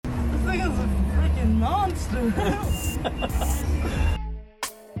fucking monster.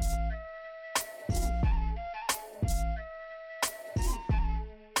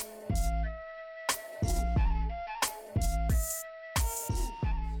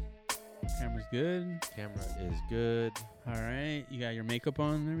 Camera's good. Camera is good. All right. You got your makeup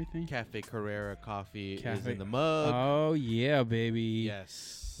on and everything? Cafe Carrera coffee is Cafe- in the mug. Oh, yeah, baby.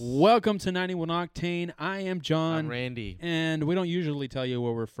 Yes. Welcome to 91 Octane. I am John. I'm Randy. And we don't usually tell you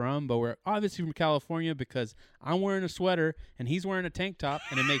where we're from, but we're obviously from California because I'm wearing a sweater and he's wearing a tank top,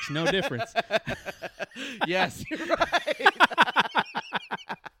 and it makes no difference. Yes, you're right.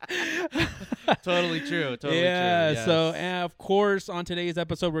 Totally true. Totally true. Yes. So of course, on today's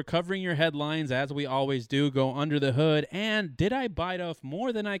episode, we're covering your headlines as we always do, go under the hood. And did I bite off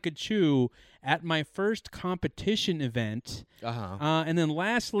more than I could chew at my first competition event? And then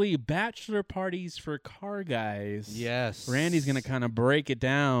lastly, bachelor parties for car guys. Yes. Randy's going to kind of break it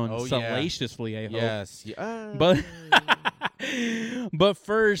down salaciously, I hope. Yes. But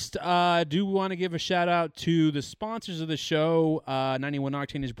first, I do want to give a shout out to the sponsors of the show. 91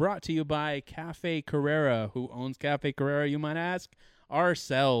 Octane is brought to you by Cafe Carrera. Who owns Cafe Carrera, you might ask?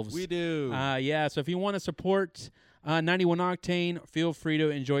 Ourselves. We do. So if you want to support 91 Octane, feel free to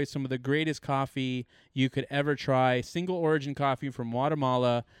enjoy some of the greatest coffee you could ever try. Single origin coffee from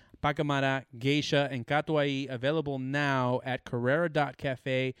Guatemala, Pacamara, Geisha, and Catuai, available now at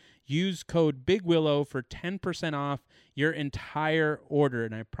Carrera.cafe. Use code BIGWILLOW for 10% off your entire order.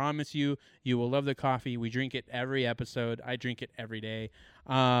 And I promise you, you will love the coffee. We drink it every episode. I drink it every day.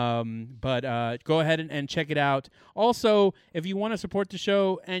 But go ahead and check it out. Also, if you want to support the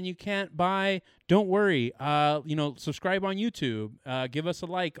show and you can't buy, don't worry. Subscribe on YouTube. Give us a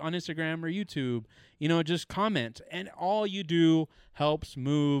like on Instagram or YouTube. Just comment. And all you do helps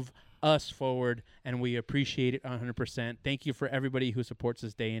move us forward, and we appreciate it 100%. Thank you for everybody who supports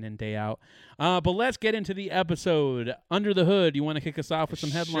us day in and day out. But let's get into the episode. Under the hood, you want to kick us off with some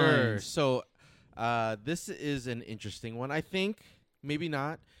headlines? Sure. So this is an interesting one. I think, maybe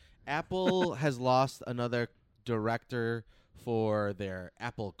not. Apple has lost another director for their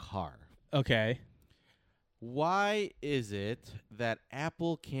Apple car. Okay. Why is it that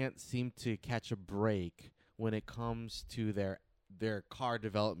Apple can't seem to catch a break when it comes to their car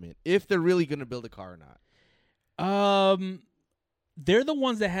development, if they're really going to build a car or not? They're the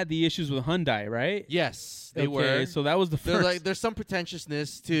ones that had the issues with Hyundai, right? Yes, they were. So that was the first. There's some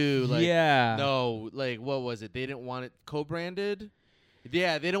pretentiousness to what was it? They didn't want it co-branded.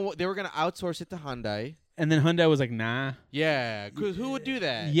 Yeah, they were going to outsource it to Hyundai. And then Hyundai was like, nah. Yeah, because who would do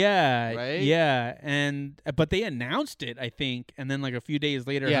that? Yeah, right. Yeah, but they announced it, I think, and then like a few days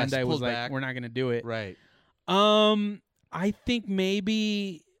later, Hyundai was like, back. we're not going to do it. Right. I think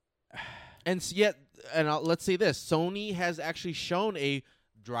maybe, and let's say this: Sony has actually shown a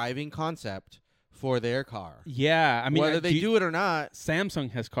driving concept for their car. Yeah, I mean, whether they do it or not.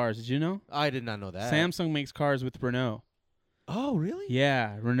 Samsung has cars. Did you know? I did not know that. Samsung makes cars with Renault. Oh, really?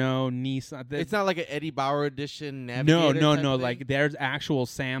 Yeah, Renault, Nissan. It's not like an Eddie Bauer edition Navigator. No. Like there's actual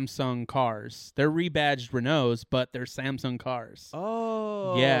Samsung cars. They're rebadged Renaults, but they're Samsung cars.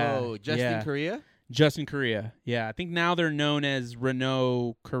 Oh, yeah. In Korea. Just in Korea, yeah. I think now they're known as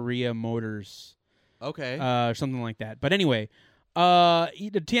Renault Korea Motors. Okay. Or something like that. But anyway, to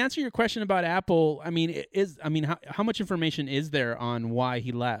answer your question about Apple, how much information is there on why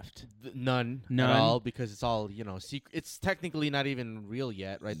he left? None at all, because it's all, secret. It's technically not even real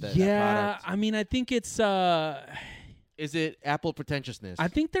yet, right? That product. I think it's... Is it Apple pretentiousness? I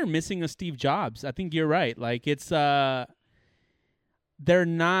think they're missing a Steve Jobs. I think you're right. Like, it's... They're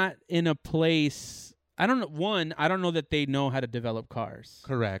not in a place. I don't know. One, I don't know that they know how to develop cars.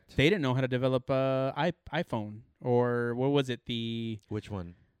 Correct. They didn't know how to develop iPhone, or what was it? Which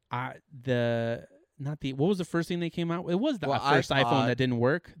one? What was the first thing they came out with? It was the first iPod. iPhone that didn't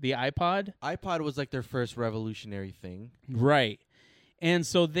work. The iPod. iPod was like their first revolutionary thing. Right. And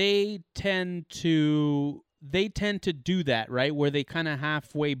so they tend to do that, right? Where they kind of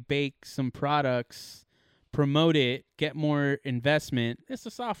halfway bake some products, promote it, get more investment. It's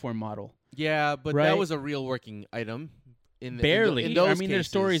a software model. Yeah, but right? That was a real working item. Barely. In those there's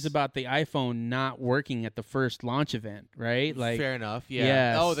stories about the iPhone not working at the first launch event, right? Like, fair enough. Yeah.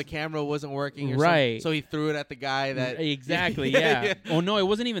 Yes. Oh, the camera wasn't working. Or right. So he threw it at the guy that. Exactly. Yeah. Oh no, it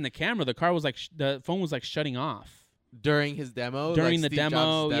wasn't even the camera. The phone was like shutting off. During his demo? During like the Steve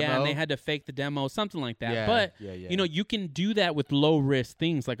demo, Jobs' demo? Yeah, and they had to fake the demo, something like that. Yeah, but, yeah. You can do that with low-risk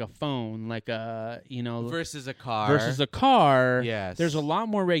things like a phone, like versus a car. Versus a car, yes. There's a lot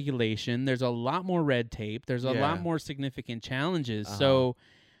more regulation. There's a lot more red tape. There's a lot more significant challenges. So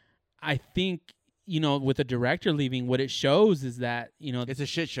I think, with the director leaving, what it shows is that, It's a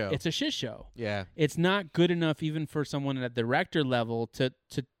shit show. it's a shit show. Yeah. It's not good enough even for someone at the director level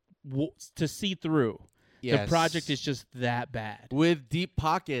to see through. Yes. The project is just that bad. with deep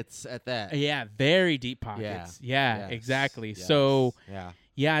pockets at that. Yeah, very deep pockets. Yeah, Yes. exactly. Yes. So yeah.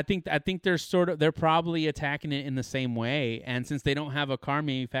 yeah, I think they're probably attacking it in the same way. And since they don't have a car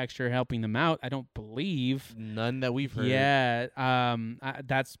manufacturer helping them out, I don't believe. None that we've heard. Yeah,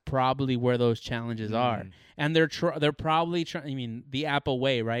 that's probably where those challenges are. And they're probably trying. I mean, the Apple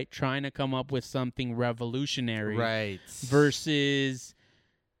way, right? Trying to come up with something revolutionary, Right. versus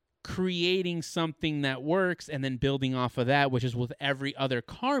creating something that works and then building off of that, which is what every other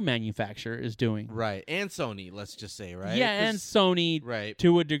car manufacturer is doing. Right. And Sony, let's just say, right? Yeah, and Sony right.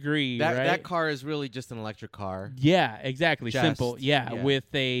 to a degree, That right? that car is really just an electric car. Yeah, exactly. Just, Simple. Yeah, yeah. with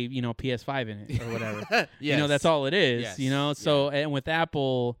a PS5 in it or whatever. Yes. That's all it is. Yes. So and with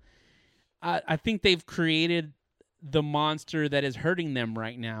Apple, I think they've created the monster that is hurting them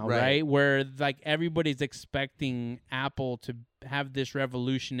right now, right? Where like everybody's expecting Apple to have this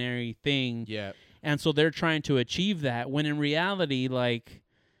revolutionary thing, Yeah. and so they're trying to achieve that. When in reality, like,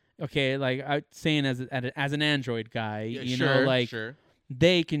 okay, like I'm saying as an Android guy, Sure.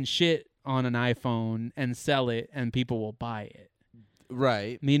 they can shit on an iPhone and sell it, and people will buy it.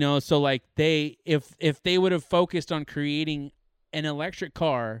 Right. So like if they would have focused on creating an electric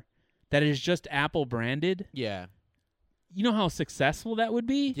car that is just Apple branded, Yeah. you know how successful that would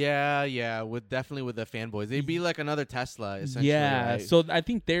be? Yeah. Definitely with the fanboys. They'd be like another Tesla, essentially. Yeah. Right? So I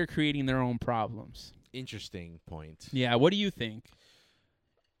think they're creating their own problems. Interesting point. Yeah. What do you think?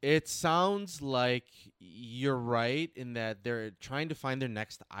 It sounds like you're right in that they're trying to find their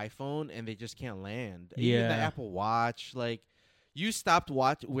next iPhone and they just can't land. Even the Yeah. Apple Watch, like you stopped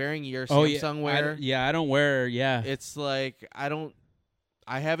wearing your Oh yeah. Samsung wear. I don't wear. Yeah. It's like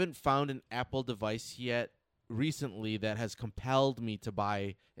I haven't found an Apple device yet recently that has compelled me to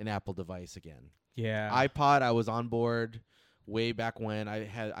buy an Apple device again. Yeah. iPod, I was on board way back when.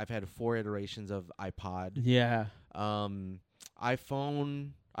 I've had 4 iterations of iPod. Yeah. iPhone,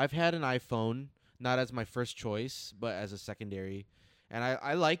 I've had an iPhone, not as my first choice, but as a secondary, and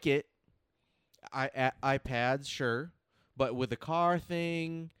I like it. iPads, sure, but with the car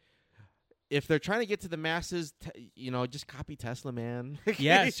thing, if they're trying to get to the masses, just copy Tesla, man.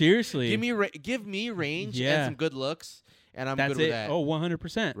 Yeah. Seriously. give me range Yeah. and some good looks, and I'm That's good with it. that. Oh,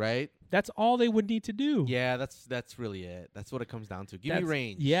 100%. Right? That's all they would need to do. Yeah, that's really it. That's what it comes down to. Give me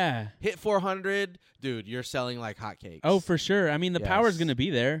range. Yeah. Hit 400, dude. You're selling like hotcakes. Oh, for sure. I mean, the power's going to be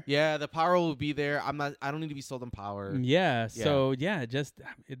there. Yeah, the power will be there. I don't need to be sold on power. Yeah. So just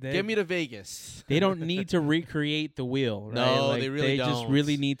Give me to Vegas. they don't need to recreate the wheel. Right? No, like, they really They just don't.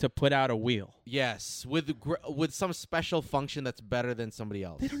 really need to put out a wheel. Yes, with some special function that's better than somebody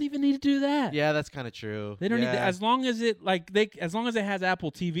else. They don't even need to do that. Yeah, that's kind of true. They don't need to, as long as it as long as it has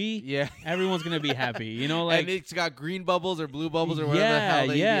Apple TV. Yeah. Everyone's gonna be happy. And it's got green bubbles or blue bubbles or whatever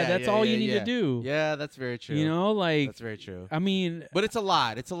the hell. That's all you need to do. Yeah, that's very true. That's very true. I mean, but it's a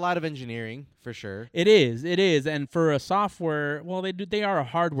lot. It's a lot of engineering for sure. It is, and for a software, well, they are a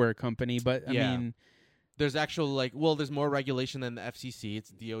hardware company, but I mean, there's actual there's more regulation than the FCC. It's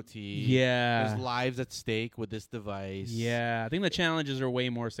DOT. Yeah, there's lives at stake with this device. Yeah, I think the challenges are way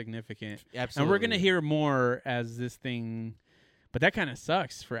more significant. Absolutely, and we're gonna hear more as this thing. But that kind of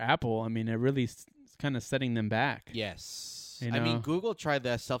sucks for Apple. I mean, it really is kind of setting them back. Yes. I mean, Google tried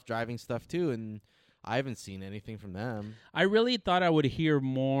that self-driving stuff too, and I haven't seen anything from them. I really thought I would hear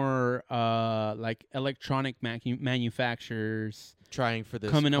more like electronic manufacturers trying for this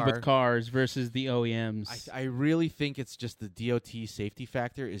coming up with cars versus the OEMs. I really think it's just the DOT safety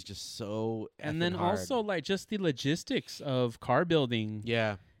factor is just so and then hard. also like just the logistics of car building.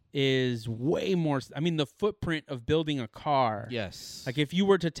 Yeah. Is way more. I mean, the footprint of building a car. Yes. Like if you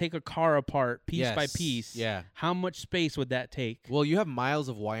were to take a car apart piece by piece. Yeah. How much space would that take? Well, you have miles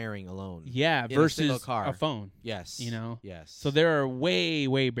of wiring alone. Yeah. In versus a phone. Yes. Yes. So there are way,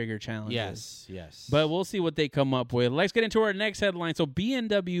 way bigger challenges. Yes. But we'll see what they come up with. Let's get into our next headline. So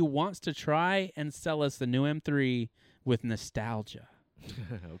BMW wants to try and sell us the new M3 with nostalgia.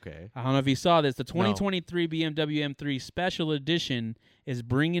 Okay. I don't know if you saw this. The 2023 BMW M3 Special Edition is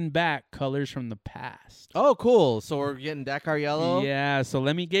bringing back colors from the past. Oh, cool. So we're getting Dakar yellow? Yeah, so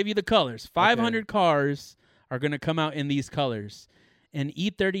let me give you the colors. 500 cars are going to come out in these colors. An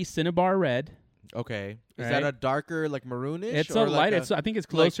E30 Cinnabar Red. Okay. Is Right. that a darker, like maroonish? It's a light. I think it's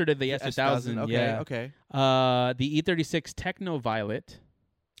closer to the S2000. Okay, yeah. okay. The E36 Techno Violet.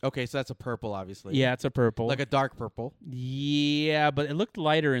 Okay, so that's a purple, obviously. Yeah, it's a purple. Like a dark purple. Yeah, but it looked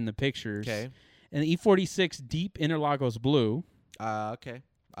lighter in the pictures. Okay. And the E46 Deep Interlagos Blue. Okay.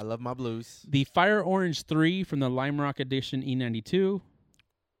 I love my blues. The Fire Orange 3 from the Lime Rock Edition E92.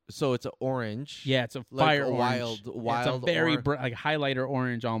 So it's an orange. Yeah, it's a Like fire a orange. wild It's a very or- like highlighter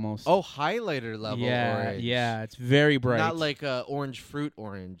orange almost. Oh, highlighter level orange. Yeah, it's very bright. Not like orange fruit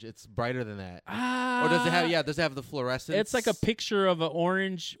orange. It's brighter than that. Ah, Or does it have? Yeah, does it have the fluorescence? It's like a picture of an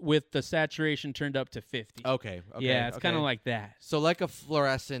orange with the saturation turned up to 50. Okay. Yeah, it's kind of like that. So like a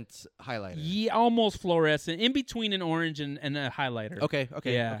fluorescent highlighter. Yeah, almost fluorescent, in between an orange and a highlighter. Okay.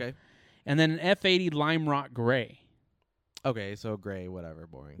 Yeah. Okay. And then an F80 Lime Rock Gray. Okay. So gray, whatever,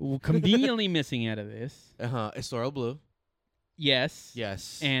 boring. Conveniently missing out of this. Estoril blue. Yes.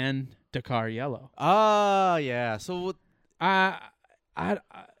 Yes. And Dakar Yellow. Yeah. So Is that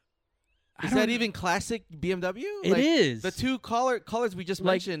is that even classic BMW? It is. The two colors we just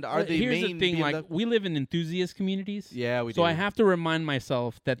mentioned are the here's main the thing, BMW. like we live in enthusiast communities. Yeah, we do. So I have to remind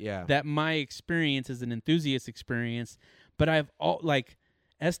myself that Yeah. that my experience is an enthusiast experience, but I've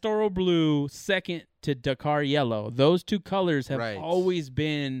Estoril Blue second to Dakar Yellow. Those two colors have Right. always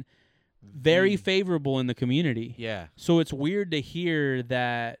been very favorable in the community. Yeah. So it's weird to hear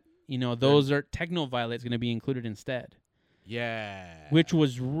that, those are Techno Violet's going to be included instead, Yeah. which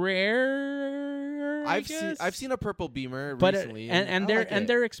was rare. I've seen a purple Beamer but recently,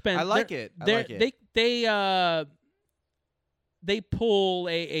 they're expensive. I like it. I like it. They pull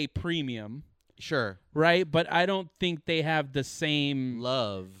a premium. Sure. Right, but I don't think they have the same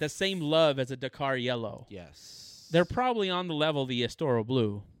love as a Dakar Yellow. Yes. They're probably on the level of the Estoril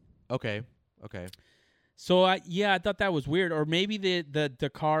Blue. Okay. So I thought that was weird. Or maybe the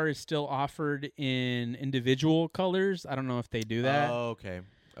Dakar is still offered in individual colors. I don't know if they do that. Oh, okay.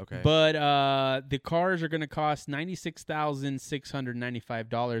 But the cars are going to cost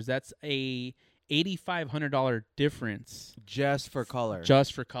 $96,695. That's a $8,500 difference Just for color.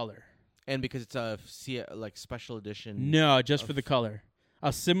 And because it's a special edition. No, just for the color.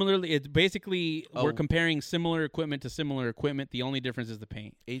 Similarly, it's basically we're comparing similar equipment to similar equipment. The only difference is the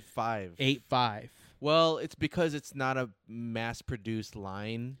paint. 8.5. 8.5. Well, it's because it's not a mass-produced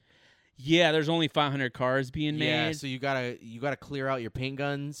line. Yeah, there's only 500 cars being made. Yeah, so you gotta clear out your paint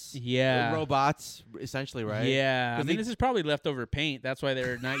guns. Yeah, robots essentially, right? Yeah, I mean this is probably leftover paint. That's why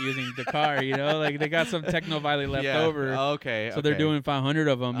they're not using Dakar. Like they got some Techno Violet left over. Okay, so they're doing 500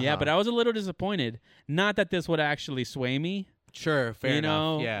 of them. Yeah, Uh-huh. but I was a little disappointed. Not that this would actually sway me. Sure, fair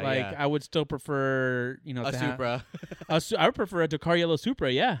enough. Yeah, I would still prefer, a Supra. I would prefer a Dakar Yellow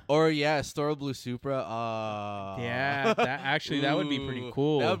Supra, yeah. Or Estoril Blue Supra. Yeah, that would be pretty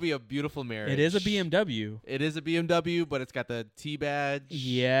cool. That would be a beautiful marriage. It is a BMW. It is a BMW, but it's got the T badge.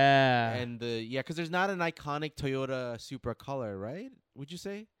 Yeah, and because there's not an iconic Toyota Supra color, right? Would you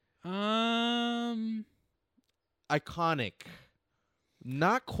say? Iconic.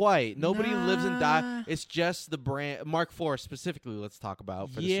 Not quite. Nobody lives and dies. It's just the brand Mark IV specifically. Let's talk about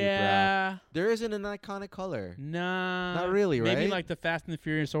for the Supra. There isn't an iconic color. Nah, not really. Right? Maybe like the Fast and the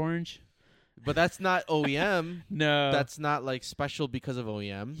Furious orange. But that's not OEM. No, that's not like special because of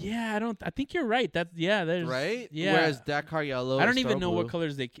OEM. Yeah, I think you're right. There's right. Yeah. Whereas Dakar Yellow. I don't even know blue, what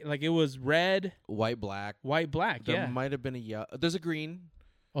colors it was red, white, black. There might have been a yellow. There's a green.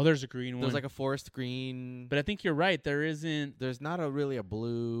 Oh, there's a green one. There's like a forest green. But I think you're right. There's not really a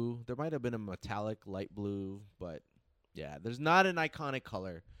blue. There might have been a metallic light blue, but yeah, there's not an iconic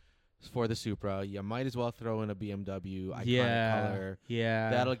color for the Supra. You might as well throw in a BMW iconic color. Yeah.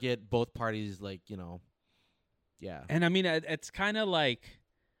 That'll get both parties yeah. And I mean, it's kind of like,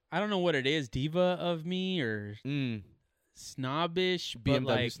 I don't know what it is, diva of me or snobbish. BMW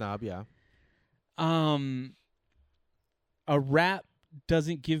but snob, yeah. A wrap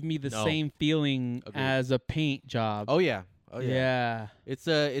doesn't give me the same feeling as a paint job. Oh yeah. It's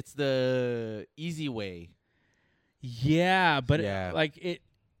the easy way. Yeah, but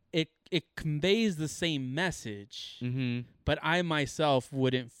it conveys the same message. Mm-hmm. But I myself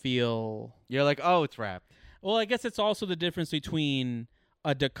wouldn't feel. You're like, oh, it's wrapped. Well, I guess it's also the difference between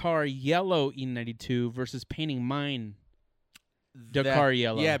a Dakar Yellow E92 versus painting mine Dakar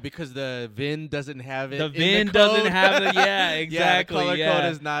Yellow. Yeah, because the VIN doesn't have it. The VIN doesn't have it. Yeah, exactly. The color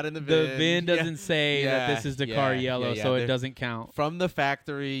code is not in the VIN. The VIN doesn't say that this is Dakar Yellow, so it doesn't count. From the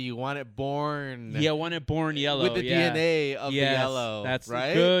factory, you want it born. Yeah, want it born yellow. With the DNA of the yellow. That's right?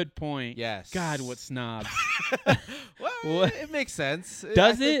 a good point. Yes. God, what snobs. Well, it makes sense.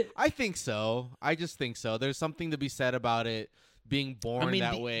 Does it? I think so. I just think so. There's something to be said about it being born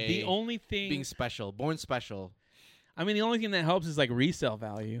that way. The only thing. Being special. Born special. I mean, the only thing that helps is like resale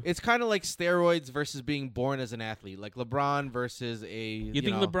value. It's kind of like steroids versus being born as an athlete, like LeBron versus You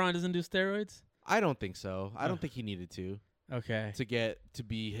think LeBron doesn't do steroids? I don't think so. I don't think he needed to. Okay. To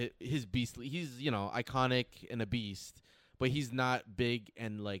be his beastly. He's iconic and a beast, but he's not big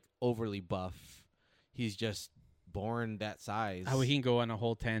and like overly buff. He's just born that size. Oh, we can go on a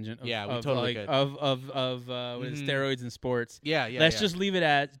whole tangent. Of, Yeah, we of, totally like, could. Of what is steroids in sports. Yeah. Let's just leave it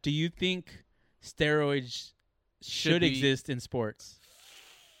at. Do you think steroids should be- exist in sports?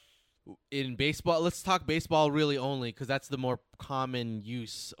 in baseball. Let's talk baseball really only because that's the more common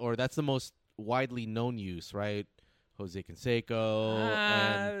use, or that's the most widely known use, right? Jose Canseco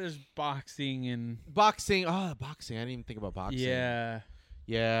and There's boxing and boxing. Oh, boxing! I didn't even think about boxing.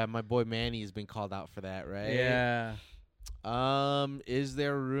 yeah, My boy Manny has been called out for that, right? yeah. Is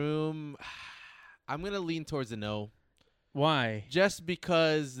there room? I'm gonna lean towards the no, Why? just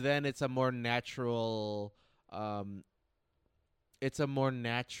because then it's a more natural. It's a more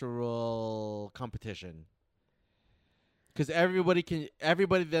natural competition. Because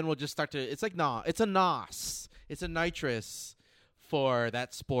everybody then will just start to. It's like it's a NOS. It's a nitrous for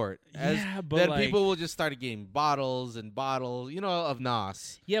that sport. But then like, people will just start getting bottles and bottles, of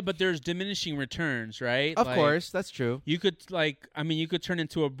NOS. yeah, but there's diminishing returns, right? Of Like, course, that's true. you could you could turn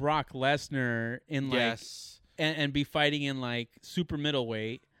into a Brock Lesnar in like Yes, and be fighting in like super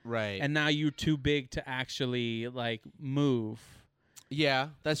middleweight, right. and now you're too big to actually like move, Yeah,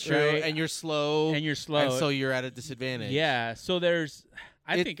 that's true. Right. And you're slow. and you're slow. And so you're at a disadvantage. yeah, so there's.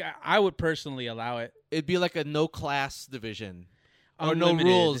 I think I would personally allow it. It'd be like a no class division. Or Unlimited.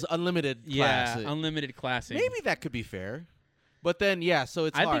 no rules, unlimited Yeah, class. unlimited classing. Maybe that could be fair. But then, yeah, so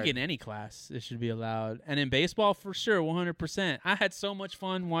it's I hard. think in any class it should be allowed, and in baseball for sure, 100%. I had so much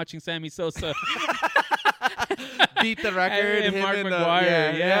fun watching Sammy Sosa beat the record. and him Mark and,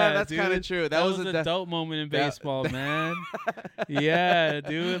 McGuire. yeah, that's dude. kind of true. That was a a dope moment in that- baseball, man. Yeah,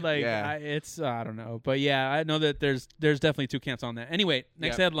 dude. Like, Yeah. I don't know, but yeah, I know that there's definitely two camps on that. Anyway,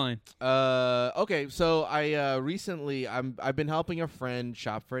 next Yep. headline. Okay, so I recently I've been helping a friend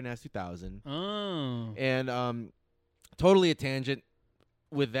shop for an S2000, Oh, and totally a tangent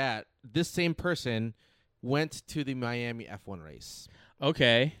with that. This same person went to the Miami F1 race.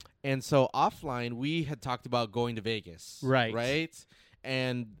 okay. And so offline, we had talked about going to Vegas. Right. Right?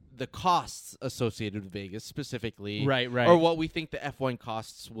 And the costs associated with Vegas specifically. Right. Or what we think the F1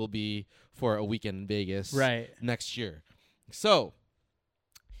 costs will be for a weekend in Vegas Right. next year. So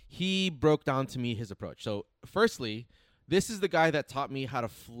he broke down to me his approach. So firstly, this is the guy that taught me how to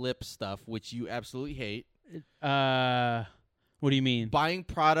flip stuff, which you absolutely hate. What do you mean? Buying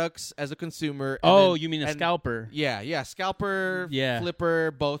products as a consumer. and Oh, then- you mean a and- scalper? Yeah. Scalper, Yeah.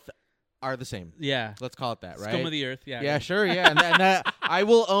 flipper, both are the same. Yeah. Let's call it that, right? Scum of the earth. Yeah. Yeah, sure, yeah, and that, I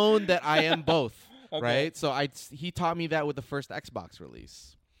will own that I am both, Okay. right? So he taught me that with the first Xbox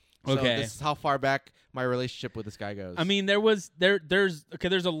release. So Okay. this is how far back my relationship with this guy goes. I mean, there's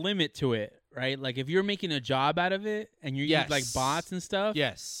a limit to it, right? Like if you're making a job out of it and you use like Yes. bots and stuff,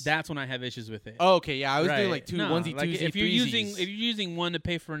 yes. that's when I have issues with it. Oh, okay, yeah, I was doing Right. like No, onesie, like twosie, if you're threesies. using one to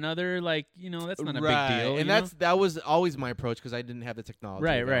pay for another, like that's not a Right, big deal. and that was always my approach because I didn't have the technology.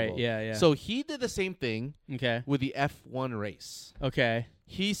 right, available. yeah. So he did the same thing Okay, with the F1 race. okay.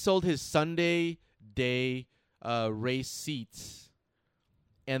 He sold his Sunday day race seats,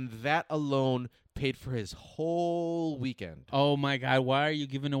 and that alone paid for his whole weekend. Oh my God, why are you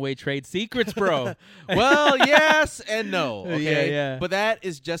giving away trade secrets, bro? Well, yes and no. Okay, Yeah. But that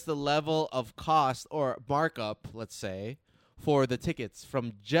is just the level of cost or markup, let's say, for the tickets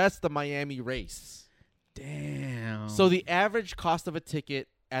from just the Miami race. Damn. So the average cost of a ticket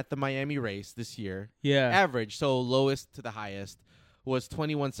at the Miami race this year, yeah. average, so lowest to the highest, was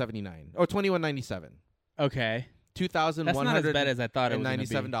 $21.79 or $21.97. Okay. $2,197. That's not as bad as I thought it was gonna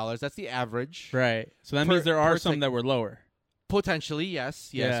be. That's the average. Right. So that Per- means there are per some tick- that were lower. Potentially, yes.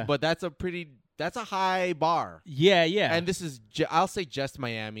 Yeah. But that's a high bar. Yeah. And this is, I'll say just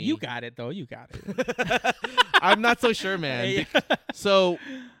Miami. You got it though. You got it. I'm not so sure, man. Yeah. So,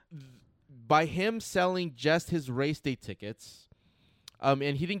 by him selling just his race day tickets, and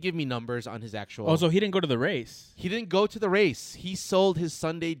he didn't give me numbers on his actual. Oh, so he didn't go to the race. He didn't go to the race. He sold his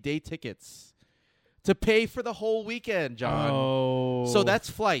Sunday day tickets to pay for the whole weekend, John. Oh. So that's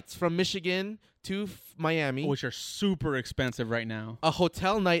flights from Michigan to Miami. which are super expensive right now. A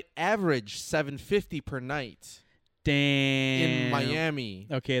hotel night average $750 per night Damn. in Miami.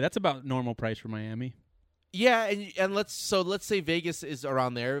 Okay, that's about normal price for Miami. Yeah, and let's say Vegas is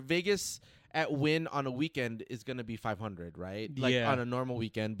around there. Vegas at Wynn on a weekend is going to be 500, right? Like Yeah. on a normal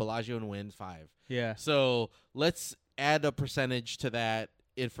weekend, Bellagio and Wynn 5. Yeah. So let's add a percentage to that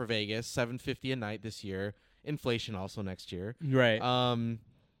in for Vegas, $750 a night this year. Inflation also next year. Right.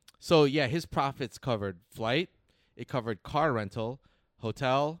 So yeah, his profits covered flight, it covered car rental,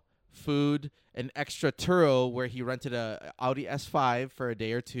 hotel, food, an extra Turo where he rented a Audi S5 for a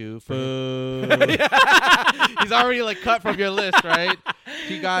day or two. Boo. He's already like cut from your list, right?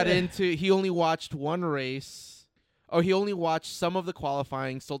 He only watched one race. Oh, he only watched some of the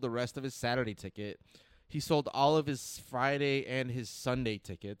qualifying, sold the rest of his Saturday ticket. He sold all of his Friday and his Sunday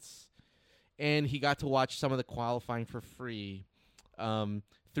tickets. And he got to watch some of the qualifying for free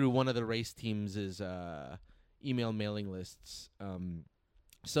through one of the race teams' email mailing lists.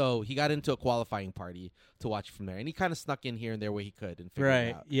 So he got into a qualifying party to watch from there. And he kind of snuck in here and there where he could and figured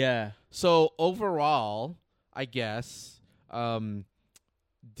it out. Yeah. So overall, I guess, do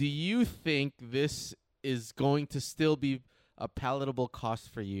you think this is going to still be a palatable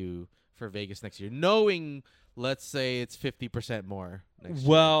cost for you for Vegas next year? Knowing, let's say, it's 50% more next year.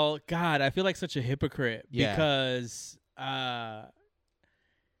 Well, God, I feel like such a hypocrite Yeah. because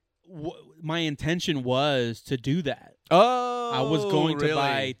my intention was to do that. Oh, I was going really? to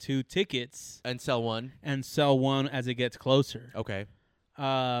buy 2 tickets and sell one. and sell one as it gets closer. Okay.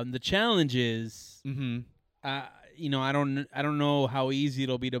 The challenge is, Mm-hmm. I don't know how easy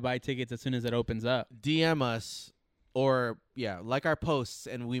it'll be to buy tickets as soon as it opens up. DM us or like our posts,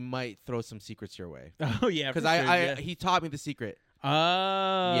 and we might throw some secrets your way. Oh yeah, Because he taught me the secret.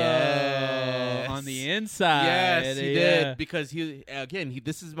 Oh, Yes. on the inside. Yes, he yeah. did. Because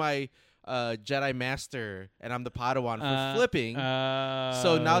this is my Jedi Master, and I'm the Padawan for flipping. So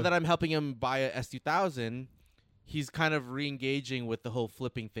So now that I'm helping him buy a S2000, he's kind of re-engaging with the whole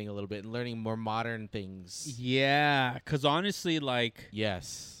flipping thing a little bit and learning more modern things. yeah, because honestly,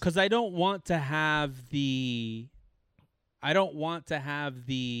 Yes. because I don't want to have the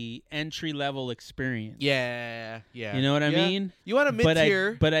entry level experience. Yeah. You know what I mean? You want a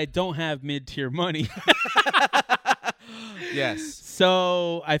mid-tier. But I don't have mid-tier money. Yes.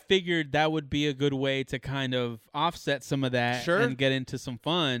 So I figured that would be a good way to kind of offset some of that Sure. and get into some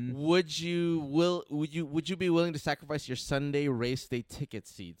fun. Would you be willing to sacrifice your Sunday race day ticket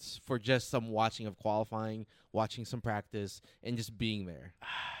seats for just some watching of qualifying, watching some practice, and just being there?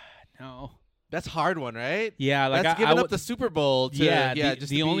 No. That's a hard one, right? Yeah, like That's giving up the Super Bowl.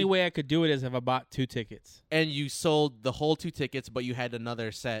 The only way I could do it is if I bought 2 tickets. And you sold the whole 2 tickets, but you had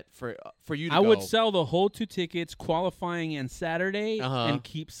another set for you to I go. would sell the whole 2 tickets, qualifying and Saturday, Uh-huh. and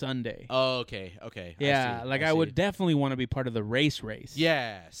keep Sunday. Oh, okay. Yeah, I would definitely want to be part of the race.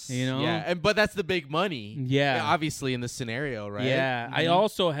 Yes. You know? Yeah, but that's the big money. Yeah. Obviously in the scenario, right? Yeah, I Mhm.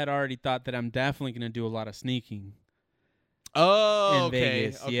 also had already thought that I'm definitely going to do a lot of sneaking Oh, in okay.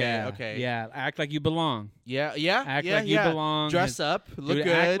 Vegas. Okay. Yeah, Okay. yeah. Act like you belong. Yeah. Act like you belong. Dress up. Look Dude,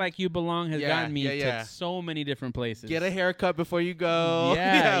 good. Act like you belong has Yeah, gotten me yeah. to so many different places. Get a haircut before you go.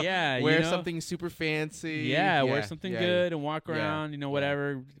 Yeah. Wear you know? something super fancy. Yeah, wear something yeah, good and walk Yeah, around.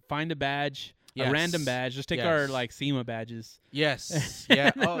 Whatever. Find a badge. Yes. A random badge. Just take Yes. our SEMA badges. Yes.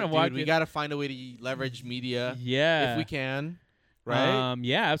 Yeah. Oh, Walk dude, we it. got to find a way to leverage media Yeah. if we can. Right?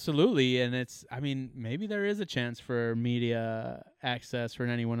 Yeah, absolutely. And maybe there is a chance for media access for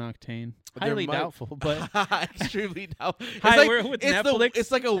 91 Octane. There Highly might- doubtful, but extremely doubtful. Hi, we're with it's Netflix.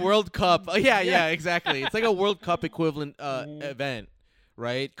 It's like a World Cup. Yeah, Yeah. exactly. It's like a World Cup equivalent event,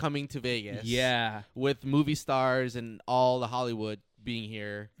 right? Coming to Vegas. yeah. With movie stars and all the Hollywood being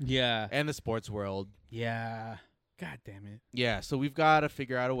here Yeah. and the sports world. Yeah. God damn it. Yeah, so we've got to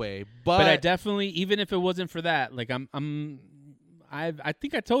figure out a way. But I definitely, even if it wasn't for that, I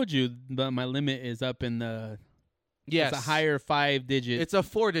think I told you that my limit is up in the yes, it's a higher 5-digit. It's a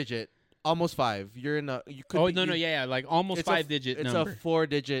 4-digit, almost 5. You're in a. You could. Oh be, no, you- like almost it's a 5-digit It's number. a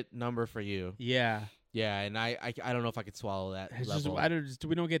 4-digit number for you. Yeah. Yeah, and I don't know if I could swallow that It's just, level.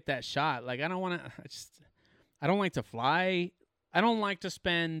 we don't get that shot. Like I don't want to. I don't like to fly. I don't like to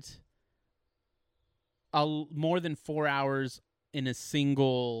spend more than 4 hours in a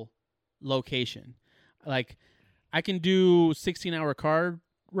single location. Like I can do 16-hour car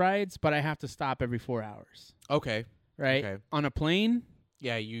rides, but I have to stop every 4 hours. Okay. Right? Okay. On a plane,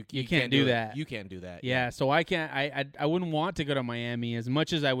 Yeah, you can't do it. that. You can't do that. yeah. So I can't. I wouldn't want to go to Miami as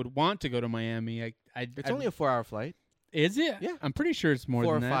much as I would want to go to Miami. It's only a 4-hour flight. Is it? Yeah. I'm pretty sure it's more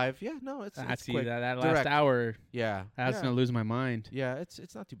 4 or than that. 5. Yeah, no, it's I it's see quick. that last Direct. hour. Yeah. That's yeah. gonna lose my mind. Yeah,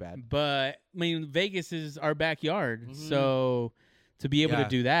 it's not too bad. But Vegas is our backyard, Mhm. so to be able Yeah. to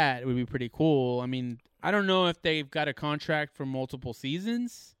do that would be pretty cool. I don't know if they've got a contract for multiple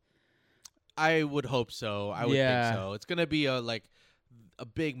seasons. I would hope so. I would Yeah. think so. It's gonna be a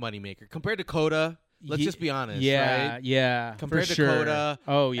big moneymaker compared to Coda. Let's Ye- just be honest. Yeah, right? yeah. Compared for to sure. Coda,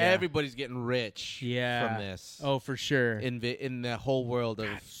 Oh yeah. everybody's getting rich. Yeah. From this. Oh, for sure. In the whole world of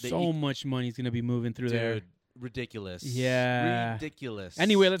So much money's gonna be moving through there. dude, ridiculous. Yeah. Ridiculous.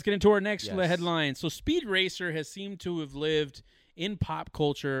 Anyway, let's get into our next Yes. headline. So, Speed Racer has seemed to have lived in pop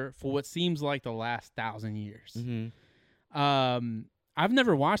culture for what seems like the last 1,000 years. I've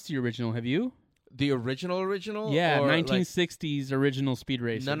never watched the original. Have you? The original? Yeah, or 1960s original Speed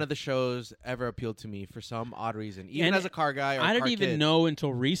Racer. None of the shows ever appealed to me for some odd reason. Even And as a car guy or I car didn't even kid. know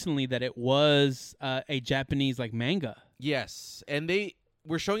until recently that it was a Japanese like manga. Yes, and they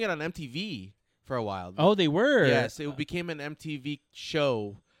were showing it on MTV for a while. Oh, they were. Yes, it became an MTV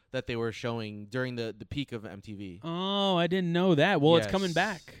show that they were showing during the peak of MTV. Oh, I didn't know that. Well, it's Yes. coming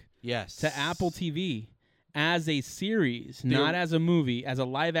back Yes. to Apple TV as a series, not as a movie, as a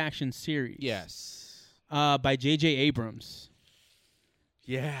live action series. Yes. By J.J. Abrams.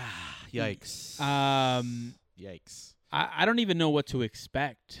 Yeah. Yikes. Yikes. I don't even know what to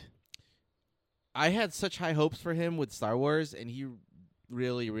expect. I had such high hopes for him with Star Wars, and he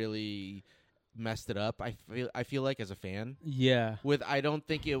really, really messed it up. I feel like as a fan, Yeah. I don't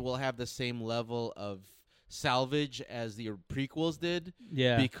think it will have the same level of salvage as the prequels did.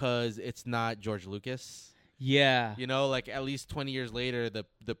 Yeah. Because it's not George Lucas. Yeah. You know, like at least 20 years later, the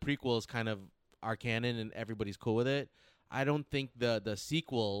prequels kind of are canon and everybody's cool with it. I don't think the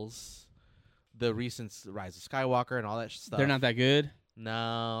sequels, the recent Rise of Skywalker and all that stuff, They're not that good.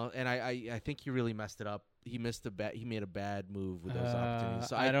 No, and I think he really messed it up. He made a bad move with those opportunities.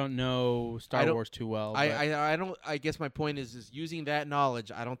 So I don't know Star Wars too well. But I don't. I guess my point is using that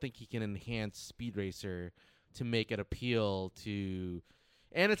knowledge. I don't think he can enhance Speed Racer to make it appeal to,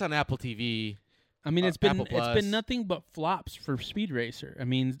 and it's on Apple TV. I mean, it's Apple been Plus. nothing but flops for Speed Racer. I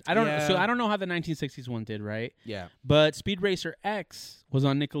mean, I don't know how the 1960s one did, right? Yeah. But Speed Racer X was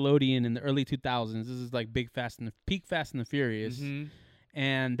on Nickelodeon in the early 2000s. This is like peak Fast and the Furious,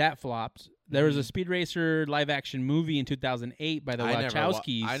 and that flopped. There was a Speed Racer live action movie in 2008 by the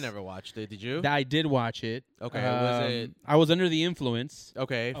Wachowskis. I never watched it. Did you? I did watch it. Okay. Was it? I was under the influence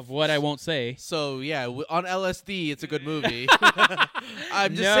Okay. of what I won't say. So yeah, on LSD, it's a good movie.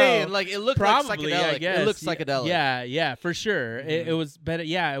 I'm just saying, like it looked Probably, like psychedelic. I guess. It looked psychedelic. Yeah, for sure. It was better.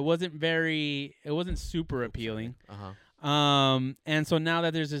 Yeah, it wasn't super appealing. And so now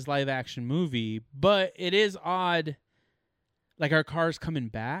that there's this live action movie, but it is odd. Like, are cars coming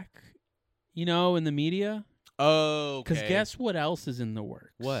back? You know, in the media. Oh, okay. Because guess what else is in the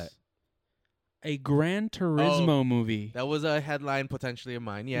works? What? A Gran Turismo movie. That was a headline potentially of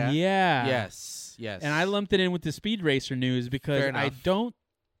mine. Yeah. Yeah. Yes. And I lumped it in with the Speed Racer news because I don't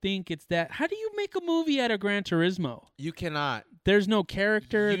think it's that. How do you make a movie out of Gran Turismo? You cannot. There's no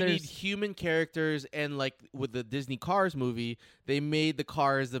character. You need human characters, and like with the Disney Cars movie, they made the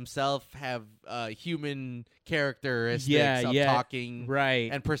cars themselves have human characteristics of talking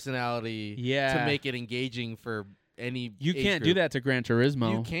and personality to make it engaging for any You age can't group. do that to Gran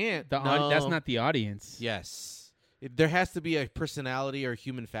Turismo. You can't. That's not the audience. Yes. There has to be a personality or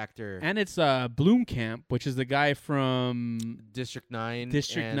human factor. And it's Bloomkamp, which is the guy from District 9.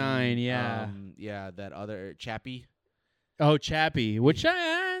 District 9, yeah. Yeah, that other Chappie. Oh, Chappie, which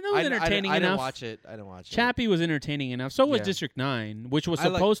that was entertaining enough. I didn't watch it. Chappie was entertaining enough. So was District 9, which was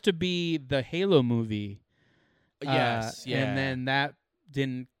supposed to be the Halo movie. Yes, yeah. And then that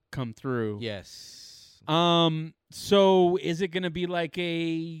didn't come through. Yes. So is it going to be like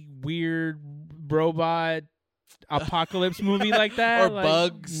a weird robot apocalypse movie like that? Or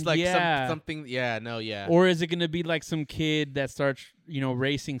bugs, like something. Yeah, no, yeah. Or is it going to be like some kid that starts,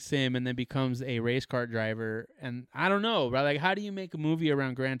 racing sim and then becomes a race car driver? And I don't know, right? Like, how do you make a movie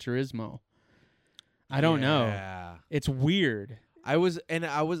around Gran Turismo? I don't know. It's weird.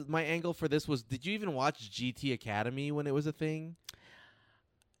 My angle for this was, did you even watch GT Academy when it was a thing?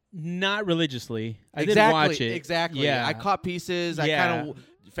 Not religiously. I did watch it. Exactly. Yeah. I caught pieces. I kind of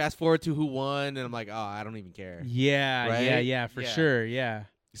fast forward to who won, and I'm like, oh, I don't even care. Yeah, right? yeah, for sure, yeah.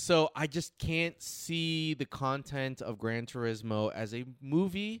 So I just can't see the content of Gran Turismo as a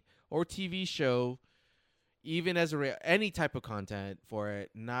movie or TV show, even as any type of content for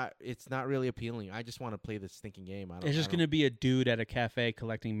it. It's not really appealing. I just want to play this stinking game. It's just going to be a dude at a cafe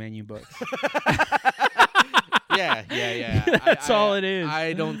collecting menu books. Yeah. That's all it is.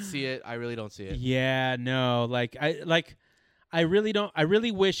 I don't see it. I really don't see it. Yeah, no. I really don't. I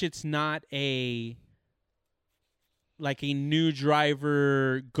really wish it's not a new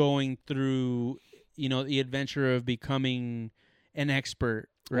driver going through, the adventure of becoming an expert.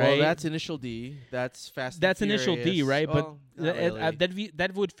 Right. Well, that's Initial D. That's Fast. That's and Initial Furious. D, right? Well, but really.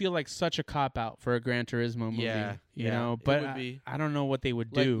 that would feel like such a cop out for a Gran Turismo movie. Yeah, But it would be. I don't know what they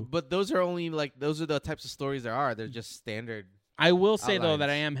would do. But those are the types of stories there are. They're just standard. I will say though outlines. that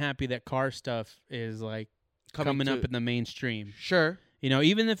I am happy that car stuff is coming up in the mainstream. Sure.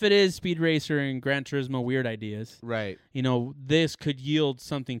 Even if it is Speed Racer and Gran Turismo weird ideas, Right. this could yield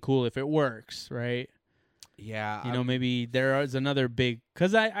something cool if it works, right? Yeah. You know, maybe there is another big,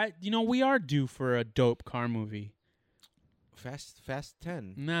 because we are due for a dope car movie. Fast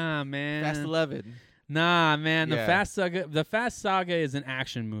 10. Nah, man. Fast 11. Nah, man. Yeah. The Fast Saga is an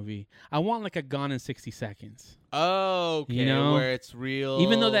action movie. I want like a Gone in 60 Seconds. Oh, okay. You know? Where it's real.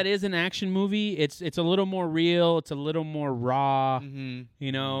 Even though that is an action movie, it's a little more real. It's a little more raw. Mm-hmm.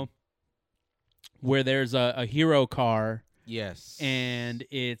 You know, where there's a hero car. Yes. And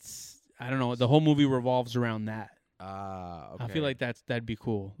it's, I don't know, the whole movie revolves around that. Okay. I feel like that'd be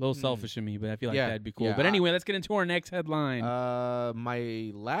cool. A little selfish of me, but I feel like Yeah, that'd be cool. yeah. But anyway, let's get into our next headline.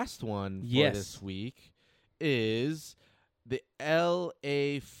 My last one for Yes. this week is the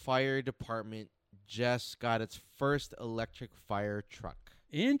L.A. Fire Department just got its first electric fire truck.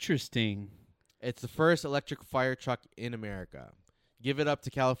 Interesting. It's the first electric fire truck in America. Give it up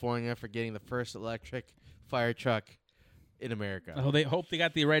to California for getting the first electric fire truck in America. Oh, they hope they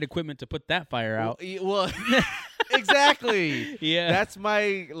got the right equipment to put that fire out. Well, exactly. Yeah. That's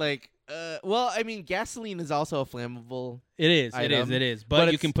my well, I mean, gasoline is also a flammable, It is. item, It is. but But you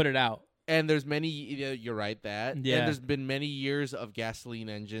it's- can put it out. and there's many. You're right that. Yeah. And there's been many years of gasoline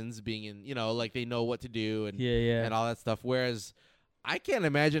engines being in. Like they know what to do and Yeah. and all that stuff. Whereas I can't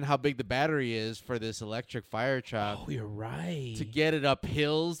imagine how big the battery is for this electric fire truck Oh, you're right. to get it up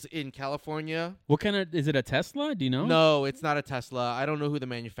hills in California. What kind of, is it a Tesla? Do you know? No, it's not a Tesla. I don't know who the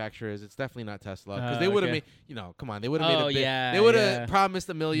manufacturer is. It's definitely not Tesla because they would have okay. made. Come on, they would have made Oh, a big. yeah, they would have yeah. promised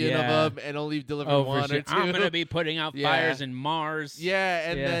 1 million Yeah. of them and only delivered Oh, one for sure. or two. I'm going to be putting out Yeah. fires in Mars. Yeah,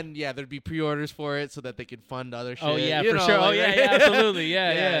 and Yeah. then there'd be pre-orders for it so that they could fund other shit. Oh, yeah, you for know, sure. Oh, like- yeah, absolutely.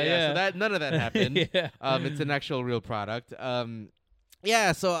 Yeah. So that none of that happened. Yeah. It's an actual real product.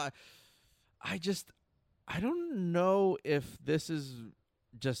 Yeah. So I don't know if this is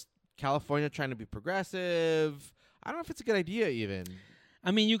just California trying to be progressive. I don't know if it's a good idea even.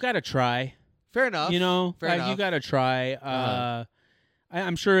 I mean, you got to try. Fair enough. You know, Fair like enough. you got to try.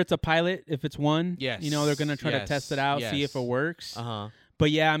 I'm sure it's a pilot if it's one. Yes. You know, they're gonna try to Yes. test it out, see if Yes. it works. Uh-huh.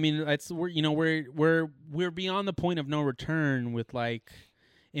 But yeah, I mean, we're beyond the point of no return with like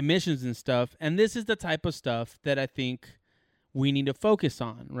emissions and stuff, and this is the type of stuff that I think we need to focus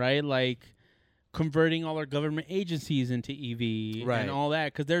on, right? Like converting all our government agencies into EV Right. and all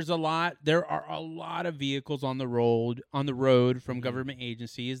that, because there are a lot of vehicles on the road from government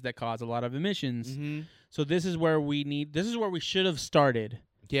agencies that cause a lot of emissions. Mm-hmm. So this is where we should have started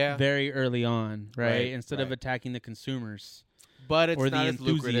Yeah. very early on, right? Right, Instead of right. attacking the consumers. But it's or the not as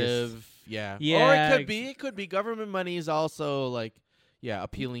enthusiasts. lucrative. Yeah. Yeah, Or it could be. Government money is also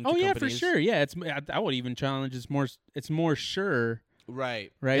appealing to Oh yeah, for companies. sure. Yeah, I would even challenge it's more sure,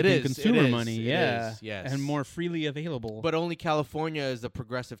 Right. right? It than is. consumer It is. money. It Yeah. is. Yes. And more freely available. But only California is the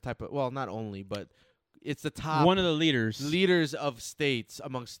progressive type of. Well, not only, but it's the top one of the leaders. leaders of states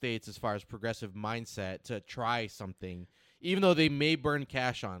amongst states as far as progressive mindset to try something, even though they may burn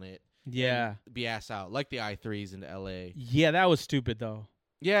cash on it. Yeah. and be ass out like the I3s in LA. Yeah, that was stupid though.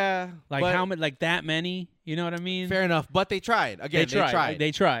 Yeah. Like but how many? Like that many? You know what I mean? Fair enough. But they tried. Again,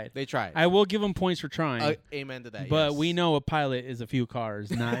 They tried. They tried. I will give them points for trying. Amen to that. but yes. we know a pilot is a few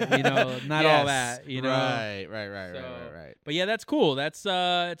cars, not not all Yes. that. You know. Right. So- But yeah, that's cool. That's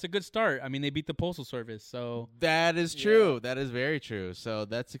it's a good start. I mean, they beat the Postal Service, so That is true. That is very true. So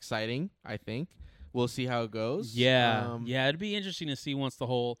that's exciting, I think. We'll see how it goes. yeah, it'd be interesting to see once the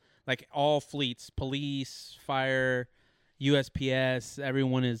whole all fleets, police, fire, USPS,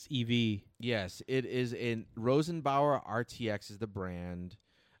 everyone is EV. Yes, it is in Rosenbauer RTX is the brand.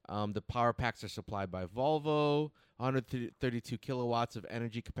 The power packs are supplied by Volvo. 132 kilowatts of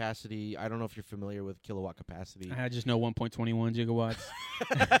energy capacity. I don't know if you're familiar with kilowatt capacity. I just know 1.21 gigawatts.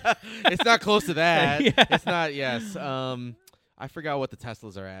 It's not close to that. Yeah. It's not. Yes. I forgot what the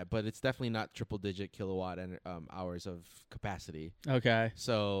Teslas are at, but it's definitely not triple-digit kilowatt hours of capacity. Okay.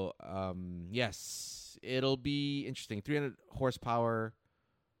 So, yes, it'll be interesting. 300 horsepower.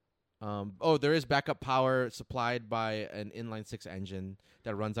 There is backup power supplied by an inline-six engine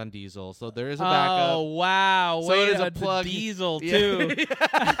that runs on diesel. So there is a backup. Oh wow! So Wait, it is a the plug- diesel Yeah. too.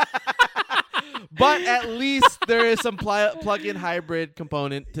 But at least there is some plug-in hybrid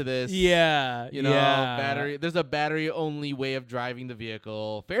component to this. Yeah, You know, yeah. battery. There's a battery-only way of driving the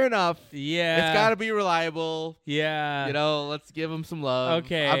vehicle. Fair enough. Yeah, It's got to be reliable. Yeah, Let's give them some love.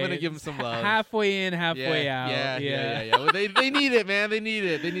 okay. I'm gonna give them some love. Halfway in, halfway out. Yeah. Well, they need it, man. They need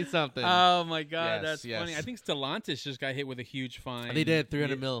it. They need something. Oh my god, Yes, that's yes. funny. I think Stellantis just got hit with a huge fine. They did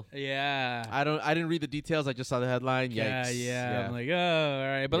 300 mil. Yeah. I didn't read the details. I just saw the headline. Yikes. Yeah. I'm like, oh, all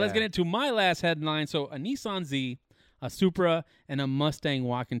right. But let's Yeah. get into my last headline. So a Nissan Z, a Supra, and a Mustang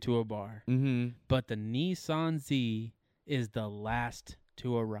walk into a bar. Mm-hmm. But the Nissan Z is the last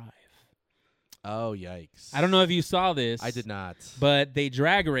to arrive. Oh, yikes. I don't know if you saw this. I did not. But they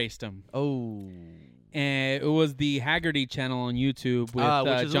drag raced him. Oh. And it was the Haggerty channel on YouTube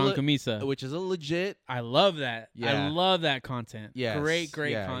with John Camisa. Which is a legit. I love that. Yeah. I love that content. Yes. Great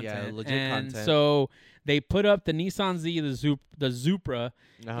Yeah, content. legit and content. so they put up the Nissan Z, the Supra,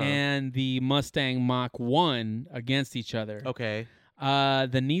 and the Mustang Mach-1 against each other. Okay. The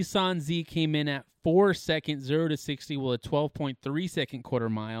Nissan Z came in at 4 seconds, 0 to 60, with a 12.3 second quarter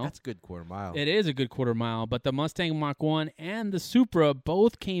mile. That's a good quarter mile. It is a good quarter mile, but the Mustang Mach-1 and the Supra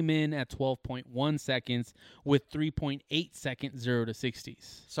both came in at 12.1 seconds with 3.8 seconds 0 to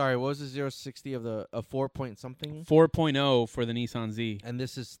 60s. Sorry, what was the 0 to 60 of the 4 point something? 4.0 for the Nissan Z. And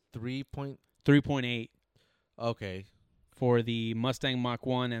this is 3 point. 3.8 Okay. for the Mustang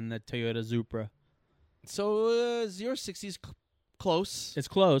Mach-1 and the Toyota Supra. So 0 to 60 is close. It's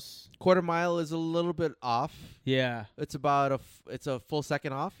close. Quarter mile is a little bit off. Yeah. It's about it's a full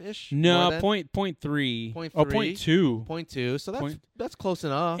second off ish. No, point 0.3. Point Or 3. 0.2. 0.2. So that's close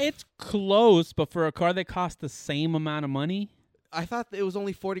enough. It's close, but for a car that costs the same amount of money, I thought it was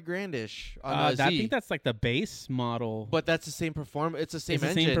only 40 grand-ish on the I Z. think that's like the base model. But that's the same performance. It's the same It's the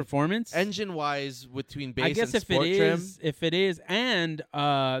engine. same performance. Engine-wise, between base I guess and if sport it trim. is, and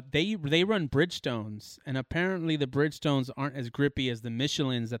they run Bridgestones, and apparently the Bridgestones aren't as grippy as the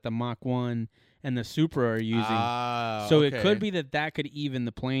Michelins that the Mach-1 and the Supra are using. So it could be that could even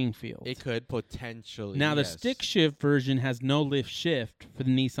the playing field. It could potentially. Now, the yes. stick shift version has no lift shift for the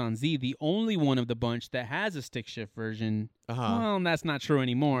Nissan Z. The only one of the bunch that has a stick shift version. Well, that's not true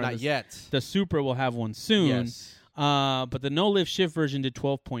anymore. Not yet. The Supra will have one soon. Yes. But the no lift shift version did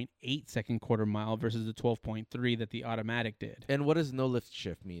 12.8 second quarter mile versus the 12.3 that the automatic did. And what does no lift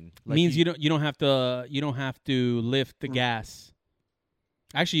shift mean? Like Means you don't have to lift the gas.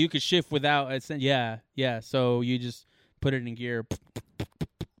 Actually, you could shift without. Yeah. So you just put it in gear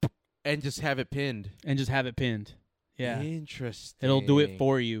and just have it pinned. Yeah. Interesting. It'll do it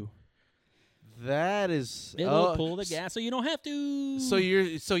for you. That is. It'll pull the gas, so you don't have to. So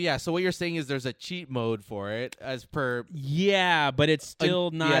what you're saying is there's a cheat mode for it as per. Yeah, but it's still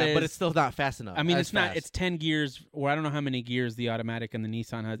not. Yeah, but it's still not fast enough. I mean, as it's not. fast. It's 10 gears, or I don't know how many gears the automatic and the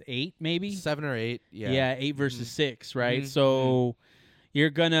Nissan has. 8, maybe. 7 or 8. Yeah. Yeah, 8 versus 6, right? Mhm. So you're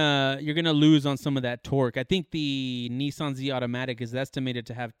gonna lose on some of that torque. I think the Nissan Z automatic is estimated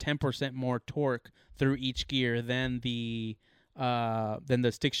to have 10% more torque through each gear than the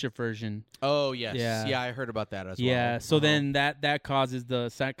stick shift version. Oh yes. Yeah. I heard about that as well. Yeah, so then that causes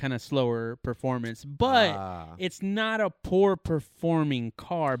the kind of slower performance, but it's not a poor performing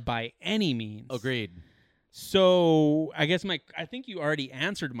car by any means. Agreed. So I guess I think you already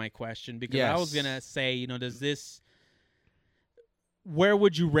answered my question because I was Yes. gonna say, does this? Where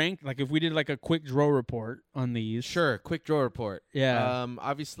would you rank? Like if we did like a quick draw report on these? Sure. Quick draw report. Yeah.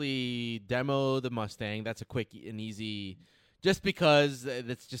 Obviously, demo the Mustang. That's a quick and easy. Just because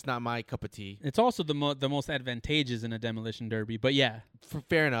that's just not my cup of tea. It's also the most advantageous in a demolition derby, but yeah.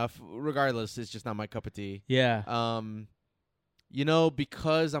 Fair enough. Regardless, it's just not my cup of tea. Yeah.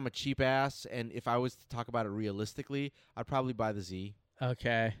 Because I'm a cheap ass, and if I was to talk about it realistically, I'd probably buy the Z.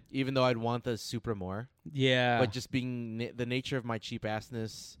 Okay. Even though I'd want the Supra more. Yeah. But just being the nature of my cheap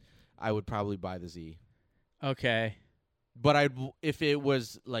assness, I would probably buy the Z. Okay. But if it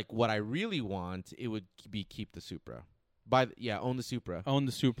was like what I really want, it would be keep the Supra. Own the Supra. Own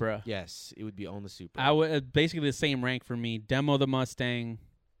the Supra. Yes, it would be own the Supra. I would basically the same rank for me. Demo the Mustang.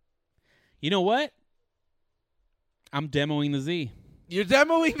 You know what? I'm demoing the Z. You're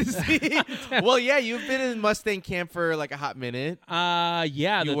demoing the Z. Well, yeah, you've been in Mustang camp for like a hot minute. Yeah,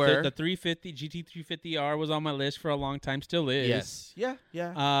 You were. the 350 GT350R was on my list for a long time. Still is. Yes.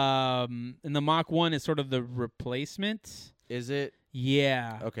 Yeah. And the Mach-1 is sort of the replacement. Is it?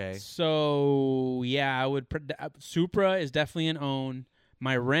 Yeah. Okay. So yeah, I would. Supra is definitely an own.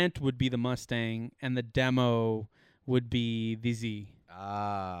 My rent would be the Mustang, and the demo would be the Z.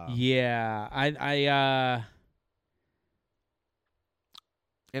 Yeah. I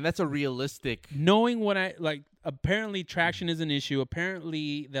And that's a realistic. knowing what I like. Apparently, traction is an issue.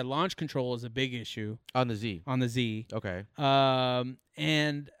 Apparently, the launch control is a big issue On the Z. on the Z. Okay.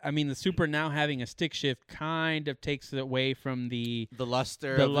 And I mean, the Supra now having a stick shift kind of takes it away from the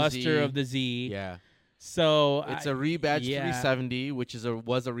luster of the Z. Yeah. So It's a rebadged 370, which was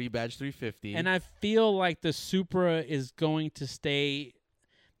a rebadged 350. And I feel like the Supra is going to stay.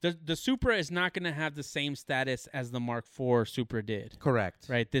 The Supra is not going to have the same status as the Mark IV Supra did. Correct.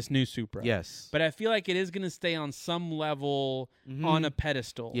 Right? This new Supra. Yes. But I feel like it is going to stay on some level on a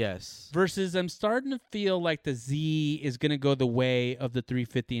pedestal. Yes. Versus I'm starting to feel like the Z is going to go the way of the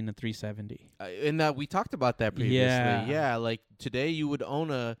 350 and the 370. And that we talked about that previously. Yeah. Yeah, like today you would own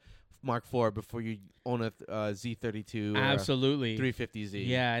a Mark IV before you own a Z32 or Absolutely. a 350Z.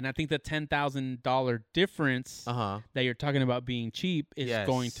 Yeah, and I think the $10,000 difference that you're talking about being cheap is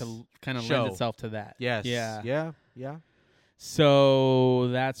going to kind of lend itself to that. Yes. Yeah. Yeah. So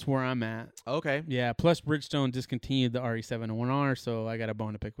that's where I'm at. Okay. Yeah. Plus, Bridgestone discontinued the RE701R, so I got a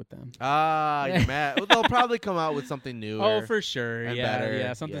bone to pick with them. You're mad. Well, they'll probably come out with something new. Oh, for sure. and Yeah. better.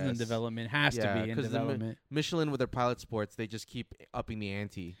 Yeah. Something's in Yes. development. Has to be in 'cause development. Michelin with their Pilot Sports, they just keep upping the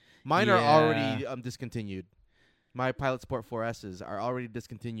ante. Mine are Yeah. already discontinued. My Pilot Sport 4S's are already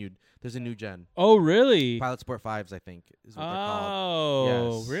discontinued. There's a new gen. Oh, really? Pilot Sport 5s, I think, is what they're Oh,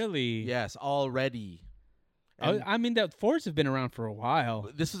 called. Yes. really? Yes, already. Oh, And I mean, the Fords have been around for a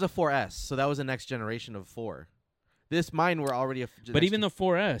while. this is a 4S, so that was the next generation of 4. Mine were already But even the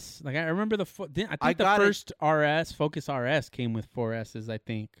 4S, like I remember I think the first RS, Focus RS, came with 4S's. I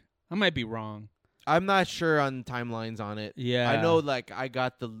think I might be wrong. I'm not sure on timelines on it. Yeah, I know, like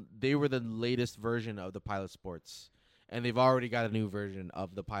they were the latest version of the Pilot Sports, and they've already got a new version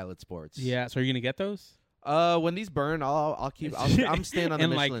of the Pilot Sports. Yeah, so are you gonna get those? When these burn, I'm staying on the in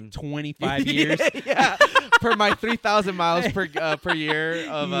Michelin. like 25 years. Yeah, for my 3,000 miles per year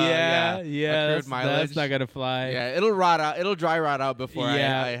of accrued mileage. That's not gonna fly. Yeah, it'll rot out. It'll dry rot out before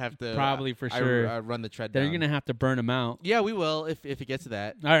I have to probably for sure run the tread Then down. you're gonna have to burn them out. Yeah, we will if it gets to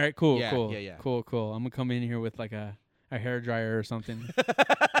that. All right, cool. Yeah. Cool. I'm gonna come in here with like a hair dryer or something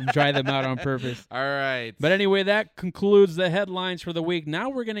and dry them out on purpose. All right. But anyway, that concludes the headlines for the week. Now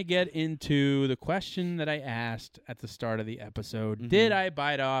we're going to get into the question that I asked at the start of the episode. Mm-hmm. Did I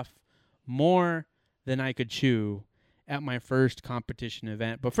bite off more than I could chew at my first competition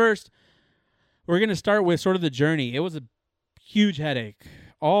event? But first, we're going to start with sort of the journey. It was a huge headache,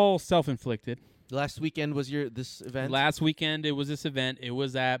 all self-inflicted. Last weekend was this event? Last weekend, it was this event. It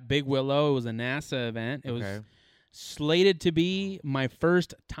was at Big Willow. It was a NASA event. It was slated to be my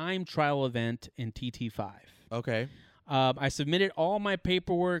first time trial event in TT5. Okay. I submitted all my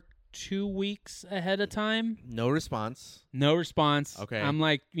paperwork 2 weeks ahead of time. No response. Okay. I'm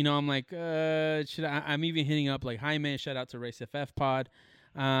like, should I'm even hitting up like Jaime, shout out to Race FF Pod.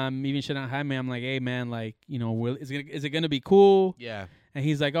 Even shout out Jaime. I'm like, hey man, like, is it gonna be cool? Yeah. And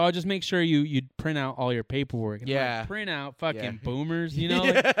he's like, oh, just make sure you print out all your paperwork. And yeah. Like, print out fucking boomers,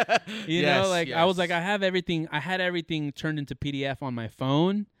 I was like, I had everything turned into PDF on my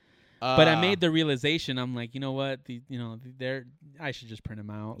phone. But I made the realization, I'm like, you know what? I should just print them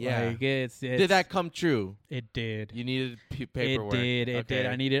out. Yeah. Like, it's did that come true? It did. You needed paperwork. It did.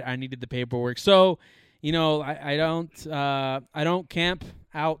 I needed the paperwork. So, I don't camp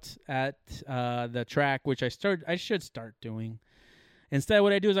out at the track, which I should start doing. Instead,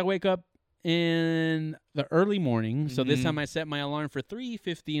 what I do is I wake up in the early morning. So this time I set my alarm for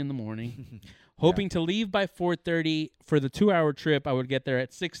 3:50 in the morning, hoping to leave by 4:30 for the 2-hour trip. I would get there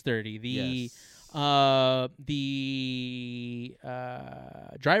at 6:30. The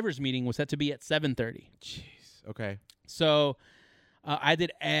driver's meeting was set to be at 7:30. Jeez. Okay. So I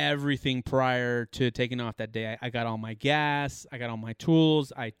did everything prior to taking off that day. I got all my gas. I got all my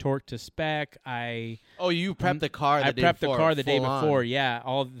tools. I torqued to spec. You prepped the car the day before? I prepped the car the day before, on. yeah.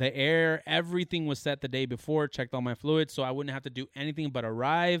 All the air, everything was set the day before. Checked all my fluids, so I wouldn't have to do anything but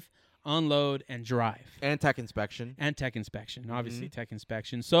arrive, unload, and drive. And tech inspection. Obviously tech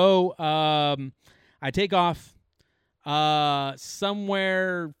inspection. So I take off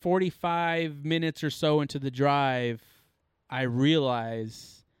somewhere 45 minutes or so into the drive. I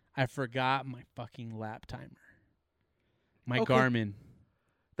realize I forgot my fucking lap timer. My Garmin.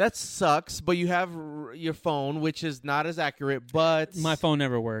 That sucks, but you have your phone, which is not as accurate, but... My phone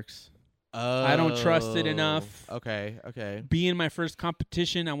never works. I don't trust it enough. Okay. Being my first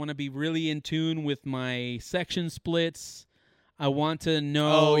competition, I want to be really in tune with my section splits. I want to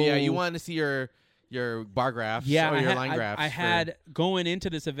know... Oh, yeah, you want to see your bar graphs or your line graphs. I had, going into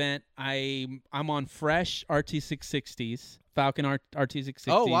this event, I'm on fresh RT660s, Falcon RT660s.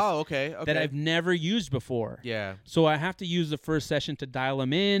 Oh, wow, okay. That I've never used before. Yeah. So I have to use the first session to dial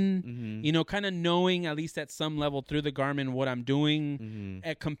them in, kind of knowing at least at some level through the Garmin what I'm doing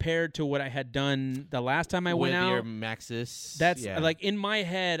compared to what I had done the last time I went out. With your Maxis. That's like in my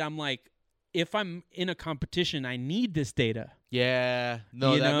head, I'm like, if I'm in a competition, I need this data. Yeah.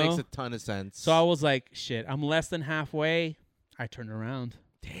 No, that makes a ton of sense. So I was like, shit, I'm less than halfway. I turned around.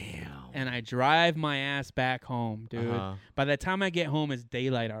 Damn. And I drive my ass back home, dude. By the time I get home, it's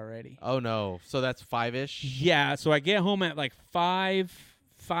daylight already. Oh, no. So that's 5-ish? Yeah. So I get home at like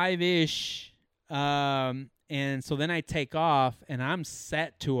 5-ish. And so then I take off, and I'm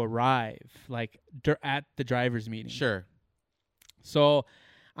set to arrive, like, at the driver's meeting. Sure. So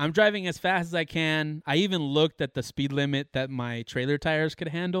I'm driving as fast as I can. I even looked at the speed limit that my trailer tires could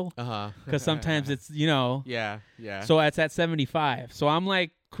handle because sometimes it's, Yeah, yeah. So it's at 75. So I'm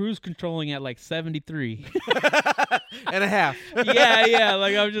like cruise controlling at like 73. and a half. yeah.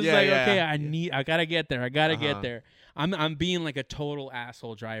 Like I'm just Yeah. okay, I gotta get there. I gotta get there. I'm being like a total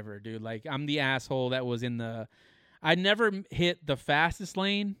asshole driver, dude. Like I'm the asshole that was I never hit the fastest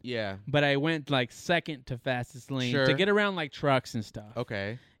lane. Yeah. But I went like second to fastest lane Sure. to get around like trucks and stuff.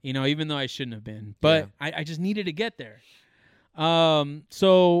 Okay. Even though I shouldn't have been. But I just needed to get there.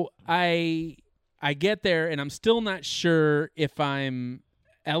 So I get there and I'm still not sure if I'm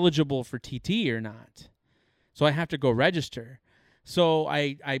eligible for TT or not. So I have to go register. So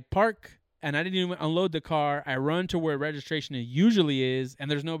I park and I didn't even unload the car. I run to where registration usually is and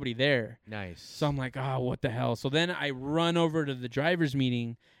there's nobody there. Nice. So I'm like, what the hell? So then I run over to the driver's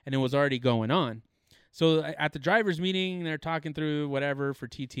meeting and it was already going on. So at the driver's meeting, they're talking through whatever for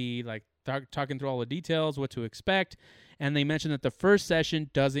TT, like talking through all the details, what to expect. And they mentioned that the first session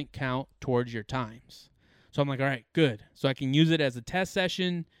doesn't count towards your times. So I'm like, all right, good. So I can use it as a test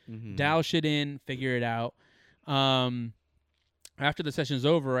session, dial shit in, figure it out. After the session's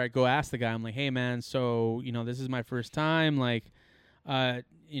over, I go ask the guy, I'm like, hey, man, so, this is my first time. Like,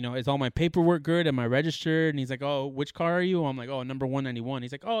 is all my paperwork good? Am I registered? And he's like, oh, which car are you? I'm like, oh, number 191.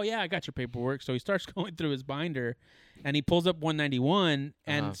 He's like, oh, yeah, I got your paperwork. So he starts going through his binder, and he pulls up 191,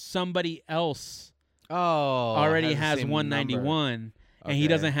 and somebody else already has 191, and he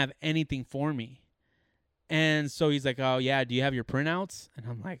doesn't have anything for me. And so he's like, oh, yeah, do you have your printouts? And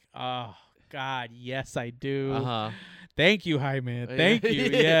I'm like, oh, God, yes, I do. Thank you, Jaime. Thank you.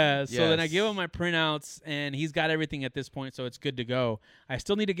 Yeah. So then I give him my printouts, and he's got everything at this point, so it's good to go. I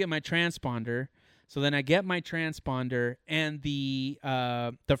still need to get my transponder. So then I get my transponder, and the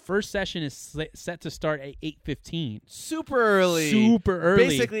first session is set to start at 8:15. Super early.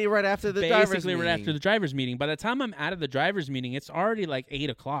 Basically right after the driver's meeting. By the time I'm out of the driver's meeting, it's already like 8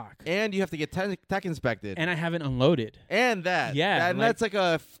 o'clock. And you have to get tech inspected. And I haven't unloaded. And that. Yeah. And that's like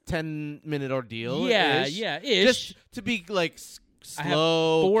a 10-minute ordeal. Yeah, ish. ish. Just to be like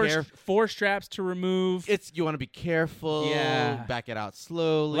slow. I have four straps to remove. You want to be careful. Yeah. Back it out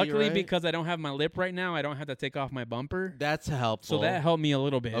slowly. Luckily, right? because I don't have my lip right now, I don't have to take off my bumper. That's helpful. So that helped me a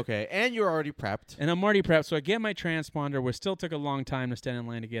little bit. Okay. And you're already prepped. And I'm already prepped. So I get my transponder, which still took a long time to stand in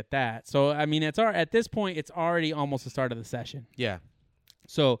line to get that. So, I mean, at this point, it's already almost the start of the session. Yeah.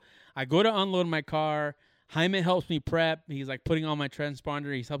 So I go to unload my car. Jaime helps me prep. He's like putting on my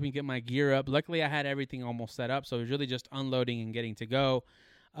transponder. He's helping me get my gear up. Luckily, I had everything almost set up, so it was really just unloading and getting to go.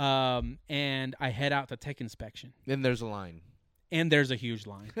 And I head out to tech inspection. Then there's a line. And there's a huge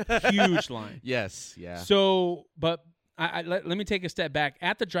line. Huge line. Yes, yeah. So, but let me take a step back.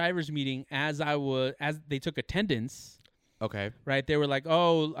 At the driver's meeting, as they took attendance, okay, right, they were like,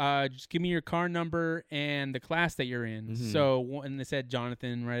 oh, just give me your car number and the class that you're in. Mm-hmm. So, and they said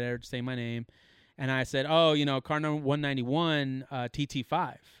Jonathan right there to say my name. And I said, oh, car number 191,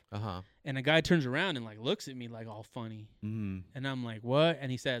 TT5. And a guy turns around and like looks at me like all funny. Mm-hmm. And I'm like, what?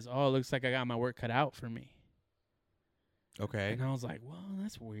 And he says, oh, it looks like I got my work cut out for me. Okay. And I was like, well,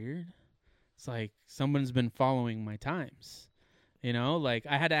 that's weird. It's like someone's been following my times. Like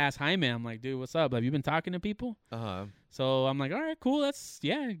I had to ask Jaime, I'm like, dude, what's up? Have you been talking to people? So I'm like, all right, cool.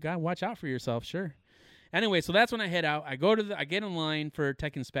 Gotta watch out for yourself. Sure. Anyway, so that's when I head out. I get in line for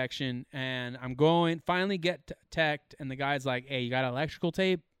tech inspection, and I'm finally get teched, and the guy's like, hey, you got electrical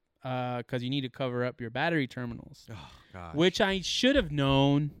tape? Because you need to cover up your battery terminals. Oh, gosh. Which I should have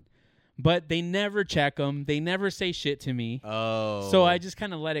known, but they never check them. They never say shit to me. Oh. So I just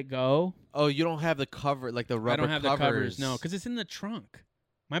kind of let it go. Oh, you don't have the cover, like the rubber covers. I don't have the covers, no, because it's in the trunk.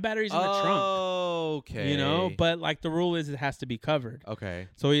 My battery's in the trunk. Oh, okay. But like the rule is it has to be covered. Okay.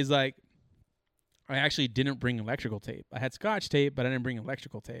 So he's like, I actually didn't bring electrical tape. I had Scotch tape, but I didn't bring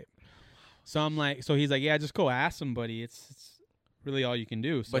electrical tape. So I'm like, so he's like, yeah, just go ask somebody. It's really all you can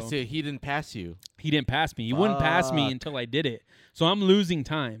do. So but see, he didn't pass you. He didn't pass me. He wouldn't pass me until I did it. So I'm losing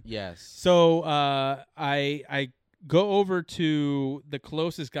time. Yes. So I go over to the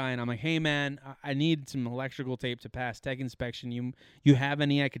closest guy and I'm like, hey man, I need some electrical tape to pass tech inspection. You have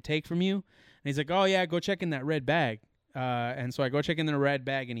any I could take from you? And he's like, oh yeah, go check in that red bag. And so I go check in the red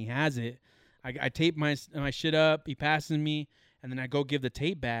bag and he has it. I tape my shit up. He passes me, and then I go give the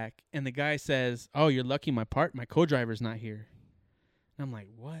tape back, and the guy says, "Oh, you're lucky my co-driver's not here." And I'm like,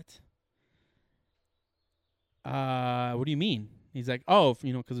 "What? What do you mean?" He's like, "Oh,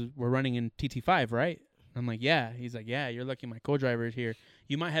 because we're running in TT5, right?" I'm like, "Yeah." He's like, "Yeah, you're lucky my co-driver is here.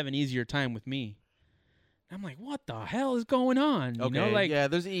 You might have an easier time with me." I'm like, what the hell is going on? You Okay. know, like, yeah,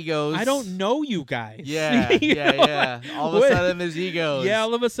 there's egos. I don't know you guys. Yeah, You know, yeah. like, All of a what- sudden, there's egos. Yeah,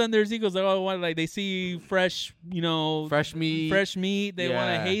 all of a sudden there's egos. Like they see fresh, fresh meat. fresh meat. They want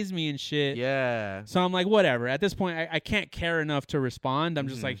to Yeah. haze me and shit. Yeah. So I'm like, whatever. At this point, I can't care enough to respond. I'm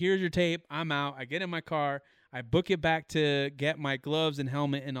just Mhm. like, here's your tape. I'm out. I get in my car. I book it back to get my gloves and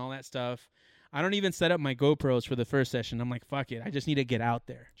helmet and all that stuff. I don't even set up my GoPros for the first session. I'm like, fuck it. I just need to get out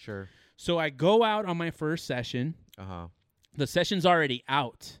there. Sure. So I go out on my first session. The session's already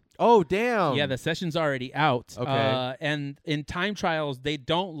out. Oh, damn. Yeah, the session's already out. Okay. And in time trials, they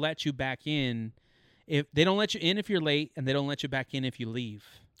don't let you back in. If they don't let you in if you're late, and they don't let you back in if you leave.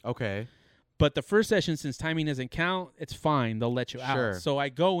 Okay. But the first session, since timing doesn't count, it's fine. They'll let you Sure. out. So I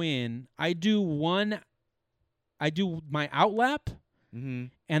go in. I do my out lap, Mm-hmm.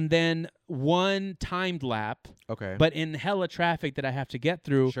 and then one timed lap. Okay. But in hella traffic that I have to get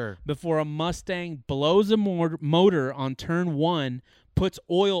through Sure. before a Mustang blows a motor on turn 1, puts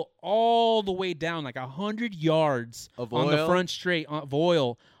oil all the way down, like 100 yards Of on the oil? front straight of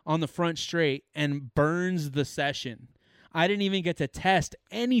oil on the front straight, and burns the session. I didn't even get to test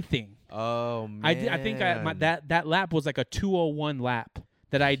anything. Oh, man. I think that lap was like a 201 lap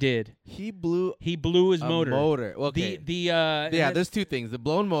that I did. He blew He blew his a motor. Okay. Yeah, there's two things. The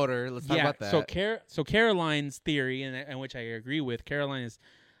blown motor. Let's talk about that. So Caroline's theory, and which I agree with, Caroline is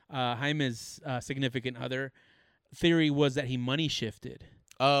Jaime's significant other theory, was that he money shifted,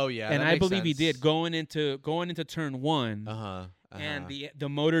 Oh, yeah. and that I makes believe he sense. did going into turn 1. Uh-huh. And the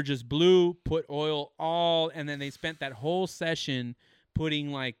motor just blew, put oil all, and then they spent that whole session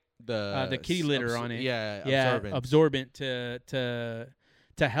putting like the kitty litter on it. Yeah. absorbent to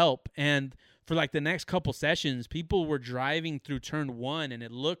help. And for like the next couple sessions, people were driving through turn 1, and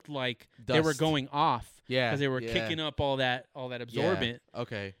it looked like they were Dust. going off. Yeah. because they were yeah. kicking up all that absorbent. Yeah.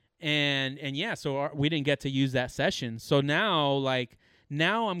 Okay. And yeah, so we didn't get to use that session. So now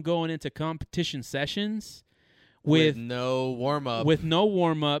I'm going into competition sessions with no warm up. no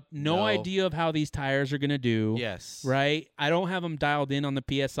warm up, no No. idea of how these tires are gonna do. Yes. Right. I don't have them dialed in on the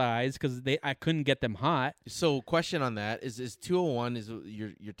PSIs because I couldn't get them hot. So, question on that is 201 is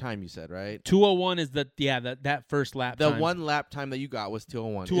your time you said, right? 201 is that first lap. The time. one lap time that you got was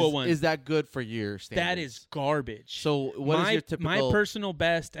 201. 201. Is that good for your standards? That is garbage. So, what is your typical? My personal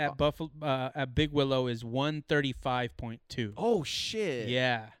best at Buffalo at Big Willow is 135.2. Oh shit.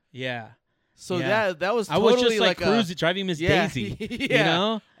 Yeah. So Yeah. that was I totally was just like a cruising, driving Miss Yeah. Daisy. Yeah. You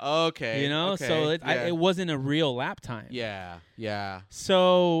know. Okay. So yeah. it wasn't a real lap time. Yeah.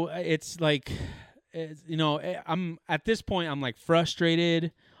 So it's like, I'm at this point, I'm like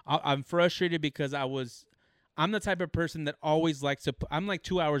frustrated. I'm frustrated because I'm the type of person that always likes to, I'm like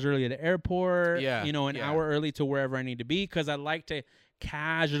 2 hours early at the airport, Yeah, an yeah. hour early to wherever I need to be because I like to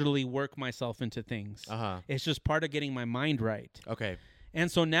casually work myself into things. Uh-huh. It's just part of getting my mind right. Okay. And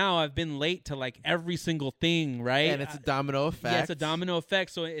so now I've been late to like every single thing, right? And it's a domino effect. Yeah, it's a domino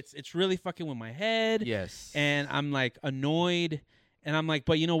effect. So it's really fucking with my head. Yes. And I'm like annoyed. And I'm like,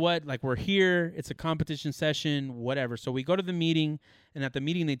 but you know what? Like, we're here. It's a competition session, whatever. So we go to the meeting, and at the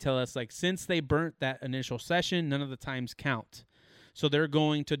meeting they tell us, like, since they burnt that initial session, none of the times count. So they're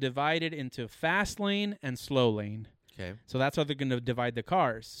going to divide it into fast lane and slow lane. Okay. So that's how they're going to divide the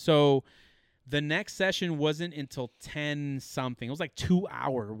cars. So the next session wasn't until 10-something. It was like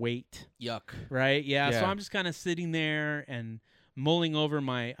 2-hour wait, Yuck. right? Yeah. So Yeah. I'm just kind of sitting there and mulling over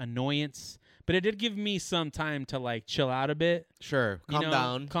my annoyance. But it did give me some time to like chill out a bit. Sure. Calm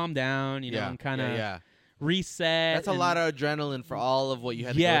down. Calm down, and kind of yeah. reset. That's a lot of adrenaline for all of what you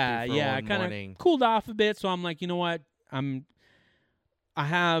had to go through for I one kind morning. of cooled off a bit. So I'm like, you know what? I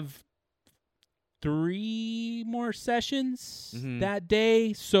have 3 more sessions Mhm. that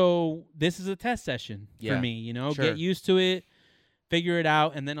day. So this is a test session Yeah. for me, Sure. get used to it, figure it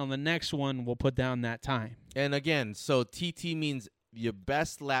out. And then on the next one, we'll put down that time. And again, so TT means your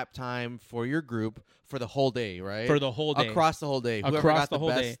best lap time for your group for the whole day, right? For the whole day. Across the whole day. Whoever Across got the whole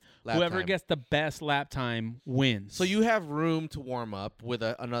best day. lap Whoever time. gets the best lap time wins. So you have room to warm up with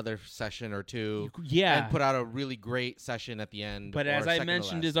another session or two. Yeah. And put out a really great session at the end. But or as I second to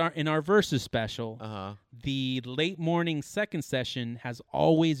mentioned last. in our Versus special, Uh-huh. the late morning second session has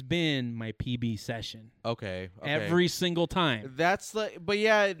always been my PB session. Okay. Every single time. That's like, but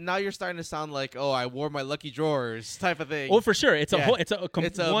yeah, now you're starting to sound like, oh, I wore my lucky drawers type of thing. Oh, for sure. It's Yeah. a whole, it's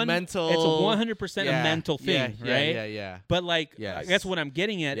a mental. It's a 100% yeah, a mental thing, right? Yeah. But like, I Yes. guess what I'm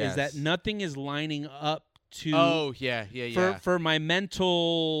getting at is that Yes. nothing is lining up to Oh, yeah. for my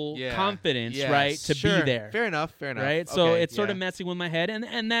mental Yeah. confidence, Yes. right, to Sure. be there. Fair enough. Right? So Okay, it's sort of yeah. messing with my head,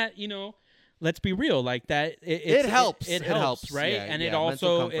 and that, let's be real, like that. It helps. It It helps, helps. right? Yeah, and yeah, it mental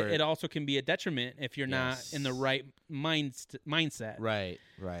also comfort. it also can be a detriment if you're not in the right mindset. Right.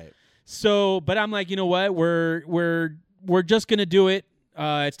 So, but I'm like, you know what? We're just gonna do it.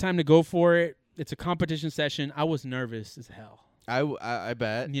 It's time to go for it. It's a competition session. I was nervous as hell. I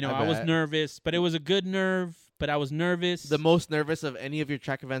bet. You know, I was nervous, but it was a good nerve. But I was nervous. The most nervous of any of your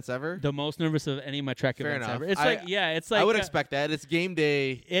track events ever? The most nervous of any of my track Fair events enough. ever. It's like I would expect that. It's game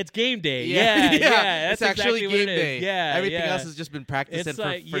day. It's game day. Yeah. Yeah. It's That's actually exactly what game it day. is. Yeah. Everything yeah. else has just been practicing It's for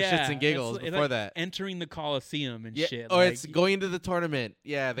like, shits and giggles it's before like that. entering the Coliseum and Yeah, shit. or like, it's going to the tournament.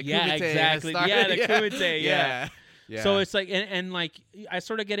 Yeah, the yeah, Kumite has exactly. started. Yeah, the Kumite. Yeah. Yeah. So it's like, and like, I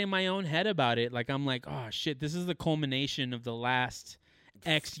sort of get in my own head about it. Like, I'm like, oh shit, this is the culmination of the last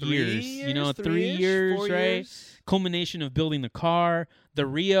X 3 years. You know, 3 3-ish, years, 4 right? years? Culmination of building the car, the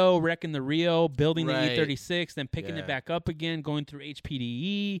Rio, wrecking the Rio, building Right. the E36, then picking Yeah. it back up again, going through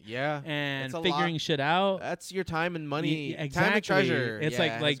HPDE, Yeah. and It's a figuring lot. shit out. That's your time and money. Exactly. Time and treasure. It's Yeah,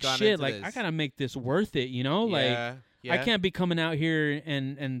 has like gone shit. into Like this. I gotta make this worth it. You know, like Yeah. I can't be coming out here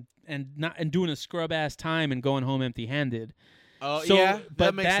and not and doing a scrub ass time and going home empty handed. Oh, So, yeah. but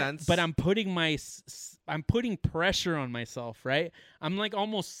That makes sense. But I'm I'm putting pressure on myself, right? I'm like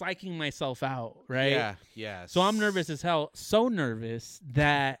almost psyching myself out, right? Yeah. Yeah. So I'm nervous as hell. So nervous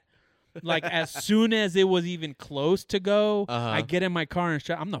that, like, as soon as it was even close to go, I get in my car and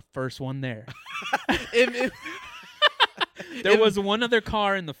I'm the first one there. There was one other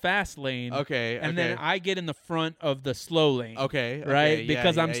car in the fast lane. Okay. And then I get in the front of the slow lane. Okay. Right? Yeah,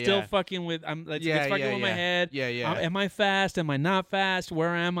 because I'm yeah, still yeah. fucking with it's Yeah, fucking yeah, with my yeah. head. Yeah. Am I fast? Am I not fast?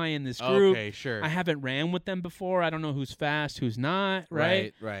 Where am I in this group? Okay. Sure. I haven't ran with them before. I don't know who's fast, who's not,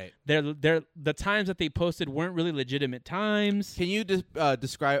 right? Right. They're the times that they posted weren't really legitimate times. Can you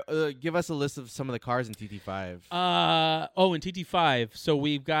describe? Give us a list of some of the cars in TT5. In TT5. So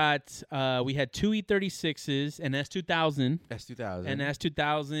we've got we had 2 E36s, an S2000, S2000. an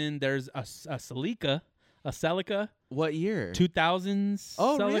S2000. There's a Celica, What year? 2000s.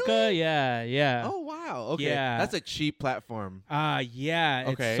 Oh, Celica, really? yeah. Oh wow. Okay. Yeah. That's a cheap platform. Yeah.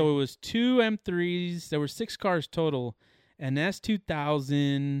 Okay. So it was 2 M3s. There were 6 cars total. An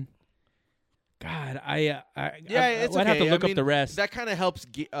S2000. God, Yeah, it's I'd okay. have to look I mean, up the rest. That kind of helps.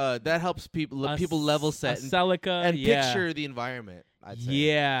 That helps people level set a Celica, and yeah. picture the environment. I'd say.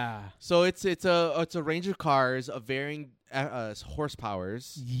 Yeah. So it's a range of cars of varying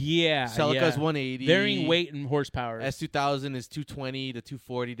horsepowers. Yeah. Celica's yeah. 180. Varying weight and horsepower. S2000 is 220 to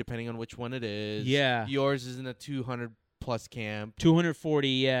 240 depending on which one it is. Yeah. Yours is in a 200 plus camp. 240,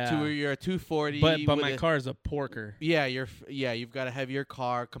 yeah. You're a 240. But with my car is a porker. Yeah, you've got a heavier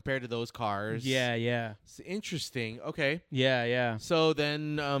car compared to those cars. Yeah. It's interesting. Okay. Yeah. So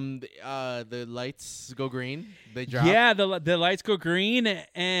then the lights go green. They drop. Yeah, the lights go green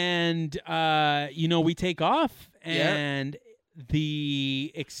and we take off and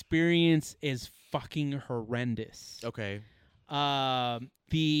the experience is fucking horrendous. Okay.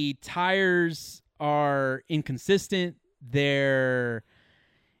 The tires are inconsistent.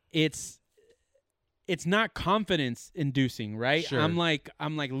 It's not confidence inducing, right? Sure. I'm like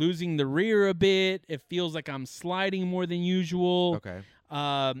losing the rear a bit. It feels like I'm sliding more than usual. Okay.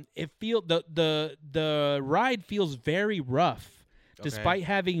 The ride feels very rough, despite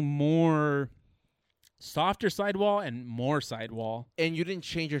having more softer sidewall and more sidewall. And you didn't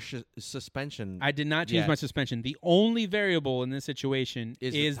change your suspension. I did not change my suspension. The only variable in this situation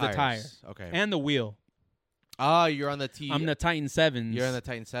is the tire. Okay. And the wheel. You're on the I'm the Titan 7s. You're on the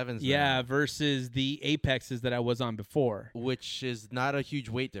Titan 7s. Yeah, now, versus the Apexes that I was on before. which is not a huge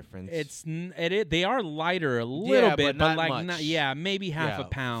weight difference. They are lighter a little bit, but not like much. maybe half a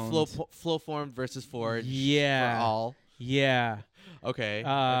pound. Flow form versus forge. Yeah. For all. Yeah. Okay.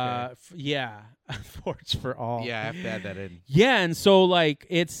 Forge for all. Yeah, I have to add that in. Yeah, and so like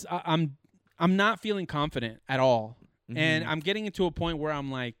I'm not feeling confident at all. Mm-hmm. And I'm getting into a point where I'm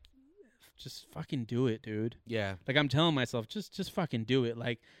like, just fucking do it, dude. Yeah. Like I'm telling myself, just fucking do it.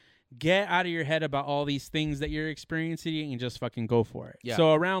 Like get out of your head about all these things that you're experiencing and just fucking go for it. Yeah.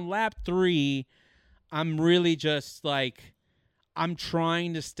 So around lap 3, I'm really just like I'm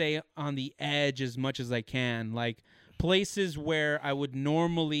trying to stay on the edge as much as I can. Like places where I would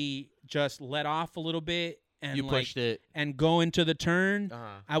normally just let off a little bit and You pushed it. and go into the turn,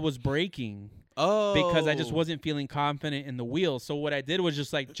 I was braking. Because I just wasn't feeling confident in the wheel. So what I did was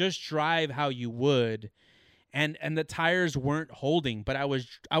just drive how you would, and the tires weren't holding, but I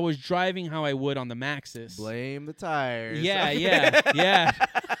was driving how I would on the Maxxis. Blame the tires. Yeah.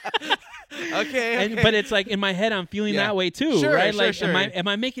 Okay. But it's like in my head, I'm feeling Yeah. that way too, Sure, right? sure, like, sure. am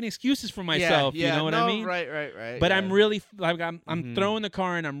I making excuses for myself? Yeah, You know what no, I mean? Right. But yeah. I'm really like I'm Mhm. throwing the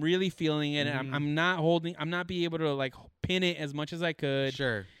car and I'm really feeling it. And Mhm. I'm not being able to like pin it as much as I could.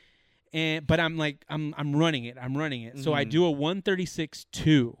 Sure. But I'm like I'm running it. So I Mhm. do a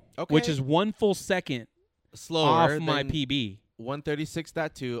 136.2, Okay. which is 1 full second Slower off my than PB.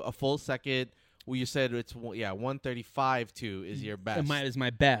 136.2, a full second. Well, you said it's 135.2 is your best. Is my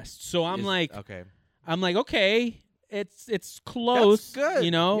best. So I'm like okay. okay, it's close, That's good.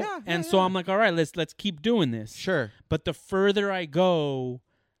 you know. Yeah, and yeah, so yeah. I'm like, all right, let's keep doing this. Sure. But the further I go,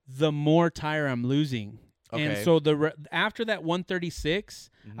 the more tire I'm losing. And Okay. so after that 136,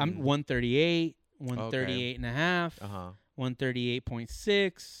 I'm Mhm. 138, 138 and a half, Uh huh.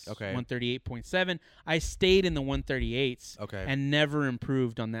 138.6, Okay. 138.7. I stayed in the 138s Okay. and never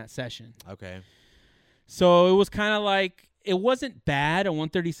improved on that session. Okay. So it was kind of like it wasn't bad. A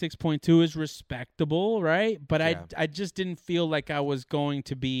 136.2 is respectable, right? But Yeah. I just didn't feel like I was going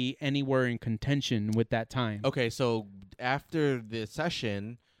to be anywhere in contention with that time. Okay. So after the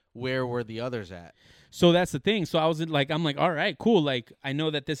session, where were the others at? So that's the thing. So I'm like, all right, cool. Like I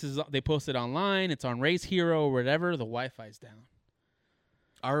know that they posted online. It's on Race Hero or whatever. The Wi-Fi's down.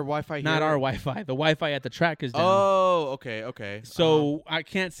 Our Wi-Fi. Not here? our Wi-Fi. The Wi-Fi at the track is down. Oh. Okay. So I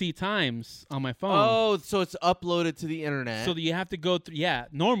can't see times on my phone. Oh, so it's uploaded to the internet. So you have to go through. Yeah,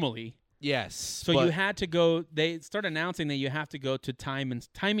 normally. yes. So but you had to go. They start announcing that you have to go to timing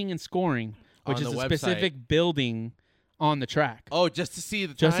and scoring, which On is the a website. specific building on the track, Oh, just to see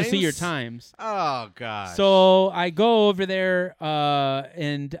the just times? to see your times. Oh gosh. So I go over there,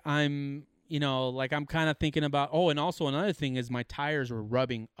 and I'm, like I'm kind of thinking about. Oh, and also another thing is my tires were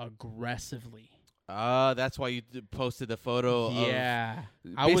rubbing aggressively. That's why you posted the photo. Yeah,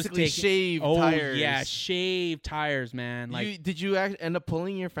 Of I was basically taking- shaved Oh tires. yeah, shaved tires, man. Like Did you end up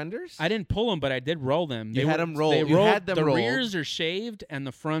pulling your fenders? I didn't pull them, but I did roll them. You had 'em rolled. They You rolled. had them the rolled. rears are shaved and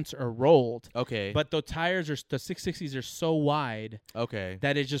the fronts are rolled. Okay. But the 660s are so wide okay.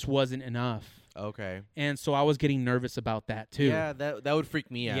 that it just wasn't enough. Okay. And so I was getting nervous about that too. Yeah, that would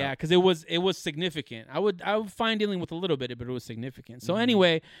freak me out. Yeah, because it was significant. I would find dealing with a little bit, but it was significant. So Mhm.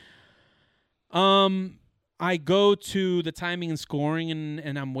 anyway, I go to the timing and scoring,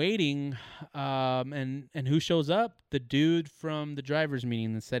 and I'm waiting, and who shows up? The dude from the drivers'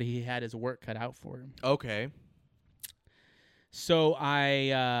 meeting that said he had his work cut out for him. Okay. So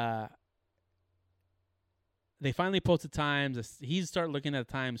they finally posted times. He start looking at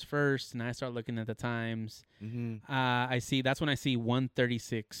the times first, and I start looking at the times. Mm-hmm. That's when I see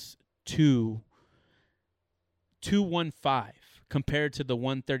 136.215 compared to the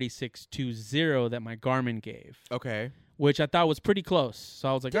 136.20 that my Garmin gave, Okay. which I thought was pretty close. So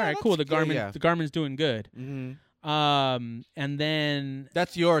I was like, Yeah, all right, cool. The that's good, Garmin, yeah. the Garmin's doing good. Mm-hmm. And then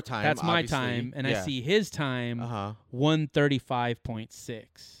That's your time. that's my obviously. time, and yeah. I see his time, 135.6.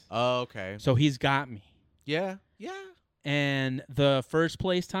 Oh, okay. So he's got me. Yeah. Yeah. And the first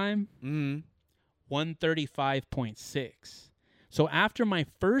place time, Mm-hmm. 135.6. So after my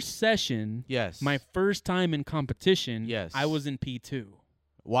first session, Yes. my first time in competition, Yes. I was in P2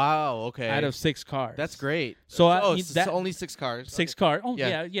 Wow. Okay. out of 6 cars. That's great. So it's only 6 cars. 6 cars. Oh,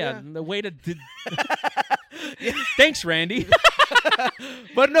 Yeah. yeah. Yeah. The way to... Yeah. Thanks, Randy.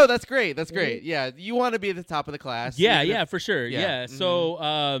 But no, that's great. That's great. Yeah, you want to be at the top of the class. yeah, even if- yeah, for sure. Yeah. Yeah.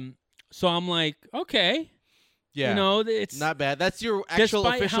 Mhm. So I'm like, okay. yeah. It's... Not bad. That's your actual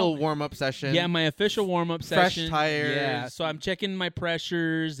Despite official how- warm-up session. Yeah, my official warm-up Fresh session. tires. Yeah, so I'm checking my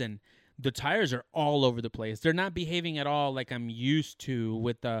pressures, and the tires are all over the place. They're not behaving at all like I'm used to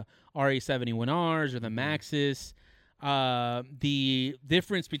with the RE71Rs or the Maxxis. The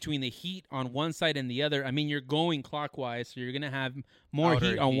difference between the heat on one side and the other, I mean, you're going clockwise, so you're going to have more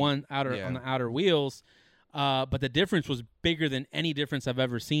Outer heat on heat. on the outer wheels. But the difference was bigger than any difference I've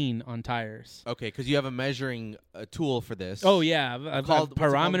ever seen on tires. Okay, because you have a measuring tool for this. Oh yeah, I've Called- what's it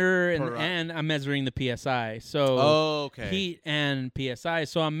called? parameter Para- and I'm measuring the PSI. So Oh, okay. heat and PSI.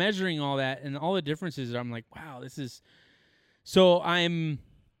 So I'm measuring all that, and all the differences. I'm like, wow, this is. So I'm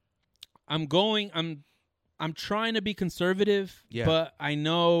trying to be conservative, Yeah. but I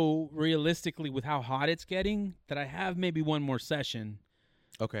know realistically with how hot it's getting that I have maybe one more session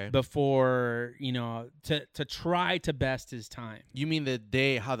Okay. before to try to best his time. You mean the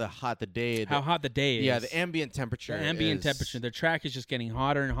day? How hot the day? How hot the day is. Yeah, the ambient temperature. The ambient is- temperature. The track is just getting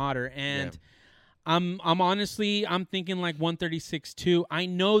hotter and hotter, and Yeah. I'm honestly thinking like 136.2. I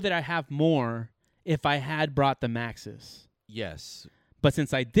know that I have more if I had brought the Maxxis, Yes. but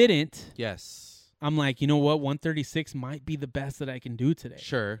since I didn't, Yes. I'm like, you know what, 136 might be the best that I can do today.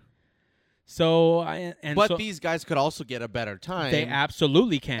 Sure. But these guys could also get a better time. They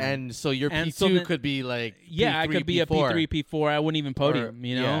absolutely can. And so your And P2 so then- could be like yeah, I P3, could be P4. a P3, P4. I wouldn't even podium,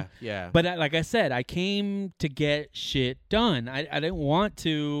 you know? Yeah. But like I said, I came to get shit done. I didn't want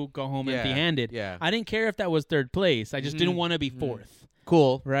to go home Yeah, empty-handed. yeah. I didn't care if that was third place. I just didn't want to be fourth.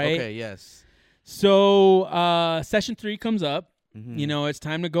 Cool. Right? Okay, yes. So session 3 comes up. Mhm. You know, it's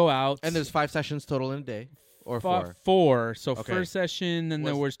time to go out. And there's 5 sessions total in a day? Or 4? Four. So Okay. first session, then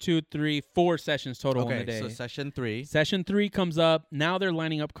there was 2, 3, 4 sessions total in a day. so session 3. Session 3 comes up. Now they're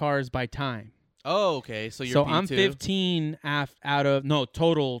lining up cars by time. Oh, okay. So you're So P2. I'm 15 out of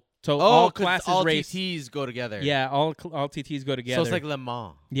total. So all 'cause classes all race. TTs go together. Yeah, all TTs go together. So it's like Le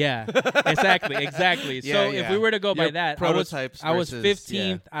Mans. Yeah, exactly. Yeah, so yeah. if we were to go by Your that, prototypes I was versus-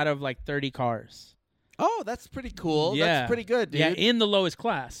 15th out of like 30 cars. Oh, that's pretty cool. Yeah. That's pretty good, dude. Yeah, in the lowest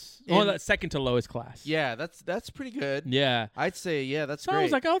class. That's second to lowest class. Yeah, that's pretty good. Yeah. I'd say, yeah, that's So great. I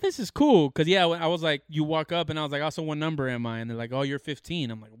was like, oh, this is cool. Because, yeah, I was like, you walk up and I was like, also, what number am I? And they're like, oh, you're 15.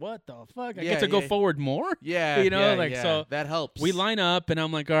 I'm like, what the fuck? I Yeah, get to go yeah. forward more? yeah, you know, yeah, like, yeah. so that helps. We line up and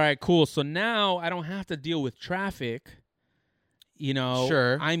I'm like, all right, cool. So now I don't have to deal with traffic. You know,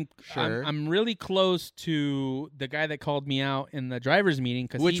 Sure. I'm really close to the guy that called me out in the driver's meeting.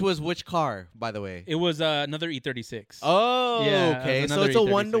 Which was which car, by the way? It was another E36. Oh, Yeah, okay. it was So another it's a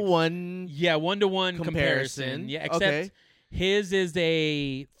E36. 1-to-1. Yeah, 1-to-1 Comparison. comparison. Yeah, except Okay. his is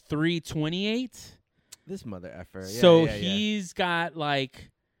a 328. This mother effer. Yeah, So yeah, yeah. he's got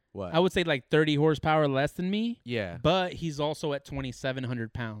like, What? I would say like 30 horsepower less than me, yeah. but he's also at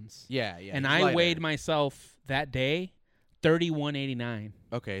 2,700 pounds. Yeah. And he's I lighter. weighed myself that day 3189.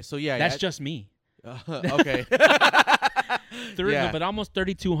 Okay, so yeah. That's just me. okay. Yeah. But almost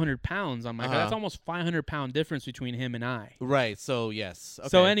 3,200 pounds on my Uh-huh. That's almost 500-pound difference between him and I. Right, so yes. Okay.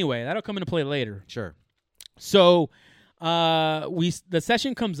 So anyway, that'll come into play later. Sure. So the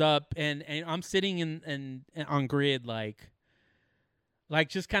session comes up and I'm sitting in on grid like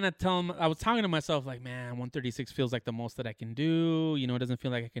just kind of I was talking to myself like, man, 136 feels like the most that I can do. You know, it doesn't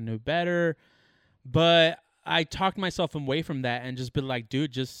feel like I can do better. But I talked myself away from that and just been like,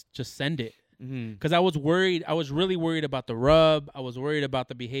 dude, just send it. Mm-hmm. Because I was worried. I was really worried about the rub. I was worried about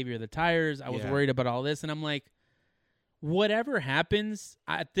the behavior of the tires. I was Yeah. worried about all this. And I'm like, whatever happens,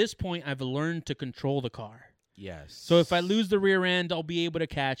 at this point, I've learned to control the car. Yes. So if I lose the rear end, I'll be able to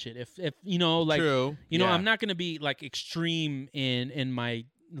catch it. If you know, like, True. you know, Yeah. I'm not going to be like extreme in my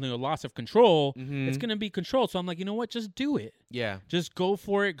loss of control. Mhm. It's going to be controlled. So I'm like, you know what? Just do it. Yeah. Just go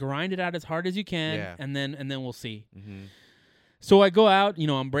for it. Grind it out as hard as you can, Yeah. and then we'll see. Mm-hmm. So I go out, you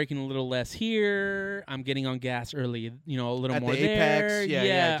know, I'm braking a little less here. I'm getting on gas early, you know, a little At more the there. apex,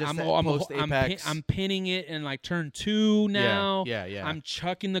 yeah, just I'm, that I'm, post-apex. I'm pinning it in like turn 2 now. Yeah. I'm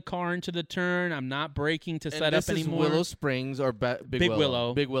chucking the car into the turn. I'm not braking to And set this up is anymore. Willow Springs or Big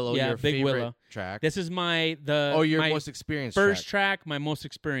Willow. Big Willow, Yeah, your Big favorite Willow. track. This is your my most experienced first track, my most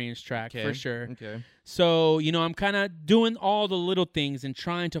experienced track Okay. for sure. Okay. So, you know, I'm kind of doing all the little things and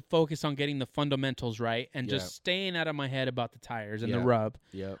trying to focus on getting the fundamentals right and Yeah. just staying out of my head about the tires and the Yeah. rub.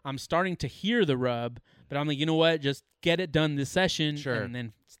 Yep. I'm starting to hear the rub, but I'm like, you know what? Just get it done this session Sure. and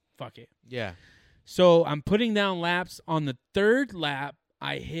then fuck it. Yeah. So I'm putting down laps. On the third lap,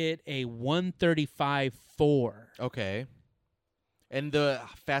 I hit a 135.4. Okay. And the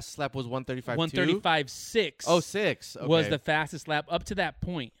fastest lap was 135.2? 135.6 Oh, 6. Okay. was the fastest lap up to that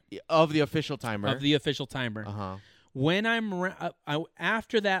point of the official timer. of the official timer. Uh-huh. When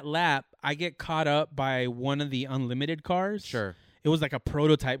after that lap, I get caught up by one of the unlimited cars. Sure. It was like a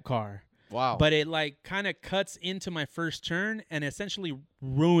prototype car. Wow. But it like kind of cuts into my first turn and essentially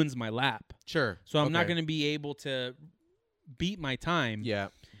ruins my lap. sure. So I'm not Okay. going to be able to beat my time. Yeah.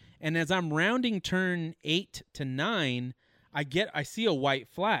 And as I'm rounding turn 8 to 9, I see a white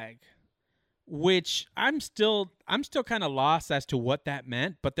flag, which I'm still kind of lost as to what that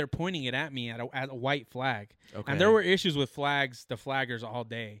meant, but they're pointing it at me at a white flag. Okay. And there were issues with the flaggers all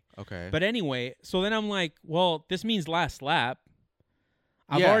day. Okay. But anyway, so then I'm like, well, this means last lap.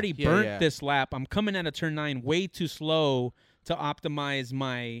 I've Yeah, already yeah, burnt yeah. this lap. I'm coming out of turn 9 way too slow to optimize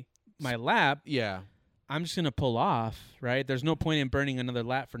my lap. yeah. I'm just going to pull off, right? There's no point in burning another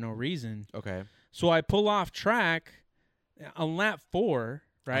lap for no reason. Okay. So I pull off track on lap 4,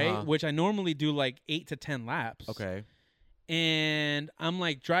 right? Uh-huh. Which I normally do like 8 to 10 laps. Okay. And I'm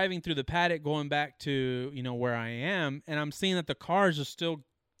like driving through the paddock going back to, you know, where I am, and I'm seeing that the cars are still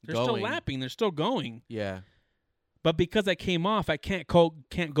still lapping, they're still going. Yeah. But because I came off, I can't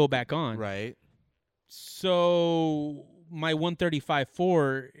go back on. Right. So my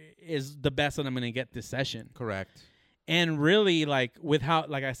 135.4 is the best that I'm going to get this session. Correct. And really, like with how,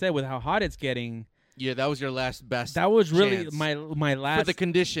 like I said, with how hot it's getting, Yeah, that was your last best. That was really chance. my last for the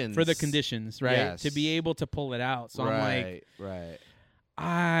conditions. right? Yes. To be able to pull it out. So I'm like, right.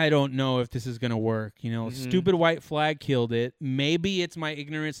 I don't know if this is going to work. You know, stupid white flag killed it. Maybe it's my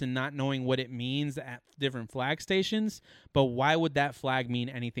ignorance and not knowing what it means at different flag stations, but why would that flag mean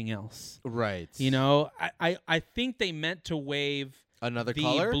anything else? Right. You know, I think they meant to wave another the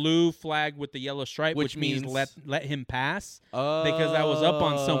color? blue flag with the yellow stripe, which means let him pass, because I was up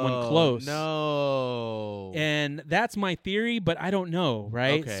on someone close. No. And that's my theory, but I don't know,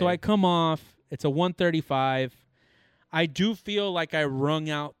 right? Okay. So I come off. It's a 135. I do feel like I wrung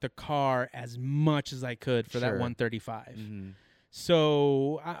out the car as much as I could for that 135. Mm-hmm.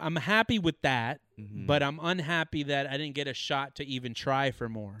 So I'm happy with that, but I'm unhappy that I didn't get a shot to even try for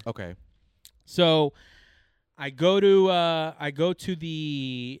more. Okay. So I go to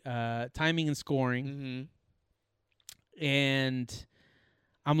the timing and scoring, and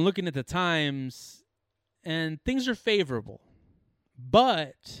I'm looking at the times, and things are favorable,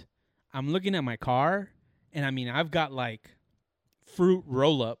 but I'm looking at my car. And I mean, I've got like fruit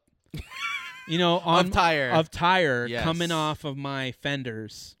roll up, you know, of tire yes. coming off of my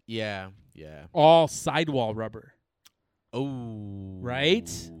fenders. Yeah. All sidewall rubber. Oh. Right?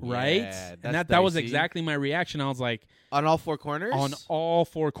 Yeah, and that was exactly my reaction. I was like, on all four corners? On all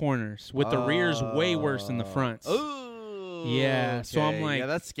four corners, with the rears way worse than the fronts. Oh. Yeah. Okay. So I'm like, yeah,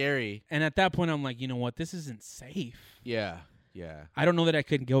 that's scary. And at that point, I'm like, you know what? This isn't safe. Yeah. I don't know that I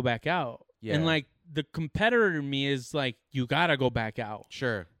could go back out. Yeah. And like, the competitor in me is like, you gotta go back out.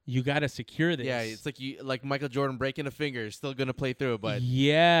 Sure. You gotta secure this. Yeah, it's like Michael Jordan breaking a finger, you're still gonna play through, but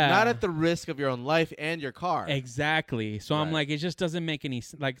not at the risk of your own life and your car. Exactly. So I'm like, it just doesn't make any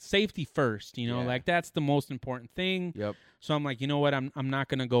like safety first. You know, like that's the most important thing. Yep. So I'm like, you know what? I'm not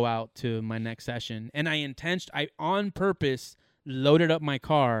gonna go out to my next session, and I on purpose loaded up my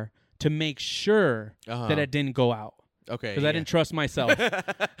car to make sure that I didn't go out. Okay, because I didn't trust myself.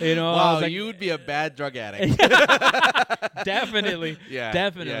 You know, wow, I was like, you would be a bad drug addict. Definitely,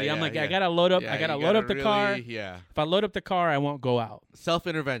 definitely. I'm like, I gotta load up. I gotta load up the car. Yeah. If I load up the car, I won't go out.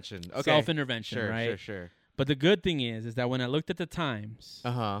 Self-intervention. Okay. Self-intervention. Right. Sure. But the good thing is that when I looked at the times,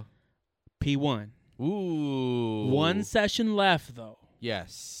 P1. Ooh. One session left though.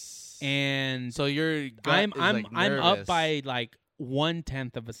 Yes. And so I'm up by like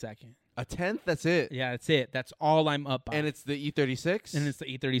 1/10 of a second. A 10th? That's it? Yeah, that's it. That's all I'm up by. And it's the E36? And it's the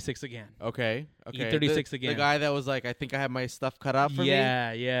E36 again. Okay. E36 again. The guy that was like, I think I have my stuff cut out for me?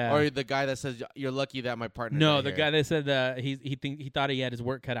 Yeah. Or the guy that says, you're lucky that my partner. No, the guy that said he thought he had his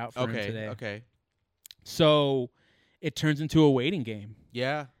work cut out for him today. Okay. So it turns into a waiting game.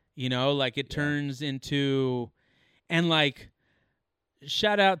 Yeah. You know, like it turns into, and like,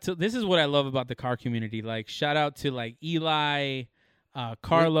 shout out to, this is what I love about the car community. Like, shout out to like Eli,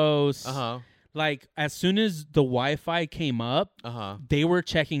 Carlos. Like, as soon as the Wi-Fi came up, they were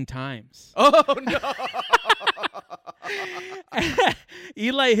checking times. Oh no.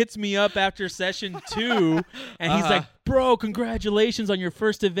 Eli hits me up after session 2, and he's like, "Bro, congratulations on your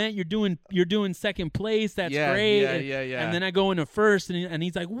first event. You're doing second place. That's great." Yeah. And then I go into first, and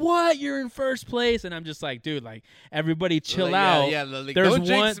he's like, "What? You're in first place?" And I'm just like, "Dude, like everybody chill out. Like,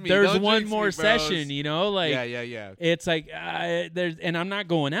 there's one more session, you know? Like, yeah. It's like and I'm not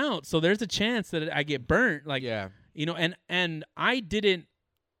going out, so there's a chance that I get burnt. Like, you know, and I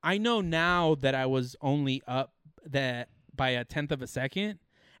know now that I was only up that by a 1/10 of a second.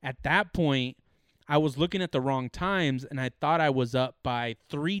 At that point, I was looking at the wrong times, and I thought I was up by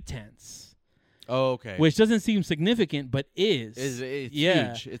 3/10. Oh, okay. Which doesn't seem significant, but is. It's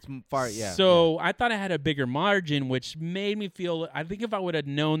huge. It's far, So I thought I had a bigger margin, which made me feel, I think if I would have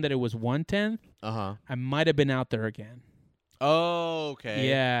known that it was 1/10, I might have been out there again. Oh, okay.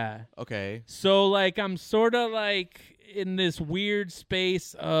 Yeah. Okay. So, like, I'm sort of, like, in this weird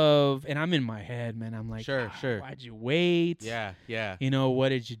space of, and I'm in my head, man. I'm like, sure. Why'd you wait? Yeah. You know, what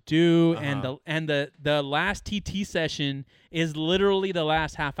did you do? And the last TT session is literally the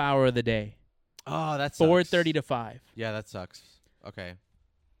last half hour of the day. Oh, that's 4:30 to 5. Yeah, that sucks. Okay.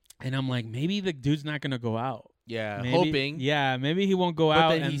 And I'm like, maybe the dude's not gonna go out. Yeah, maybe, hoping. Yeah, maybe he won't go out.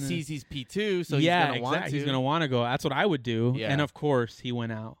 But then he sees he's P2, so he's gonna want to. He's gonna want to go. That's what I would do. Yeah. And of course, he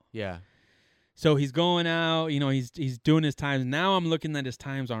went out. Yeah. So he's going out. You know, he's doing his times. Now I'm looking at his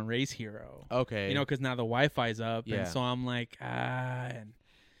times on Race Hero. Okay. You know, because now the Wi-Fi's up, yeah. and so I'm like, and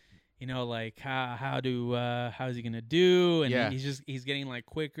you know, like how's he gonna do? And he's getting like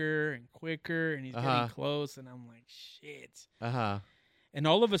quicker and quicker, and he's getting close, and I'm like, shit. And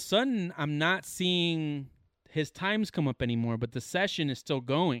all of a sudden, I'm not seeing his times come up anymore, but the session is still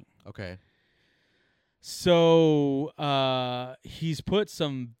going. Okay. So he's put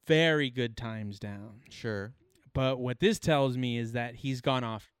some very good times down. Sure. But what this tells me is that he's gone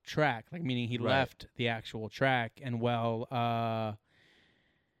off track, like meaning he left the actual track. And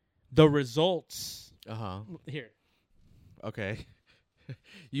the results. Here. Okay.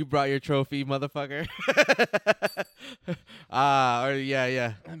 You brought your trophy, motherfucker.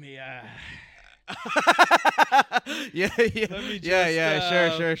 Yeah. Let me. Sure.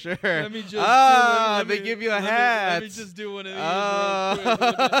 Let me just. They give you a hat. Let me just do one of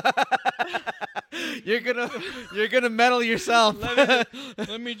these. You're gonna medal yourself. Let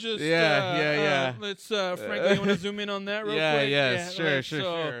me just. Let's Franklin, you want to zoom in on that real quick?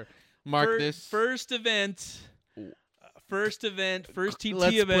 Sure. Mark this first event. First TT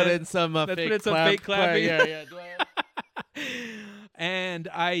Let's event. Put in some fake clapping. Yeah. And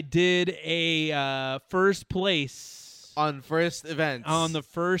I did a first place on first event on the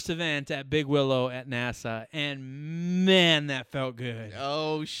first event at Big Willow at NASA, and man, that felt good.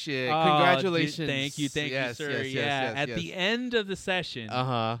 Oh shit! Congratulations! Thank you, sir. At the end of the session,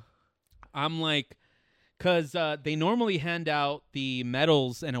 I'm like, because they normally hand out the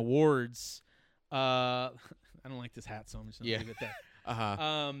medals and awards. I don't like this hat, so I'm just gonna leave it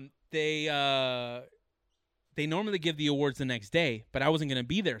there. They normally give the awards the next day, but I wasn't gonna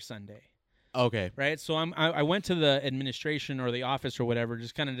be there Sunday. Okay. Right. So I went to the administration or the office or whatever,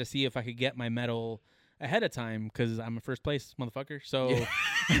 just kind of to see if I could get my medal ahead of time because I'm a first place motherfucker. So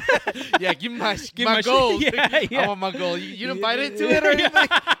give me my gold. Yeah. I want my gold. You didn't invite it to it or anything?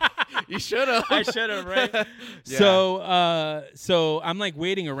 You should have. I should have, right? Yeah. So I'm like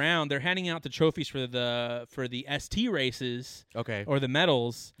waiting around. They're handing out the trophies for the ST races, or the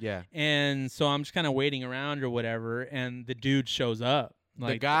medals. Yeah. And so I'm just kind of waiting around or whatever, and the dude shows up.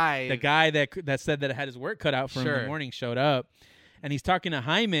 Like the guy that said that had his work cut out for him in the morning showed up, and he's talking to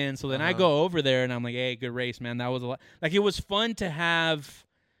Hyman. So then I go over there and I'm like, "Hey, good race, man. That was a lot. Like it was fun to have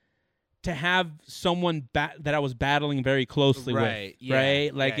someone that I was battling very closely with, right?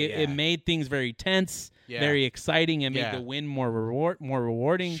 Like it made things very tense, very exciting, and made the win more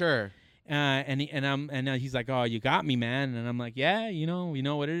rewarding. Sure. And he's like, "Oh, you got me, man." And I'm like, "Yeah, you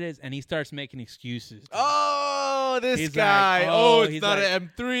know what it is." And he starts making excuses. Oh, this he's guy. Like, it's not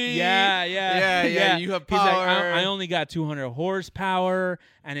an M3. Yeah. You have power. He's like, I only got 200 horsepower,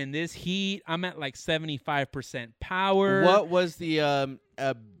 and in this heat, I'm at like 75% power. What was the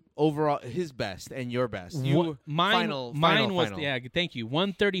overall his best and your best? Mine was final. Thank you.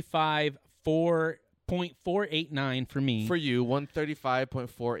 135.489 for me. For you,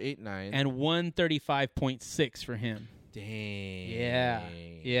 135.489 and 135.6 for him.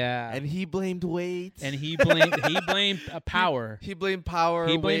 Dang. Yeah. And he blamed weight. And he blamed power. He blamed power.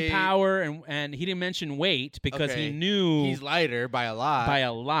 He blamed power, and he didn't mention weight because he knew he's lighter by a lot.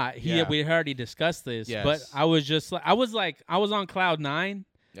 We already discussed this, but I was on cloud 9.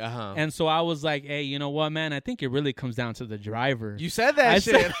 And so I was like, "Hey, you know what, man? I think it really comes down to the driver." You said that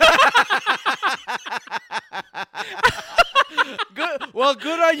shit.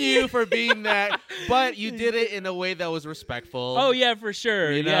 Good on you for being that, but you did it in a way that was respectful. Oh yeah, for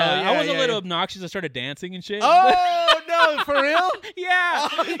sure. You know? I was a little obnoxious. I started dancing and shit. Oh no, for real? Yeah.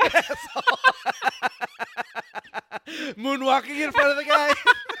 Oh, yes. Moonwalking in front of the guy.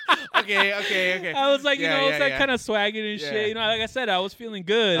 Okay. I was like, kind of swagging and Yeah. shit. You know, like I said, I was feeling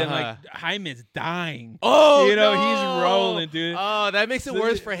good, and like Hyman's dying. Oh, he's no. rolling, dude. Oh, that makes it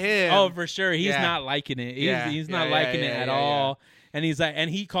worse for him. Oh, for sure. He's not liking it. He's not liking it at all. And he's like, and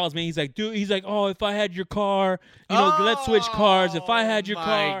he calls me. He's like, dude. He's like, oh, if I had your car, let's switch cars. If I had your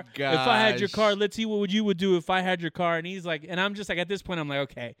car, let's see what you would do if I had your car. And he's like, and I'm just like, at this point, I'm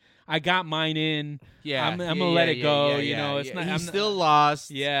like, okay, I got mine in. Yeah, I'm gonna let it go. It's not. He's still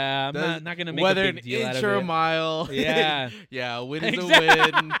lost. Yeah, I'm not gonna make whether a big deal out of it. Whether an inch or a mile. Yeah, yeah, win is a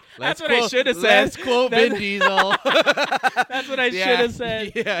win. That's what I should have said. Let's quote Vin Diesel. That's what I should have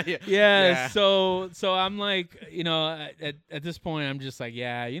said. Yeah. So I'm like, at this point, I'm just like,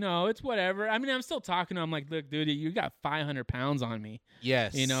 it's whatever. I mean, I'm still talking to him. I'm like, look, dude, you got 500 pounds on me.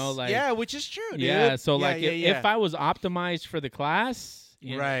 Yes. Which is true, dude. Yeah. So if I was optimized for the class,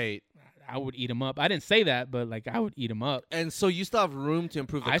 right. I would eat him up. I didn't say that, but like I would eat him up. And so you still have room to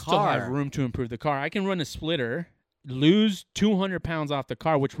improve the car. I still have room to improve the car. I can run a splitter, lose 200 pounds off the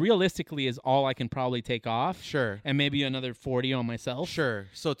car, which realistically is all I can probably take off. Sure. And maybe another 40 on myself. Sure.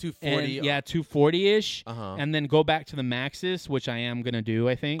 So 240. 240-ish. And then go back to the Maxxis, which I am going to do,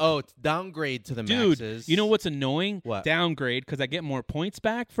 I think. Oh, downgrade to the Maxxis. Dude, you know what's annoying? What? Downgrade, because I get more points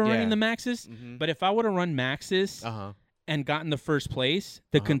back for running the Maxxis. Mm-hmm. But if I would have run Maxxis and gotten the first place,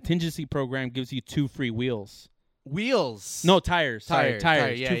 the contingency program gives you 2 free wheels. Wheels. No, tires. Sorry, Tires,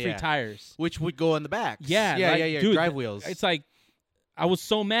 tires. yeah, 2 free yeah. tires. Which would go in the back. Yeah, Yeah, like, yeah, yeah. dude, Drive wheels. It's like I was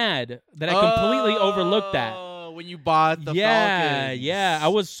so mad that I completely overlooked that. When you bought the Falcons. Yeah. I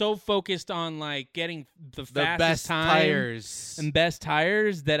was so focused on like getting the fastest best time tires. and best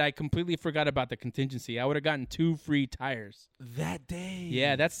tires that I completely forgot about the contingency. I would have gotten 2 free tires. That day.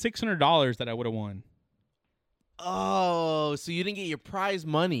 Yeah, that's $600 that I would have won. Oh, so you didn't get your prize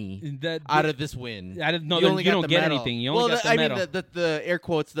money out of this win. I didn't know You that only you got don't the get medal. anything. You only got the I medal. mean, the air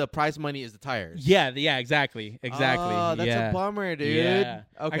quotes, the prize money is the tires. Yeah, exactly. Oh, that's yeah. a bummer, dude. Yeah.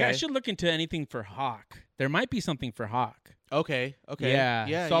 Okay. I should look into anything for Hawk. There might be something for Hawk. Okay. Yeah.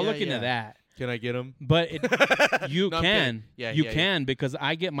 Yeah. So I'll yeah, look into yeah. that. Can I get them? But you No, I'm can. kidding. Yeah, you yeah, can because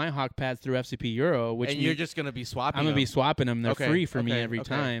I get my Hawk pads through FCP Euro, which and means you're just gonna be swapping. I'm gonna be swapping them. They're Okay, free for me okay, every okay.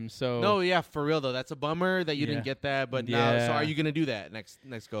 time. So No, yeah, for real though. That's a bummer that you Yeah. didn't get that. But now, so Yeah. are you gonna do that next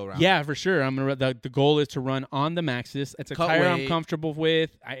go around? yeah, for sure. I'm gonna. The goal is to run on the Maxxis. It's a Cut tire I'm weight. comfortable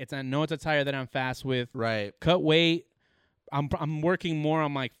with. I know it's a tire that I'm fast with. Right. Cut weight. I'm working more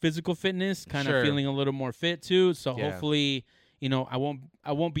on like physical fitness, kind Sure. of feeling a little more fit too. So Yeah. hopefully, I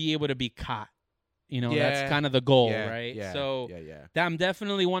won't be able to be caught. Yeah. That's kind of the goal, Yeah, right? Yeah. So yeah. I'm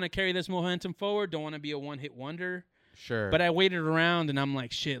definitely want to carry this momentum forward. Don't want to be a one-hit wonder. Sure. But I waited around and I'm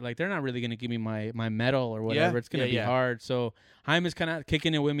like, shit, like they're not really gonna give me my medal or whatever. Yeah, It's gonna yeah, be yeah. hard. So Jaime's kind of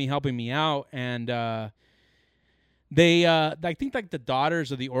kicking it with me, helping me out, and they I think like the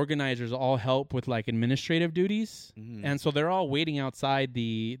daughters of the organizers all help with like administrative duties, Mhm. and so they're all waiting outside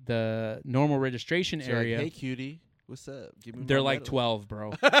the normal registration So you're area. like, hey, cutie, what's up? Give me They're my like medal." 12,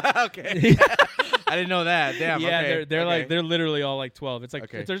 bro. Okay. I didn't know that. Damn. Yeah, okay. they're okay. like they're literally all like 12. It's like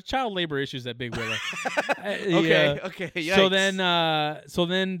Okay. there's child labor issues at Big Willow. Okay. Yeah. Okay. So yikes.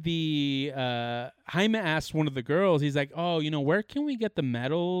 then the Jaime asked one of the girls. He's like, "Oh, where can we get the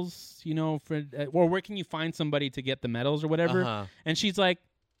medals? For or where can you find somebody to get the medals or whatever?" Uh-huh. And she's like,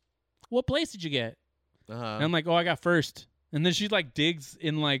 "What place did you get?" Uh-huh. And I'm like, "Oh, I got first." And then she like digs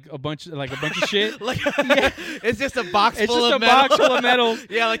in like a bunch of shit. Like, it's just a box It's full just of a medals. box full of medals.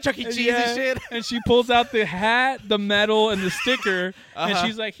 Yeah, like Chuck E. Cheese Yeah. and shit. And she pulls out the hat, the medal, and the sticker, and Uh-huh.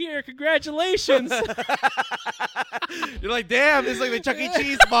 she's like, "Here, congratulations." You're like, damn, this is like the Chuck E.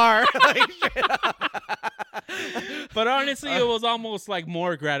 Cheese bar. Like, shit. But honestly, it was almost like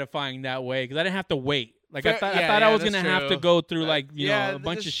more gratifying that way because I didn't have to wait. Like I Fair- thought, yeah, I thought yeah, I was that's gonna have to true. go through like yeah, a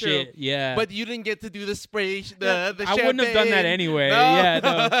bunch that's of true. shit. Yeah, But you didn't get to do the spray, the I wouldn't have done that champagne. anyway. No. Yeah,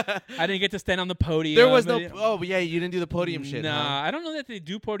 no. I didn't get to stand on the podium. There was no. Oh, but yeah, you didn't do the podium shit. Nah, huh? I don't know that they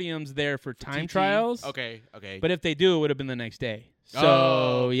do podiums there for time TT? trials. Okay. But if they do, it would have been the next day. So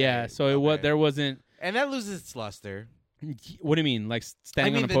Oh, okay, yeah, so it was okay. there wasn't. And that loses its luster. What do you mean, like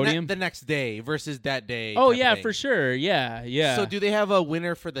standing I mean, on a podium? the next day versus that day. Oh type of yeah, thing. for sure. Yeah. So do they have a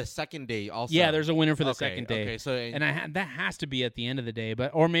winner for the second day also? Yeah, there's a winner for the Okay, second day. Okay, so And that has to be at the end of the day,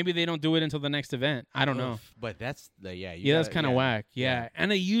 or maybe they don't do it until the next event. I don't know. But that's the you Yeah, that's gotta- kind of yeah, whack. Yeah. And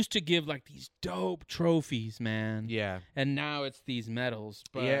they used to give like these dope trophies, man. Yeah. And now it's these medals.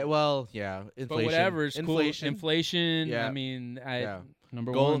 But, Yeah. Well, yeah. Inflation. but whatever, it's Inflation. cool. Inflation. Yeah. I mean, Yeah.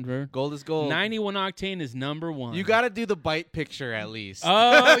 number Gold. one, bro. Gold is gold. 91 octane is number one. You got to do the bite picture at least.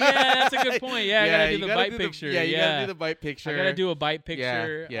 Oh yeah, that's a good point. Yeah, I gotta do you the gotta bite picture. Yeah, you gotta do the bite picture. I gotta do a bite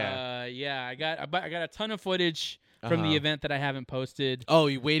picture. yeah. I got a ton of footage from the Uh-huh. event that I haven't posted. Oh,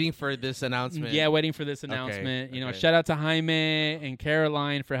 you waiting for this announcement? Yeah, waiting for this announcement. okay. Shout out to Jaime and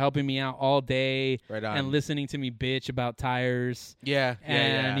Caroline for helping me out all day Right on. and listening to me bitch about tires Yeah.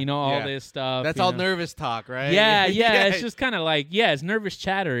 and all this stuff. That's you all know. nervous talk, right? Yeah. It's just kind of like it's nervous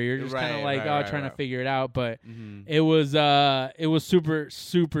chatter. You're just kind of Right, like right, trying to right. figure it out, but Mhm. it was super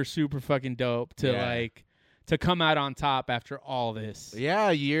super super fucking dope to to come out on top after all this. Yeah,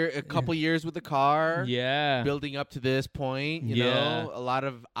 a couple years with the car. Yeah. Building up to this point, you Yeah. know, a lot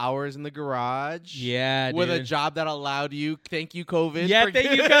of hours in the garage. Yeah, With a dude. job that allowed you. Thank you, COVID. Yeah, for-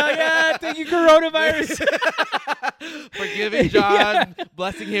 thank you, thank you, coronavirus. for giving John,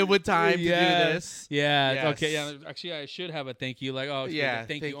 blessing him with time to do this. Yeah. Yes. Okay. Yeah. Actually, I should have a thank you. Like, Yeah,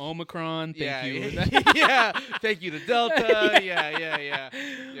 thank thank- you, Omicron. Thank you. yeah. Thank you to Delta. Yeah.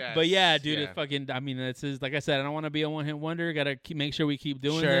 Yes. But yeah, dude, Yeah. it's fucking. I mean, this is like I said. I don't want to be a one-hit wonder. Got to make sure we keep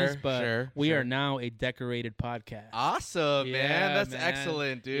doing Sure, this. But sure, we sure. are now a decorated podcast. Awesome, Yeah, man. That's man.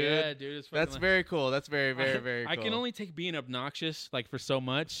 excellent, dude. Yeah, dude. It's fucking That's very cool. That's very, very, very cool. I can only take being obnoxious like for so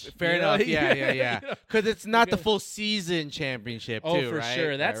much. Fair you know? enough. Yeah. Because it's not the Okay. full season championship, Oh, too, for right?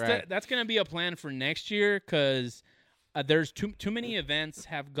 sure. That's right. that's gonna be a plan for next year because there's too many events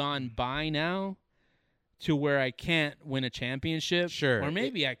have gone by now to where I can't win a championship. Sure. Or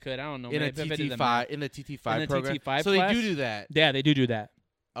maybe I could. I don't know. in a Maybe if I did the TT5 math. in the TT5 In the program. TT5 so class? they do that. Yeah, they do that.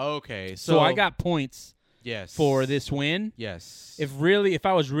 Okay, So I got points Yes. for this win. Yes. If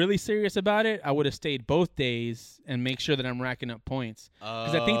I was really serious about it, I would have stayed both days and make sure that I'm racking up points.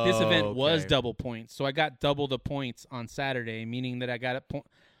 Because I think this event was double points, so I got double the points on Saturday, meaning that I got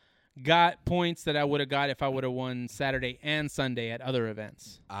points that I would have got if I would have won Saturday and Sunday at other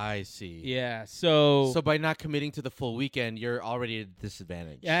events. I see. Yeah, so by not committing to the full weekend, you're already at a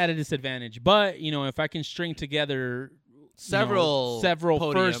disadvantage. yeah, at a disadvantage. But if I can string together several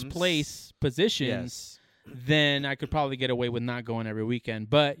first podiums. place positions. Yes. Then I could probably get away with not going every weekend.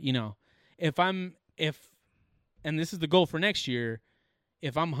 But, and this is the goal for next year,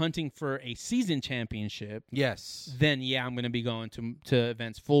 if I'm hunting for a season championship, Yes. then yeah, I'm going to be going to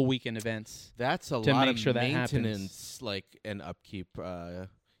events, full weekend events. That's a to lot make of sure that maintenance, and upkeep.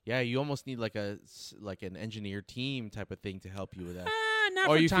 Yeah, you almost need like an engineer team type of thing to help you with that. Not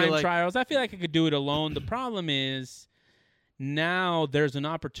Or for you feel time like- trials. I feel like I could do it alone. The problem is now there's an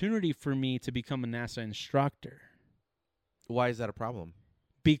opportunity for me to become a NASA instructor Why is that a problem?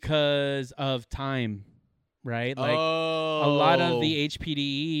 because of time, right? Like a lot of the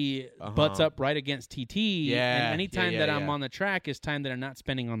HPDE butts up right against TT. Yeah, And any time yeah, that yeah, I'm yeah. on the track is time that I'm not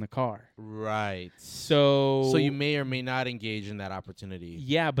spending on the car. Right. So you may or may not engage in that opportunity.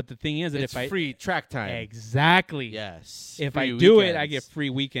 yeah, but the thing is that It's if I free track time. exactly Yes. if Free I do it, weekends. I get free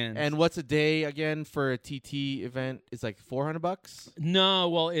weekends. And what's a day again for a TT event? It's like $400. no,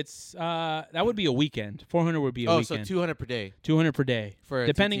 well, it's that would be a weekend. 400 would be a weekend. So $200 per day 200 per day. for a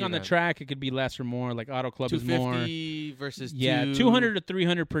Depending TT on the event. track, it could be less or more. Like Auto Club is more. 250 versus 200 to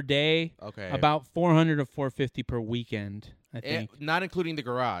 300 per day. Okay. About 400 to 450 per weekend, I And think. not including the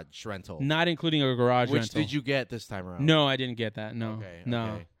garage rental. Not including a garage Which rental. did you get this time around? No, I didn't get that. No. Okay. No.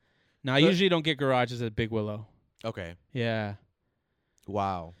 Okay. No, I But- usually don't get garages at Big Willow. Okay. Yeah.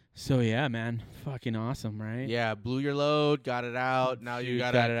 Wow. So yeah, man, fucking awesome, right? Yeah, blew your load, got it out. Now you Dude,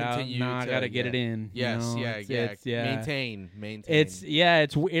 gotta got it out. continue. Now I to- gotta get yeah. it in. Yes, you know? yeah, It's- yeah. Maintain.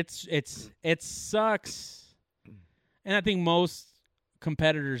 It sucks, and I think most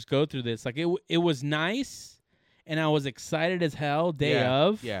competitors go through this. Like it was nice, and I was excited as hell day Yeah,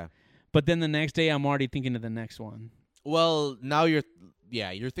 of. Yeah. But then the next day, I'm already thinking of the next one. Well, now you're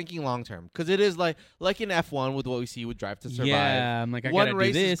thinking long term because it is like in F1 with what we see with Drive to Survive. Yeah, I'm like, I One gotta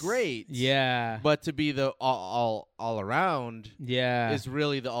race do is this. great. Yeah, But to be the all around yeah. is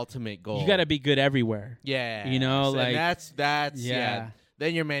really the ultimate goal. You gotta be good everywhere. Yeah. You know, And like- that's Yeah.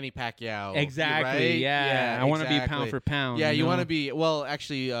 Then you're Manny Pacquiao. Exactly. Right? Yeah. I want to be exactly. pound for pound. Yeah, you know? want to be. Well,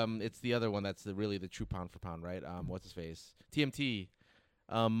 actually, it's the other one that's really the true pound for pound, right? What's his face? TMT.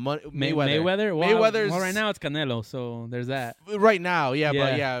 Mayweather. Mayweather. Well, Mayweather's right now it's Canelo, so there's that. Right now, yeah, Yeah.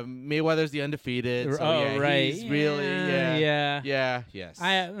 but yeah, Mayweather's the undefeated. So oh, yeah, right. He's really, yeah. Yeah. Yes.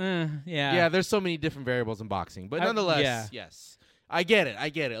 Yeah. Yeah, there's so many different variables in boxing, but nonetheless, yeah. yes, I get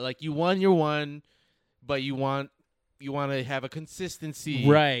it. Like you won your one, but you want to have a consistency,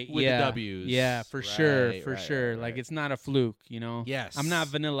 Right. with yeah. the W's. Yeah, for Right, sure. right. Like it's not a fluke, you know. Yes, I'm not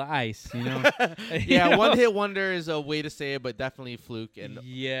Vanilla Ice, you know. Yeah, You know? one hit wonder is a way to say it, but definitely a fluke, and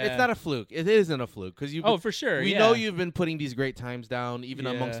Yeah. it's not a fluke. It isn't a fluke because you. Oh, for sure. We yeah. know you've been putting these great times down, even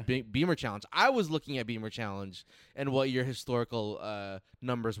Yeah. amongst Beamer Challenge. I was looking at Beamer Challenge and what your historical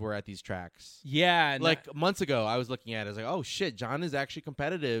numbers were at these tracks. Yeah. Like months ago, I was looking at it. I was like, oh, shit, John is actually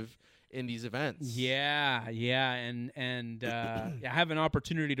competitive in these events. Yeah, and I have an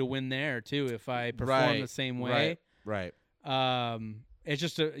opportunity to win there too if I perform Right, the same way. Right. It's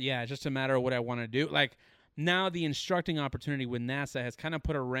just a matter of what I want to do. Like now, the instructing opportunity with NASA has kind of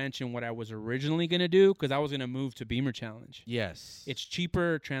put a wrench in what I was originally going to do because I was going to move to Beamer Challenge. Yes. It's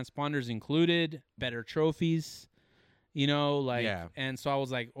cheaper, transponders included, better trophies. You know, like, Yeah. and so I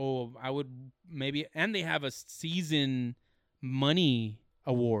was like, oh, I would maybe, and they have a season money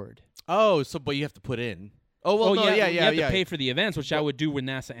award. Oh, but you have to put in. Oh, well, no, you have yeah. to pay for the events, which I would do with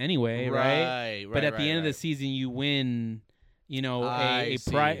NASA anyway, right? Right. But at the end of the season, you win, you know, I a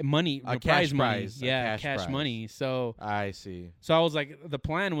see. prize money, A the cash prize money, prize, a yeah, cash cash prize. money. So I see. I was like, the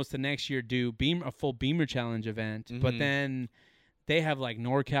plan was to next year do a full Beamer Challenge event, but Mhm. then they have like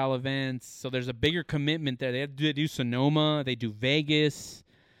NorCal events, so there's a bigger commitment there. They do Sonoma, they do Vegas,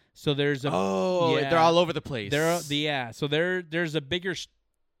 so there's a they're yeah. all over the place. So there's a bigger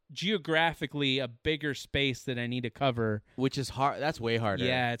geographically a bigger space that I need to cover. Which is hard. That's way harder.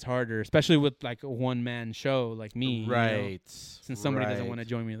 Yeah, it's harder, especially with like a one man show like me. you know, Right. since somebody doesn't Right. want to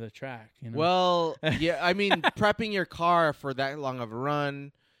join me to the track. You know? Well, yeah, I mean, prepping your car for that long of a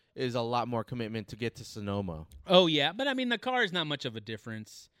run is a lot more commitment to get to Sonoma. oh yeah, but I mean the car is not much of a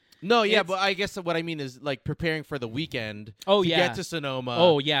difference. No, yeah, It's- but I guess what I mean is like preparing for the weekend. Oh to yeah, get to Sonoma.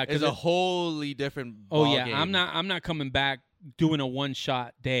 oh yeah, is a wholly different. oh ball yeah, game. I'm not coming back doing a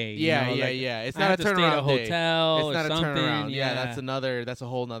one-shot day. Yeah, you know? yeah. It's I not have a to stay at a turnaround day. hotel It's or not a something. turnaround. Yeah, that's a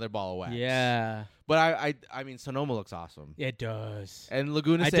whole nother ball of wax. Yeah, But I mean, Sonoma looks awesome. it does. And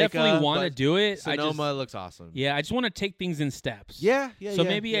Laguna I Seca. definitely want to but do it. Sonoma looks awesome. Yeah, I just want to take things in steps. Yeah. So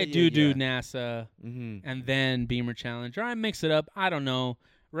maybe I do NASA Mm-hmm. and then Beamer Challenge, or I mix it up. I don't know.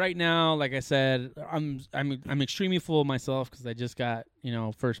 Right now, like I said, I'm extremely full of myself because I just got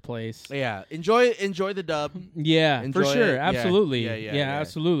first place. Yeah, enjoy the dub. Yeah, Enjoy for sure, it. Yeah. absolutely. Yeah.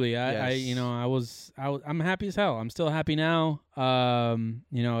 Absolutely. Yes. I'm happy as hell. I'm still happy now.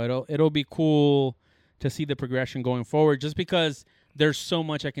 It'll be cool to see the progression going forward, just because there's so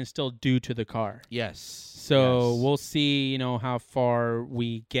much I can still do to the car. Yes. So we'll see, how far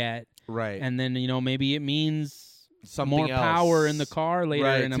we get, right, and then maybe it means something more else. power in the car later,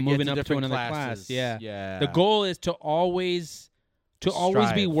 Right, and to I'm get moving to up to different another classes. class. Yeah. Yeah. The goal is to always be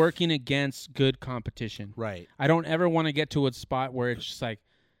Strive. working against good competition. Right. I don't ever want to get to a spot where it's just like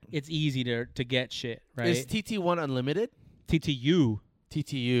it's easy to get shit, right? Is TT1 unlimited? TTU.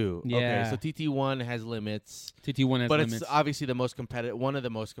 TTU. Yeah. Okay, so TT1 has limits. TT1 has but limits. it's obviously the most competitive, one of the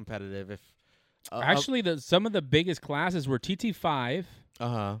most competitive. If Actually, some of the biggest classes were TT5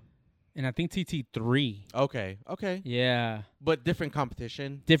 uh-huh. and I think TT3. Okay. Yeah. But different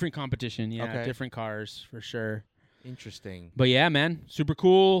competition. Different competition, yeah. Okay. Different cars, for sure. Interesting. But yeah, man, super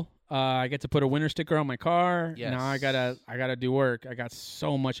cool. I get to put a winter sticker on my car. Yes. Now I gotta do work. I got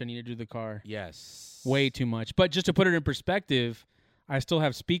so much I need to do to the car. Yes. Way too much. But just to put it in perspective, I still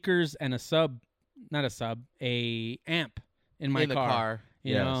have speakers and a amp in my in the car.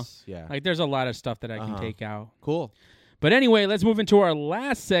 You know? Yes. Yeah. Like there's a lot of stuff that I can Uh-huh. take out. Cool. But anyway, let's move into our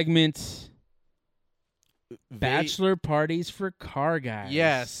last segment. Bachelor parties for car guys.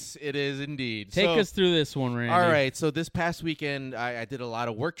 Yes, it is indeed. Take So- us through this one, Randy. All right. So this past weekend, I did a lot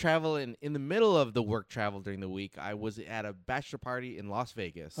of work travel, and in the middle of the work travel during the week, I was at a bachelor party in Las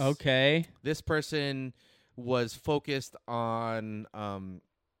Vegas. Okay. This person was focused on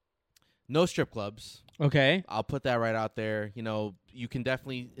no strip clubs. Okay. I'll put that right out there. You can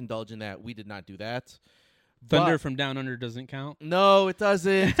definitely indulge in that. We did not do that. Thunder But- from Down Under doesn't count. No, it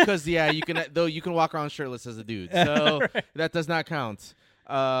doesn't. Because you can you can walk around shirtless as a dude, so Right. that does not count.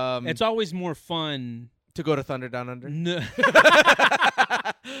 It's always more fun. To go to Thunder Down Under.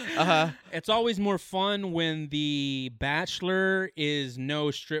 It's always more fun when the bachelor is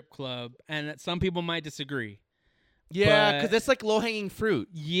no strip club, and some people might disagree. Yeah, But- because that's like low hanging fruit.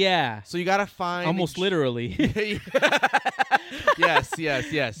 Yeah, So you gotta find almost literally. yes. But yes, yeah,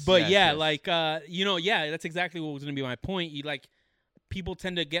 yes. like that's exactly what was going to be my point. People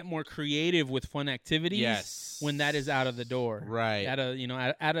tend to get more creative with fun activities Yes. when that is out of the door, Right.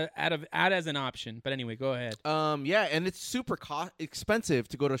 out as an option. But anyway, go ahead. Yeah, and it's super expensive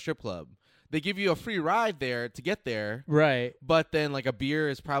to go to a strip club. They give you a free ride there to get there, Right? but then like a beer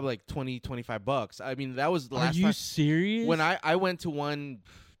is probably like $20-$25. I mean, that was the Are last you time serious? when I went to one.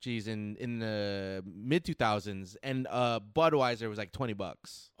 Geez, in the mid 2000s, and Budweiser was like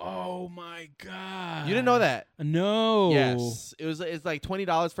 $20. Oh my god! You didn't know that? No. Yes, it's like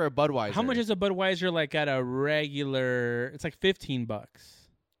 $20 for a Budweiser. How much is a Budweiser like at a regular? It's like $15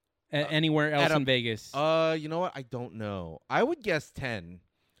 anywhere else at a- in Vegas. You know what? I don't know. I would guess 10.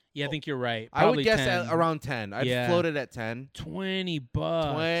 Yeah, I think you're right. I would Probably guess 10. around 10. I'd Yeah. float it at 10. $20.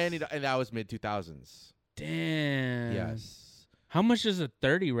 20, and that was mid 2000s. Damn. Yes. How much does a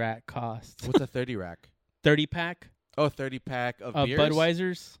 30 rack cost? What's a 30 rack? 30 pack 30 pack of of beers.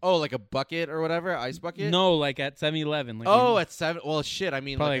 Budweisers? Oh, like a bucket or whatever, ice bucket. No, like at 7-Eleven. Like Oh, at 7. Well, shit. I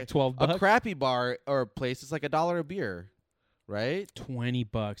mean, probably like like $12. a crappy bar or place is like $1 a beer, right?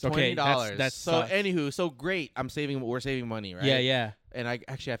 $20. Okay, $20. that's So sucks. anywho, so great. We're saving money, right? Yeah. And I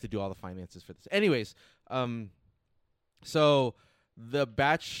actually have to do all the finances for this. Anyways, so the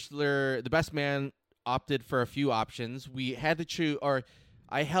best man opted for a few options. We had to choose, or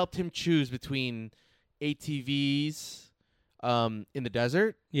I helped him choose between ATVs in the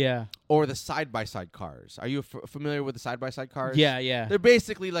desert Yeah. or the side-by-side cars. Are you familiar with the side-by-side cars? Yeah. They're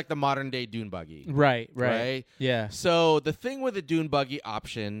basically like the modern-day dune buggy. Right. Yeah. So the thing with the dune buggy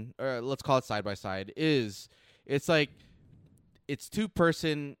option, or let's call it side-by-side, is it's like it's two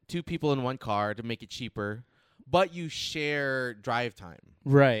people in one car to make it cheaper, but you share drive time.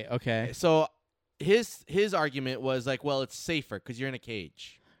 Right. Okay. So his argument was like, well, it's safer because you're in a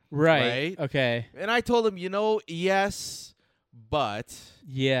cage. Right. Right? Okay. And I told him, yes, but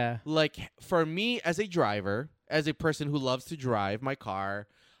Yeah. like for me as a driver, as a person who loves to drive my car,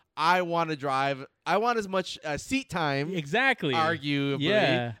 I want to drive. I want as much seat time, Exactly. arguably,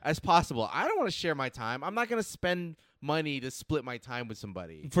 Yeah. as possible. I don't want to share my time. I'm not going to spend money to split my time with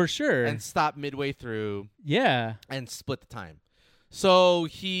somebody For sure. and stop midway through Yeah. and split the time. So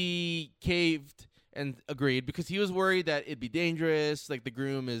he caved and agreed because he was worried that it'd be dangerous. Like the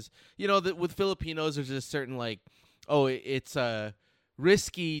groom is, with Filipinos, there's a certain it's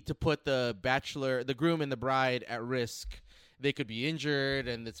risky to put the groom and the bride at risk. They could be injured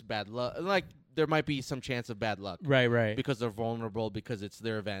and it's bad luck. Like there might be some chance of bad luck. Right. Because they're vulnerable because it's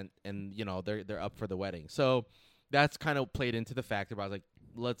their event and they're up for the wedding. So that's kind of played into the factor. But I was like,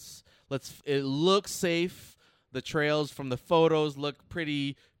 it looks safe. The trails from the photos look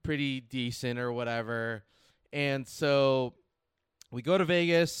pretty decent or whatever. And so we go to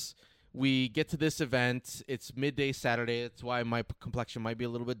Vegas. We get to this event. It's midday Saturday. That's why my complexion might be a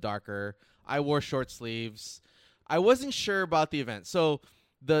little bit darker. I wore short sleeves. I wasn't sure about the event. So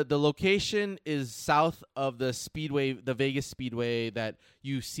the location is south of the Speedway, the Vegas Speedway that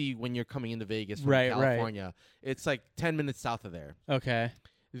you see when you're coming into Vegas from California. Right. It's like 10 minutes south of there. Okay.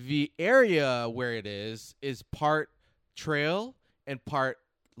 The area where it is part trail and part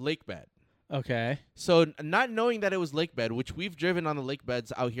lake bed. Okay. So not knowing that it was lake bed, which we've driven on the lake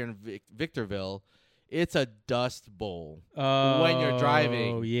beds out here in Victorville, it's a dust bowl when you're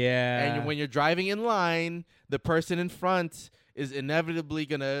driving. Oh, yeah. And when you're driving in line, the person in front is inevitably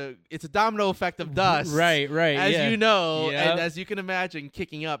it's a domino effect of dust. Right. As you know, Yep. and as you can imagine,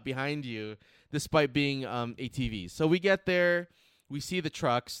 kicking up behind you, despite being ATVs. So we get there. We see the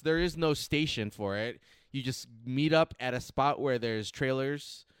trucks. There is no station for it. You just meet up at a spot where there's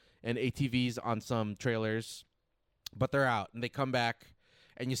trailers and ATVs on some trailers, but they're out and they come back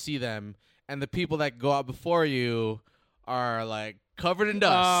and you see them, and the people that go out before you are like covered in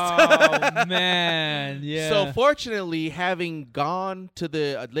dust. Oh man, yeah. So fortunately, having gone to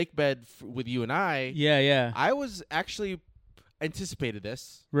the lake bed with you and I, I was actually anticipated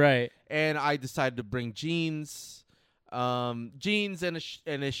this, right? And I decided to bring jeans and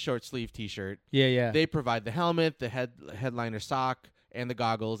a short sleeve T-shirt. Yeah. They provide the helmet, the headliner sock, and the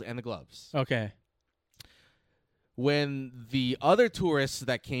goggles and the gloves. Okay. When the other tourists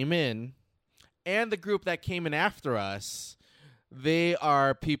that came in and the group that came in after us, they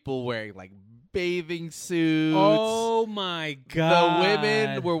are people wearing like bathing suits. Oh my god. The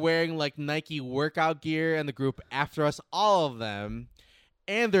women were wearing like Nike workout gear, and the group after us, all of them,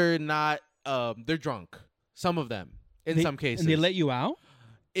 and they're not they're drunk. Some of them. In some cases. And they let you out?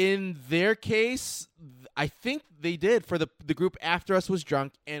 In their case, I think they did. For the group after us was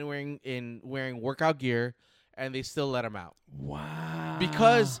drunk and wearing workout gear, and they still let them out. Wow.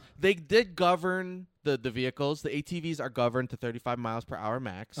 Because they did govern the vehicles. The ATVs are governed to 35 miles per hour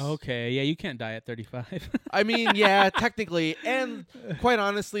max. Okay, yeah, you can't die at 35. I mean, yeah, technically. And quite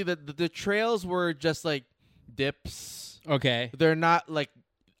honestly, the trails were just like dips. Okay. They're not like,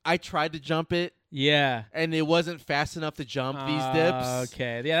 I tried to jump it. Yeah. And it wasn't fast enough to jump these dips.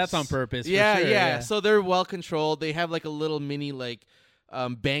 Okay. Yeah, that's on purpose. Yeah, for sure. yeah. So they're well controlled. They have like a little mini like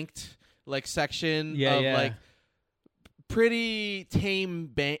banked like section of like pretty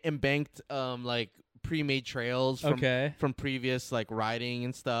tame embanked like pre-made trails from previous like riding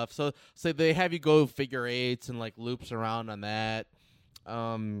and stuff. So they have you go figure eights and like loops around on that.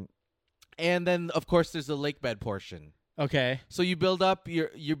 And then of course there's the lake bed portion. Okay. So you build up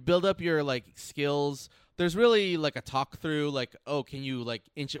your like skills. There's really like a talk through, like, oh, can you like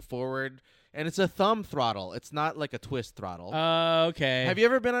inch it forward? And it's a thumb throttle. It's not like a twist throttle. Okay. Have you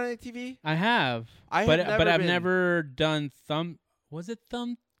ever been on ATV? I have. But I've never done thumb. Was it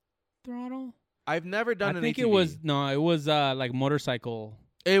thumb throttle? I've never done an ATV. I think it was like motorcycle.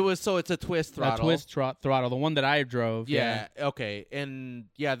 It's a twist throttle. A twist throttle, the one that I drove. Yeah, okay. And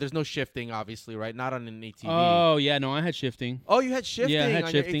yeah, there's no shifting, obviously, right? Not on an ATV. Oh, yeah, no, I had shifting. Oh, you had shifting? Yeah, I had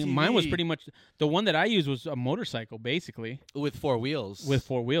on shifting. Your ATV. Mine was pretty much, the one that I used was a motorcycle, basically. With four wheels.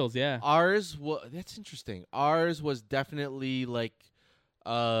 Yeah. Ours, that's interesting. Ours was definitely like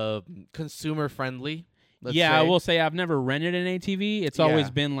consumer friendly. I will say I've never rented an ATV. It's always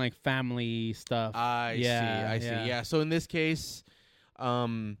been like family stuff. I see. Yeah. So in this case,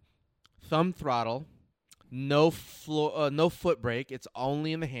 thumb throttle, no foot brake. It's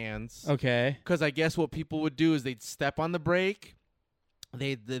only in the hands. Okay. Because I guess what people would do is they'd step on the brake,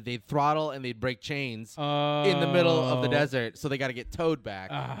 they'd throttle, and they'd break chains in the middle of the desert. So they got to get towed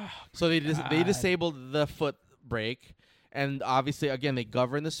back. So they disabled the foot brake, and obviously again they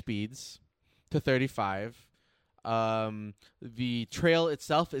govern the speeds to 35. The trail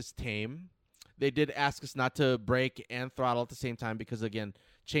itself is tame. They did ask us not to brake and throttle at the same time because, again,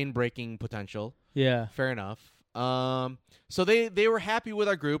 chain braking potential. Yeah. Fair enough. So they were happy with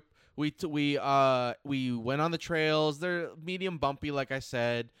our group. We went on the trails. They're medium bumpy, like I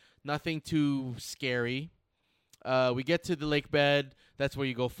said. Nothing too scary. We get to the lake bed. That's where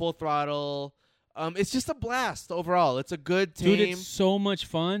you go full throttle. It's just a blast overall. It's a good team. Dude, it's so much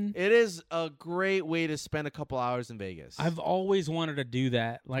fun. It is a great way to spend a couple hours in Vegas. I've always wanted to do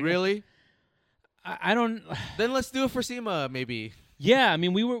that. Like, really? I don't. Then let's do it for SEMA, maybe. Yeah, I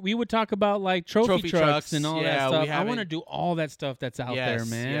mean, we would talk about like trophy trucks and all yeah, that stuff. we I want to haven't- do all that stuff that's out there,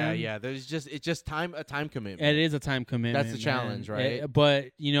 man. Yeah. It's just a time commitment. It is a time commitment. That's the challenge, right? But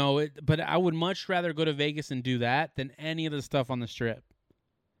you know, but I would much rather go to Vegas and do that than any of the stuff on the Strip.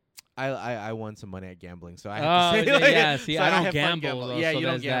 I won some money at gambling, so I have to say, like, yeah. See, so I don't have fun gamble. Though, yeah, so you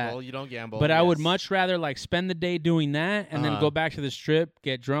don't there's gamble. that. You don't gamble. But I would yes. much rather like spend the day doing that and then Uh-huh. go back to the Strip,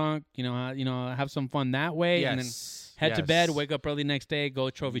 get drunk, have some fun that way, and then head to bed, wake up early next day, go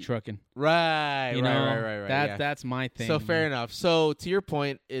trophy trucking. Right, You know, right. Yeah. That's my thing. So fair enough. So to your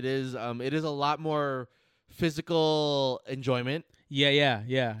point, it is a lot more physical enjoyment.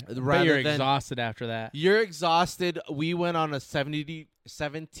 Yeah. But Rather you're than- exhausted after that. You're exhausted. We went on a 70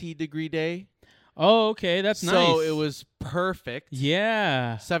 degree day. Oh, okay, that's nice. So it was perfect.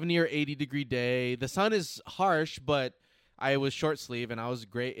 Yeah. 70 or 80 degree day. The sun is harsh, but I was short sleeve and I was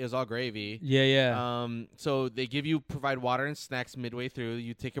great. It was all gravy. Yeah. So they provide water and snacks midway through.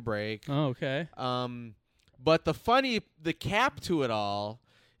 You take a break. Oh, okay. But the cap to it all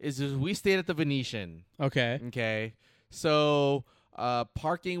is we stayed at the Venetian. Okay. Okay. So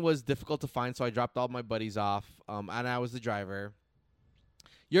parking was difficult to find, so I dropped all my buddies off, and I was the driver.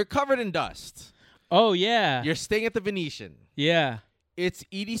 You're covered in dust. Oh, yeah. You're staying at the Venetian. Yeah. It's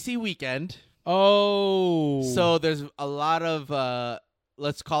EDC weekend. Oh. So there's a lot of,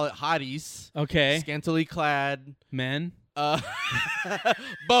 let's call it hotties. Okay. Scantily clad. Men.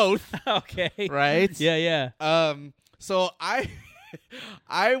 Both. Okay. Right? Yeah. So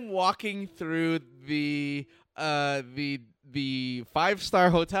I'm walking through the 5-star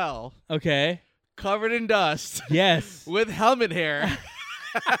hotel Okay. covered in dust Yes. with helmet hair.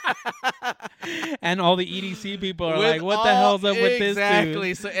 And all the EDC people are With like, "What the hell's up with this dude?"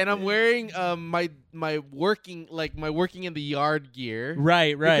 Exactly. So, and I'm wearing my working in the yard gear.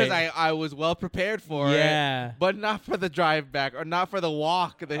 Right. Because I was well prepared for it. Yeah. But not for the drive back or not for the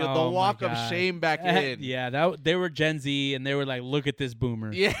walk. The Oh, walk my of God. shame back in. Yeah, they were Gen Z, and they were like, "Look at this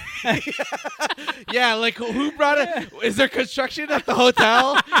boomer." Yeah. Yeah, like who brought it? Is there construction at the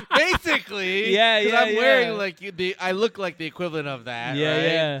hotel? Basically. Yeah, 'Cause yeah, I'm wearing yeah. like I look like the equivalent of that.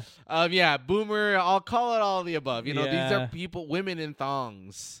 Yeah, right? Yeah, boomer. I'll call it all the above. You know, these Yeah. are women in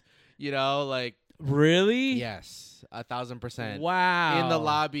thongs. You know, like Really? yes, 1,000%. Wow. In the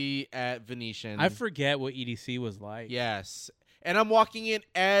lobby at Venetian. I forget what EDC was like. Yes. And I'm walking in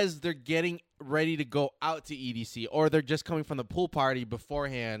as they're getting ready to go out to EDC, or they're just coming from the pool party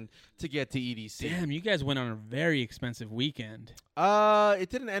beforehand to get to EDC. Damn, you guys went on a very expensive weekend. It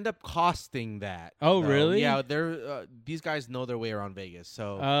didn't end up costing that. Oh, though. really? Yeah, these guys know their way around Vegas.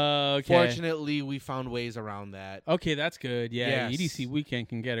 So Okay. fortunately, we found ways around that. Okay, that's good. Yeah, Yes. EDC weekend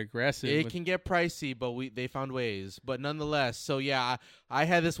can get aggressive. It with- can get pricey, but they found ways. But nonetheless, so yeah, I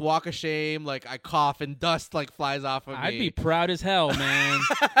had this walk of shame. Like I cough and dust like flies off of me. I'd be proud as hell, man.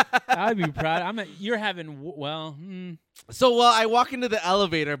 I'd be proud. You're having So I walk into the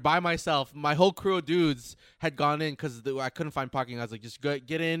elevator by myself. My whole crew of dudes had gone in because I couldn't find parking. I was like, just get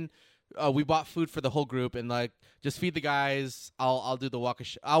in. We bought food for the whole group and like just feed the guys. I'll do the walk of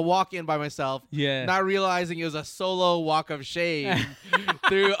I'll walk in by myself. Yeah. Not realizing it was a solo walk of shame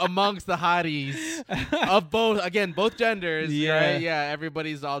through amongst the hotties of both genders. Yeah. Right? Yeah.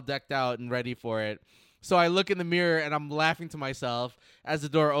 Everybody's all decked out and ready for it. So I look in the mirror and I'm laughing to myself as the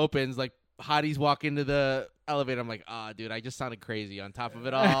door opens. Like hotties walk into the elevator. I'm like, dude, I just sounded crazy on top of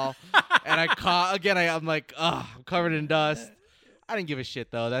it all. And I'm like, I'm covered in dust. I didn't give a shit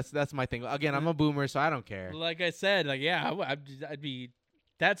though. That's my thing. Again, I'm a boomer, so I don't care. Like I said, like yeah, I'd be.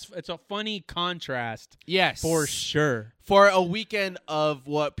 It's a funny contrast. Yes, For sure. For a weekend of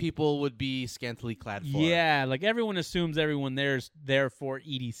what people would be scantily clad for. Yeah, like everyone assumes everyone there's there for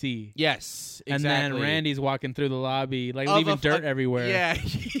EDC. Yes. Exactly. And then Randy's walking through the lobby, like Of leaving a dirt everywhere. Yeah.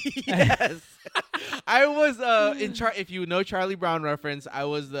 Yes. I was in if you know Charlie Brown reference, I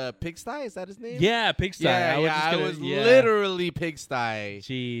was the pigsty. Is that his name? Yeah, pigsty. Yeah, I was literally pigsty.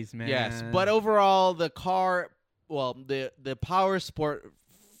 Jeez, man. Yes, but overall, the power sport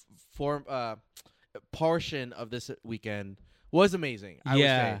portion of this weekend was amazing. I would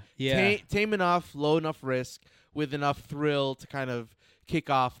say. Yeah. Tame enough, low enough risk, with enough thrill to kind of kick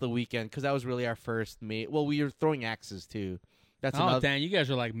off the weekend because that was really our first meet. Well, we were throwing axes too. That's oh, another. damn, you guys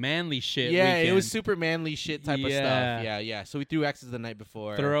are like manly shit. Yeah, weekend. it was super manly shit type of stuff. Yeah. So we threw axes the night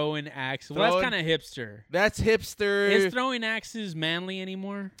before. Throwing axes. Well, that's kind of hipster. That's hipster. Is throwing axes manly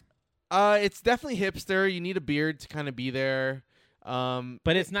anymore? It's definitely hipster. You need a beard to kind of be there.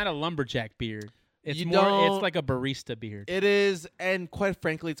 But it's not a lumberjack beard. It's You more. don't- It's like a barista beard. It is, and quite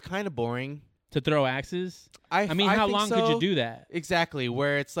frankly, it's kind of boring. To throw axes. I mean, how think long could you do that? Exactly,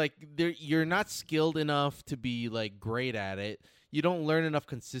 where it's like you're not skilled enough to be like great at it. You don't learn enough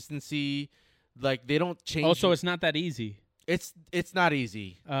consistency. Like they don't change. Also, it's not that easy. It's not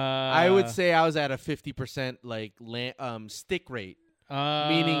easy. I would say I was at a 50% like stick rate,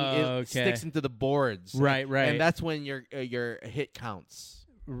 meaning it sticks into the boards. Right, right. And that's when your hit counts.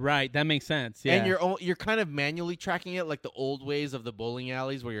 Right, that makes sense. Yeah. And you're kind of manually tracking it, like the old ways of the bowling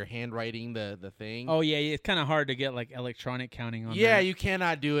alleys where you're handwriting the thing. Oh yeah, it's kind of hard to get like electronic counting on. Yeah, that. you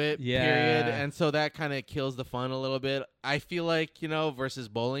cannot do it. Yeah. Period. And so that kind of kills the fun a little bit. I feel like versus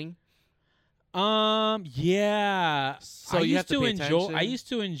bowling. Yeah. So I you have used to pay enjoy. I attention? used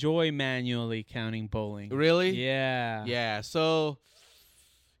to enjoy manually counting bowling. Really? Yeah. Yeah. So,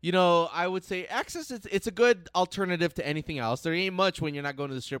 I would say Access. It's a good alternative to anything else. There ain't much when you're not going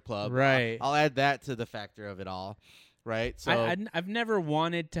to the strip club. Right. I'll add that to the factor of it all. Right. So I've never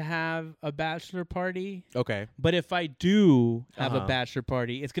wanted to have a bachelor party, okay. but if I do have a Uh-huh. bachelor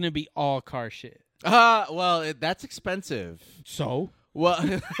party, it's gonna be all car shit. Well, that's expensive. So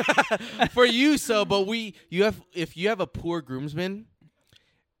Well, for you, but if you have a poor groomsman,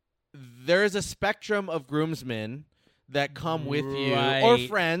 there is a spectrum of groomsmen that come with you or Right.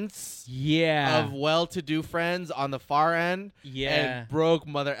 friends yeah, of well-to-do friends on the far end, yeah, and broke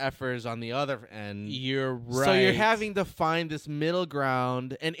mother effers on the other end. you're right. So you're having to find this middle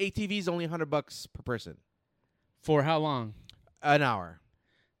ground, and ATV is only $100 per person, for how long? an hour.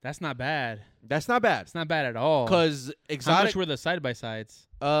 That's not bad. That's not bad. It's not bad at all. Because How exotic, much were the side by sides?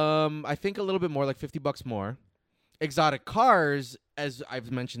 I think a little bit more, like $50 more. Exotic cars, as I've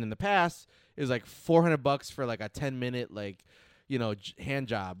mentioned in the past, is like $400 for like a 10-minute hand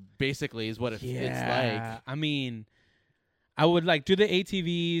job. Basically, is what it's like. I mean, I would like do the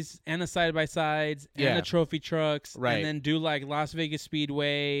ATVs and the side by sides and Yeah. the trophy trucks, Right. and then do like Las Vegas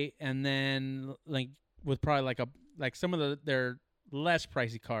Speedway, and then like with probably like some of their less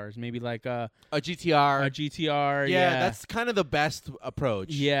pricey cars, maybe like a GTR. GTR. Yeah, that's kind of the best approach.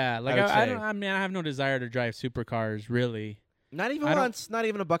 yeah. Like would I say. don't. I mean, I have no desire to drive supercars, really. Not even I don't- once. Not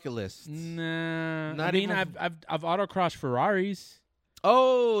even a bucket list. Nah. Not I mean, even- I've autocrossed Ferraris,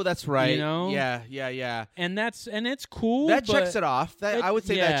 Oh, that's right. You know? Yeah. and it's cool. That but checks it off. I would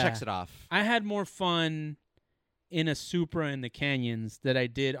say that yeah. checks it off. I had more fun in a Supra in the canyons that I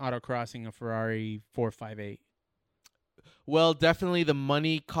did autocrossing a Ferrari 458. Well, definitely the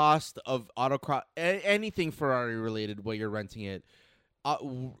money cost of autocross, anything Ferrari related, while you're renting it,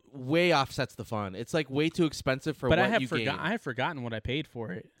 way offsets the fun. It's like way too expensive for But what I have you gain. I have forgotten what I paid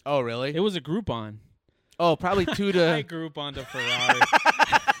for it. Oh, really? It was a Groupon. Oh, probably I 2 to. Groupon to Ferrari.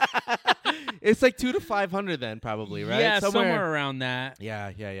 It's like 2 to 500 then, probably, right? Yeah, somewhere around that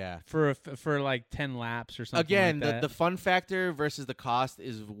Yeah. for like 10 laps or something. Again, like that. the fun factor versus the cost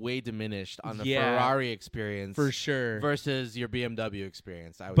is way diminished on the Yeah. Ferrari experience for sure. versus your BMW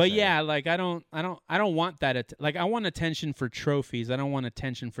experience. I would But say. yeah, like I don't want that. Like I want attention for trophies. I don't want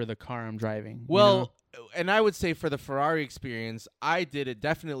attention for the car I'm driving. you Well, know? and I would say for the Ferrari experience, I did it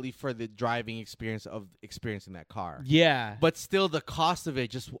definitely for the driving experience of experiencing that car. yeah, But still, the cost of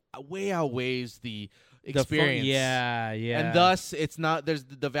it just way outweighs the The fun- experience. yeah. And thus, it's not. There's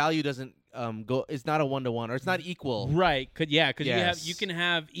the value doesn't go. It's not a 1-to-1, or it's not equal. Right. Because Yes. you can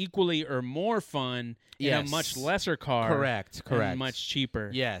have equally or more fun in a Yes. much lesser car. Correct. And much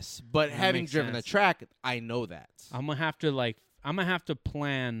cheaper. Yes, but That having makes driven sense. the track, I know that. I'm gonna have to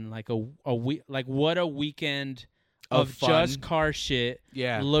plan like a week, like what a weekend Of of fun. just car shit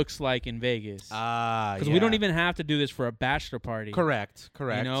Yeah. looks like in Vegas. Because Yeah. we don't even have to do this for a bachelor party. Correct.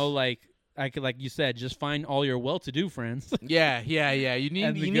 You know, like you said, just find all your well-to-do friends. Yeah. You need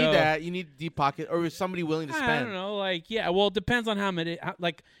And we you go. need that. You need deep pocket or somebody willing to spend. I don't know, like well, it depends on how many.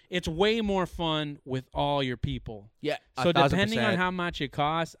 Like it's way more fun with all your people. Yeah. So 1,000%. depending on how much it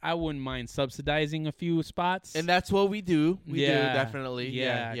costs, I wouldn't mind subsidizing a few spots. And that's what we do. We do Yeah. definitely.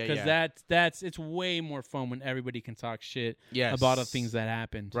 Yeah. Because that's it's way more fun when everybody can talk shit Yes. about the things that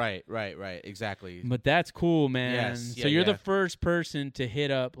happened. Right. Exactly. But that's cool, man. Yes, So yeah, you're yeah. the first person to hit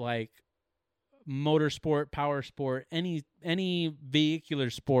up like motorsport, power sport, any vehicular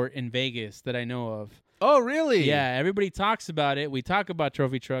sport in Vegas that I know of. Oh, really? Yeah, everybody talks about it. We talk about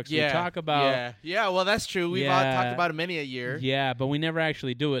trophy trucks. Yeah. We talk about Yeah. Well, that's true. We've all Yeah. talked about it many a year. yeah, but we never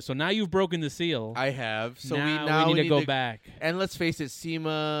actually do it. So now you've broken the seal. I have. So now we need to go back. And let's face it,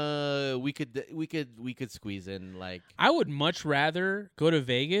 SEMA, we could squeeze in like. I would much rather go to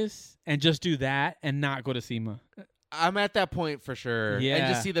Vegas and just do that and not go to SEMA. I'm at that point for sure. Yeah. And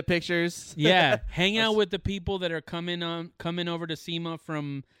just see the pictures. Yeah, hang out with the people that are coming over to SEMA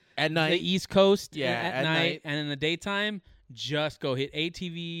from At night. the East Coast. Yeah, at night, and in the daytime, just go hit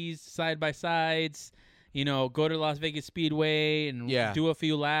ATVs, side by sides. Go to Las Vegas Speedway and do a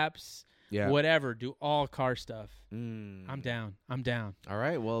few laps. Yeah. Whatever. Do all car stuff. Mm. I'm down. All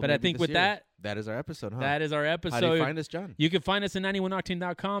right. Well, but I think with that is our episode, huh? That is our episode. How do you find us, John? You can find us at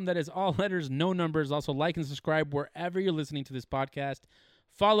 91octane.com. That is all letters, no numbers. Also, like and subscribe wherever you're listening to this podcast.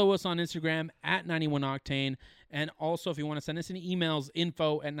 Follow us on Instagram at 91octane. And also, if you want to send us any emails,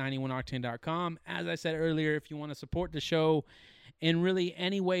 info@91octane.com. As I said earlier, if you want to support the show in really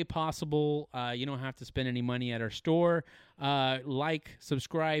any way possible, you don't have to spend any money at our store. Like,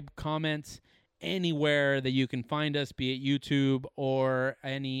 subscribe, comment anywhere that you can find us, be it YouTube or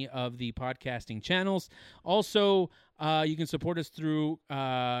any of the podcasting channels. Also, you can support us through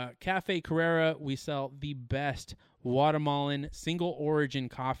Cafe Carrera. We sell the best Guatemalan single origin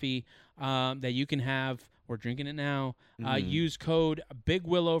coffee that you can have. We're drinking it now. Use code Big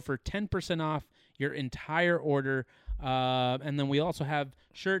Willow for 10% off your entire order. And then we also have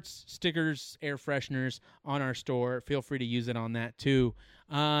shirts, stickers, air fresheners on our store. Feel free to use it on that too.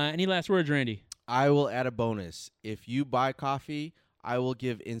 Any last words, Randy? I will add a bonus. If you buy coffee, I will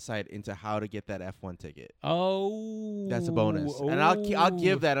give insight into how to get that F1 ticket. Oh, that's a bonus, and I'll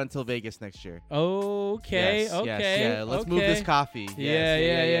give that until Vegas next year. Okay, yes, okay, yes, yeah. Let's move this coffee.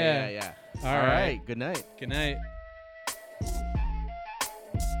 Yeah. All right. Good night. Good night.